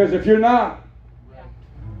 Because if you're not,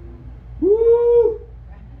 woo,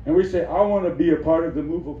 and we say, I want to be a part of the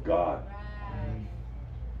move of God.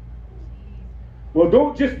 Well,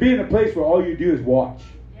 don't just be in a place where all you do is watch.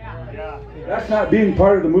 Yeah. That's not being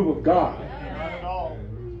part of the move of God. Not at all.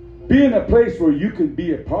 Be in a place where you can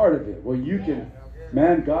be a part of it, where you can,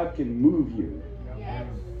 man, God can move you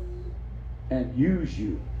and use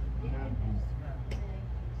you.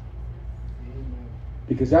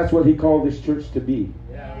 Because that's what He called this church to be.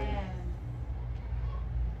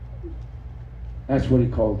 That's what He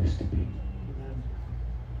called us to be.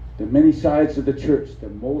 The many sides of the church, the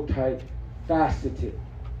multifaceted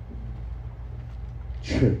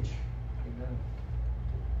church.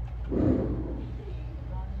 Amen.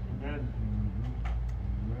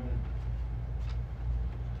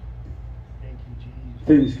 Thank you, Jesus.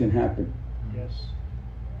 Things can happen. Yes.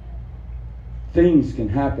 Things can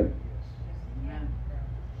happen.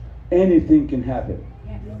 Anything can happen.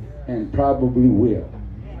 And probably will.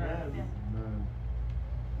 Amen.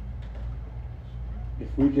 If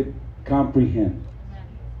we could comprehend,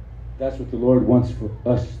 that's what the Lord wants for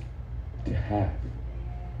us to have.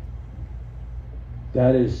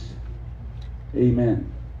 That is, amen.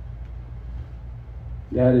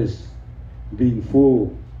 That is being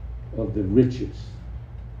full of the riches.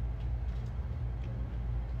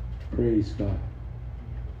 Praise God.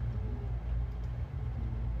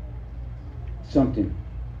 Something,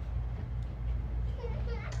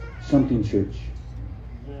 church.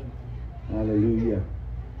 Amen. Hallelujah.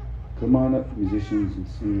 Come on up, musicians and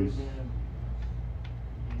singers. Amen.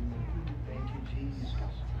 Amen. Thank you, Jesus.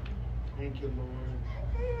 Thank you, Lord.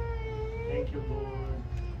 Thank you, Lord.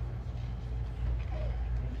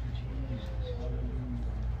 Thank you, Jesus.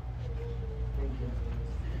 Hallelujah. Thank you.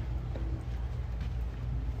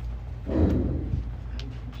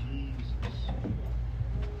 Thank you, Jesus.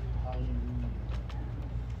 Hallelujah.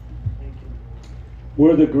 Thank you, Lord.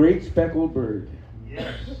 We're the great speckled bird.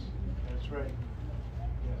 Yes, that's right.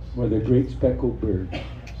 Yes. We're the great speckled bird. Yes.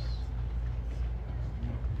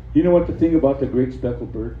 You know what the thing about the great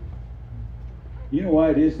speckled bird? You know why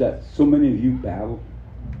it is that so many of you battle?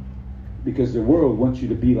 Because the world wants you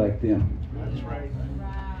to be like them. That's right.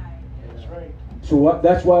 That's right. So what?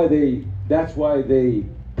 That's why they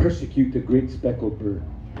persecute the great speckled bird.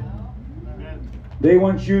 Amen. They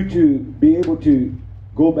want you to be able to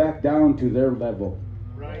go back down to their level.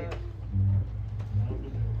 Right.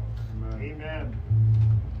 Amen.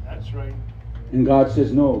 That's right. And God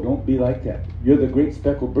says, no, don't be like that. You're the great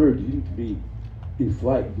speckled bird. You need to be in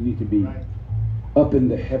flight. You need to be Right. up in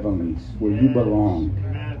the heavenlies where you Yes. belong.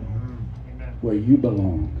 Amen. Amen. Where you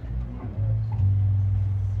belong.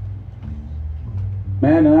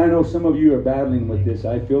 Man, and I know some of you are battling with this.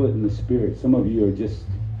 I feel it in the spirit. Some of you are just...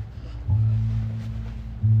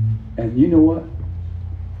 And you know what?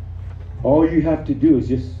 All you have to do is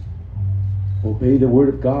just obey the word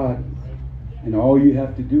of God. And all you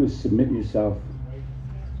have to do is submit yourself.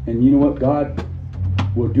 And you know what? God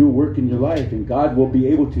will do a work in your life. And God will be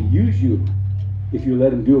able to use you if you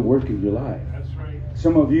let Him do a work in your life. That's right.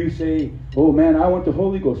 Some of you say, oh man, I want the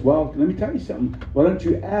Holy Ghost. Well, let me tell you something. Why don't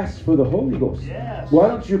you ask for the Holy Ghost? Yes. Why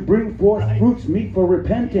don't you bring forth Right. fruits meet for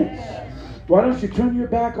repentance? Yes. Why don't you turn your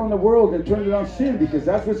back on the world and turn it on sin? Because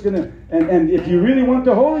that's what's gonna. And if you really want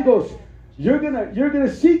the Holy Ghost, you're gonna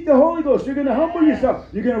seek the Holy Ghost. You're gonna humble yourself.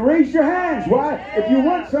 You're gonna raise your hands. Why? If you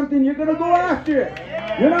want something, you're gonna go after it.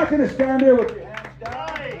 You're not gonna stand there with.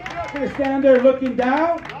 Right. You're not gonna stand there looking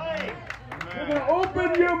down. Right. You're gonna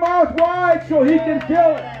open your mouth wide so He can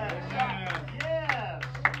fill it. Yes.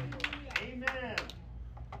 Amen.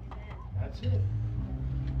 That's it.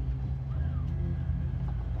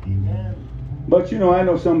 Amen. But you know, I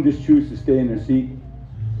know some just choose to stay in their seat.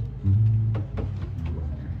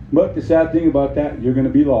 But the sad thing about that, you're going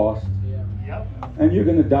to be lost. Yep. And you're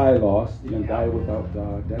going to die lost. You're going to die without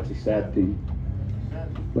God. That's a sad thing.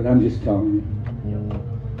 Amen. But I'm just telling you.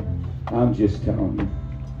 I'm just telling you.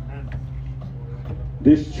 Amen.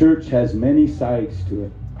 This church has many sides to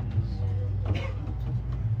it.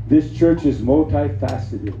 This church is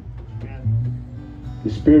multifaceted. Amen. The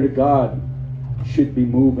Spirit of God should be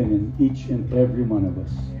moving in each and every one of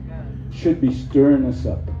us. Should be stirring us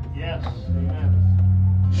up. Yes. Amen.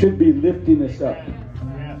 Should be lifting us up.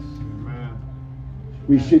 Yes. Amen.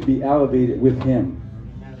 We should be elevated with Him.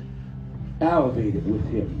 Amen. Elevated with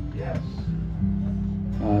Him. Yes.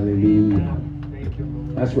 Hallelujah. Amen. Thank you,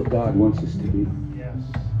 Lord. That's what God wants us to be. Yes.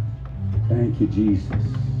 Thank you, Jesus.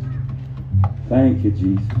 Thank you,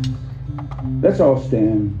 Jesus. Let's all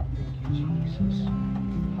stand. Thank you, Jesus.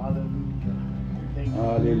 Hallelujah. Thank you.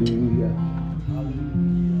 Hallelujah.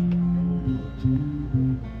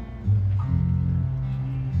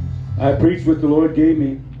 I preached what the Lord gave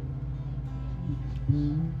me.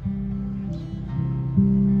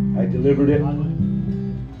 I delivered it.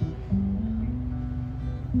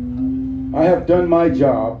 I have done my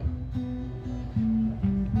job.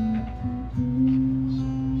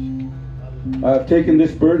 I have taken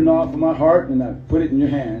this burden off of my heart and I've put it in your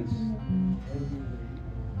hands.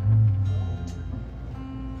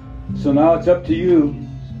 So now it's up to you.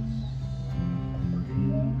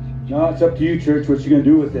 Now it's up to you, church, what you're going to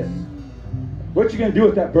do with it. What you going to do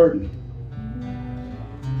with that burden?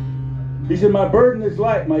 He said, my burden is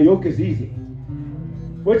light, my yoke is easy.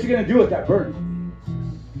 What you going to do with that burden?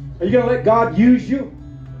 Are you going to let God use you?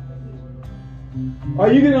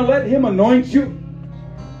 Are you going to let Him anoint you?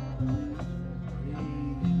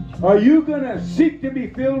 Are you going to seek to be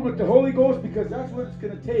filled with the Holy Ghost? Because that's what it's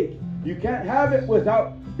going to take. You can't have it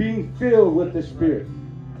without being filled with the Spirit.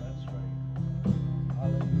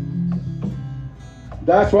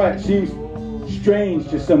 That's why it seems strange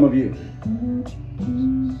to some of you.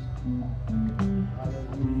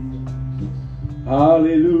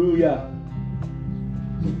 Hallelujah.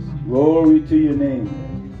 Glory to your name.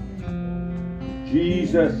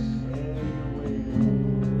 Jesus.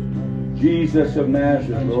 Jesus of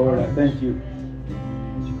Nazareth, Lord, I thank you.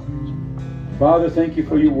 Father, thank you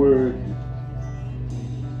for your word.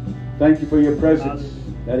 Thank you for your presence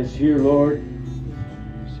that is here, Lord.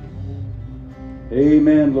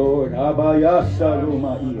 Amen, Lord.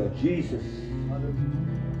 Jesus.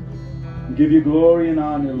 We give you glory and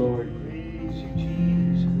honor, Lord.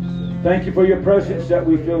 Thank you for your presence that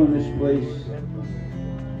we feel in this place.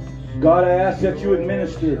 God, I ask that you would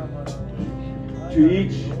minister to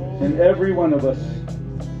each and every one of us.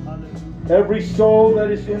 Every soul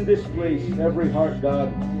that is in this place, every heart,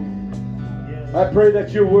 God. I pray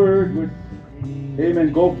that your word would,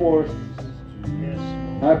 amen, go forth.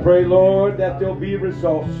 I pray, Lord, that there'll be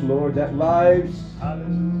results, Lord, that lives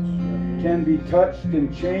can be touched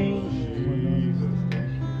and changed.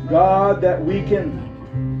 God, that we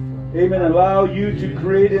can, amen, allow you to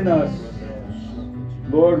create in us,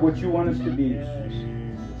 Lord, what you want us to be.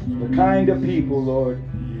 The kind of people, Lord,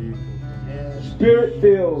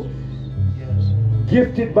 Spirit-filled,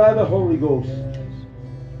 gifted by the Holy Ghost,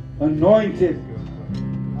 anointed,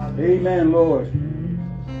 amen, Lord,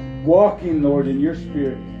 walking, Lord, in your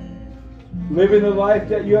Spirit, living the life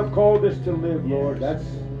that you have called us to live, Lord. That's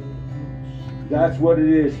what it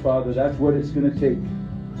is, Father. That's what it's going to take.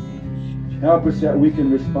 Help us that we can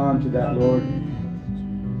respond to that, Lord.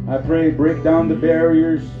 I pray, break down the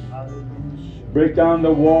barriers, break down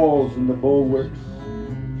the walls and the bulwarks,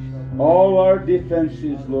 all our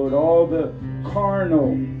defenses, Lord, all the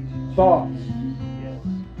carnal thoughts.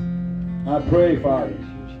 I pray, Father,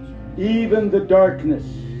 even the darkness,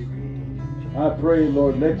 I pray,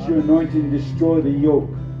 Lord, let your anointing destroy the yoke,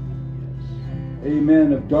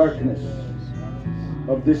 amen, of darkness,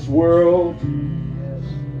 of this world,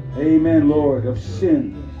 amen, Lord, of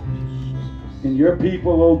sin in your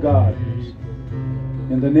people, oh God.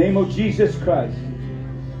 In the name of Jesus Christ,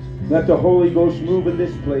 let the Holy Ghost move in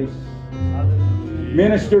this place.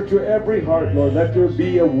 Minister to every heart, Lord. Let there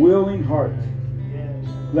be a willing heart.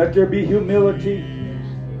 Let there be humility.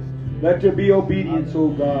 Let there be obedience, oh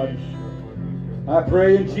God. I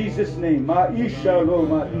pray in Jesus' name. Ma'isha lo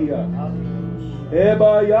ma'iya.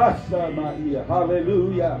 Eba yasa ma'iya.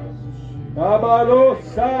 Hallelujah. Abalo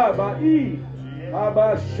sa ma'i.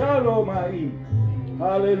 Abashalo ma'i.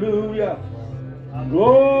 Hallelujah.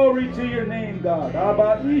 Glory to your name, God.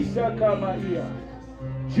 Abba Isa Kamaiya.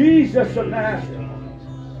 Jesus of Nazareth.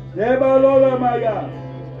 Ebalola Maya.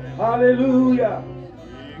 Hallelujah.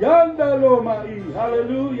 Yandalo Mai.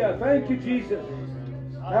 Hallelujah. Thank you, Jesus.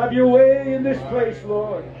 Have your way in this place,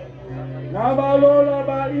 Lord. Nabalola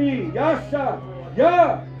Bai. Yasa.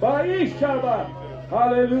 Ya. Bai Shaba.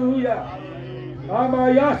 Hallelujah.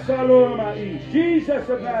 Amayasa Lo Mai. Jesus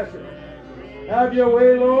of Nazareth. Have your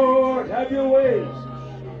way, Lord. Have your way.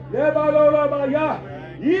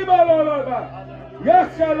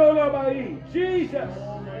 Jesus.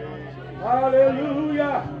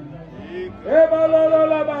 Hallelujah.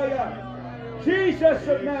 Jesus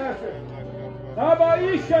of Nazareth.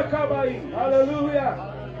 Hallelujah.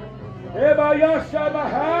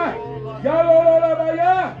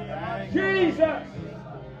 Jesus.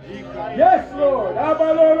 Yes, Lord.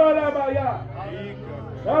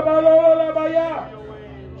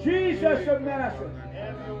 Jesus of Nazareth.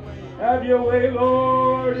 Have your way,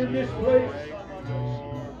 Lord, in this place.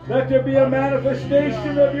 Let there be a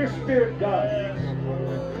manifestation of your Spirit, God.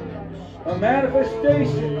 A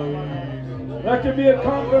manifestation. Let there be a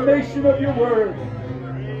confirmation of your word.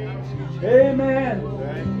 Amen.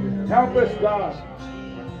 Help us, God.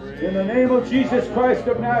 In the name of Jesus Christ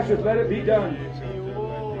of Nazareth, let it be done.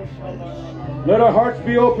 Let our hearts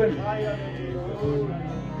be open.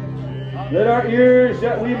 Let our ears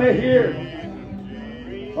that we may hear,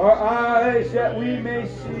 our eyes that we may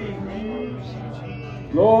see,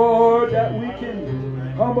 Lord, that we can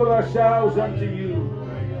humble ourselves unto you.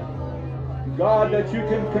 God, that you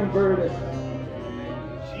can convert us.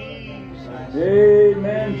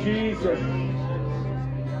 Amen, Jesus.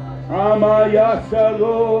 Hallelujah.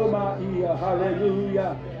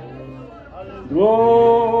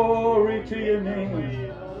 Glory to your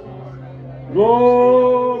name.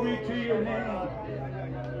 Glory to your name.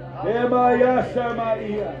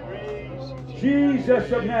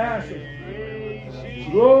 Jesus of Nazareth.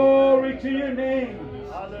 Glory to your name.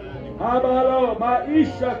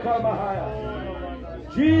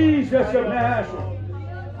 Jesus of Nazareth.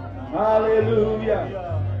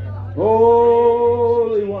 Hallelujah.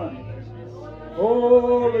 Holy One.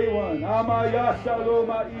 Holy One.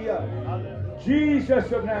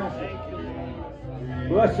 Jesus of Nazareth.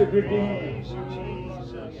 Blessed Redeemer.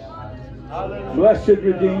 Blessed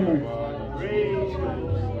Redeemer.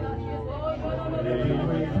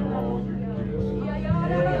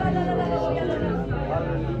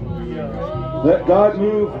 Let God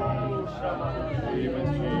move.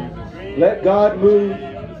 Let God move.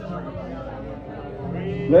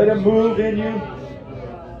 Let Him move in you.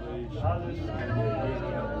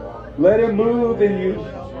 Let Him move in you.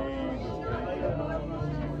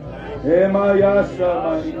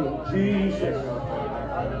 Jesus.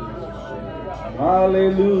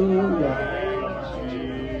 Hallelujah.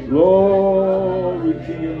 Glory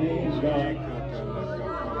to your name, God.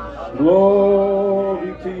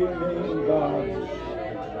 Glory to your name, God.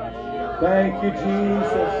 Thank you,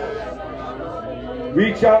 Jesus.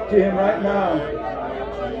 Reach out to Him right now.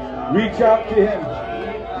 Reach out to Him.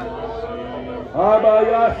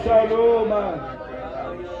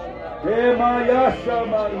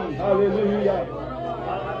 Hallelujah.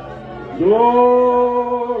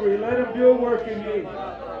 Glory. Let Him do a work in you.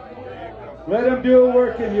 Let Him do a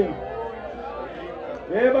work in you.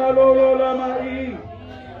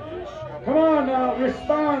 Come on now,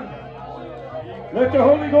 respond. Let the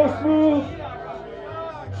Holy Ghost move.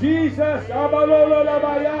 Jesus.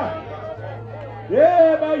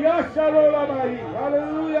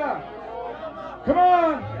 Hallelujah. Come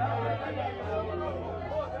on.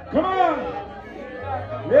 Come on.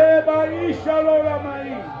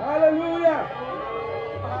 Hallelujah.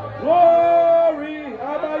 Glory.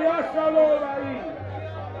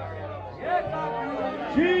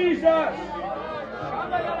 Jesus.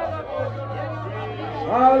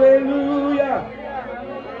 Hallelujah.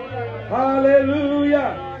 Hallelujah.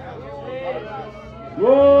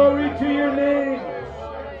 Glory to your name.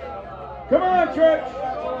 Come on, church.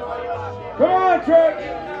 Come on, church.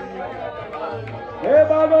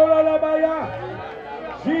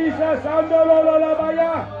 Jesus.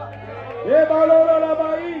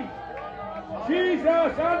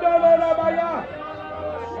 Jesus.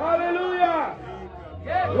 Hallelujah.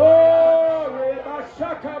 Glory.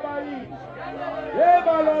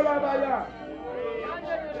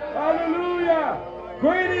 Hallelujah.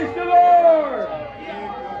 Great is the Lord.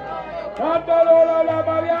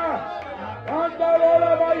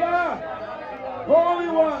 Holy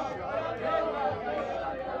One.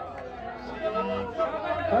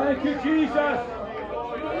 Thank you, Jesus.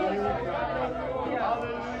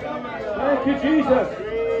 Thank you, Jesus.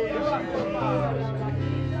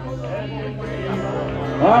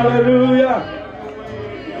 Hallelujah.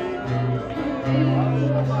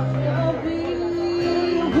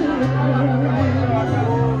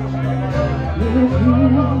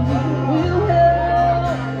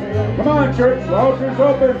 Come on, church. The altar's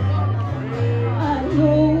open.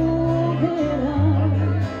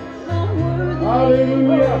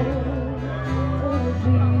 Hallelujah.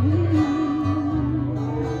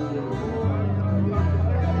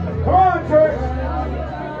 Come on, church.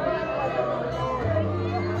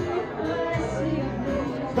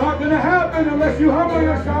 It's not going to happen unless you humble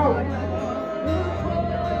yourself.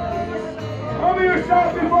 Humble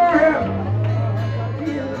yourself before Him.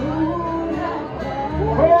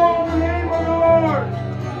 Call the name of the Lord.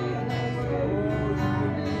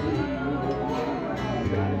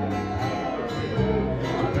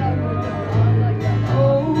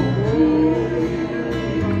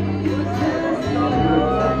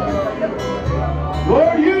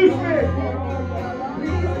 Lord, use me.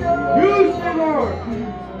 Use me, Lord.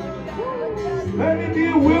 Let me be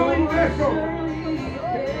a willing vessel.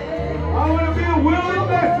 I want to be a willing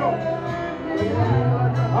vessel.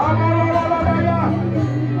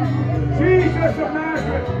 Jesus of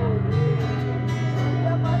Nazareth.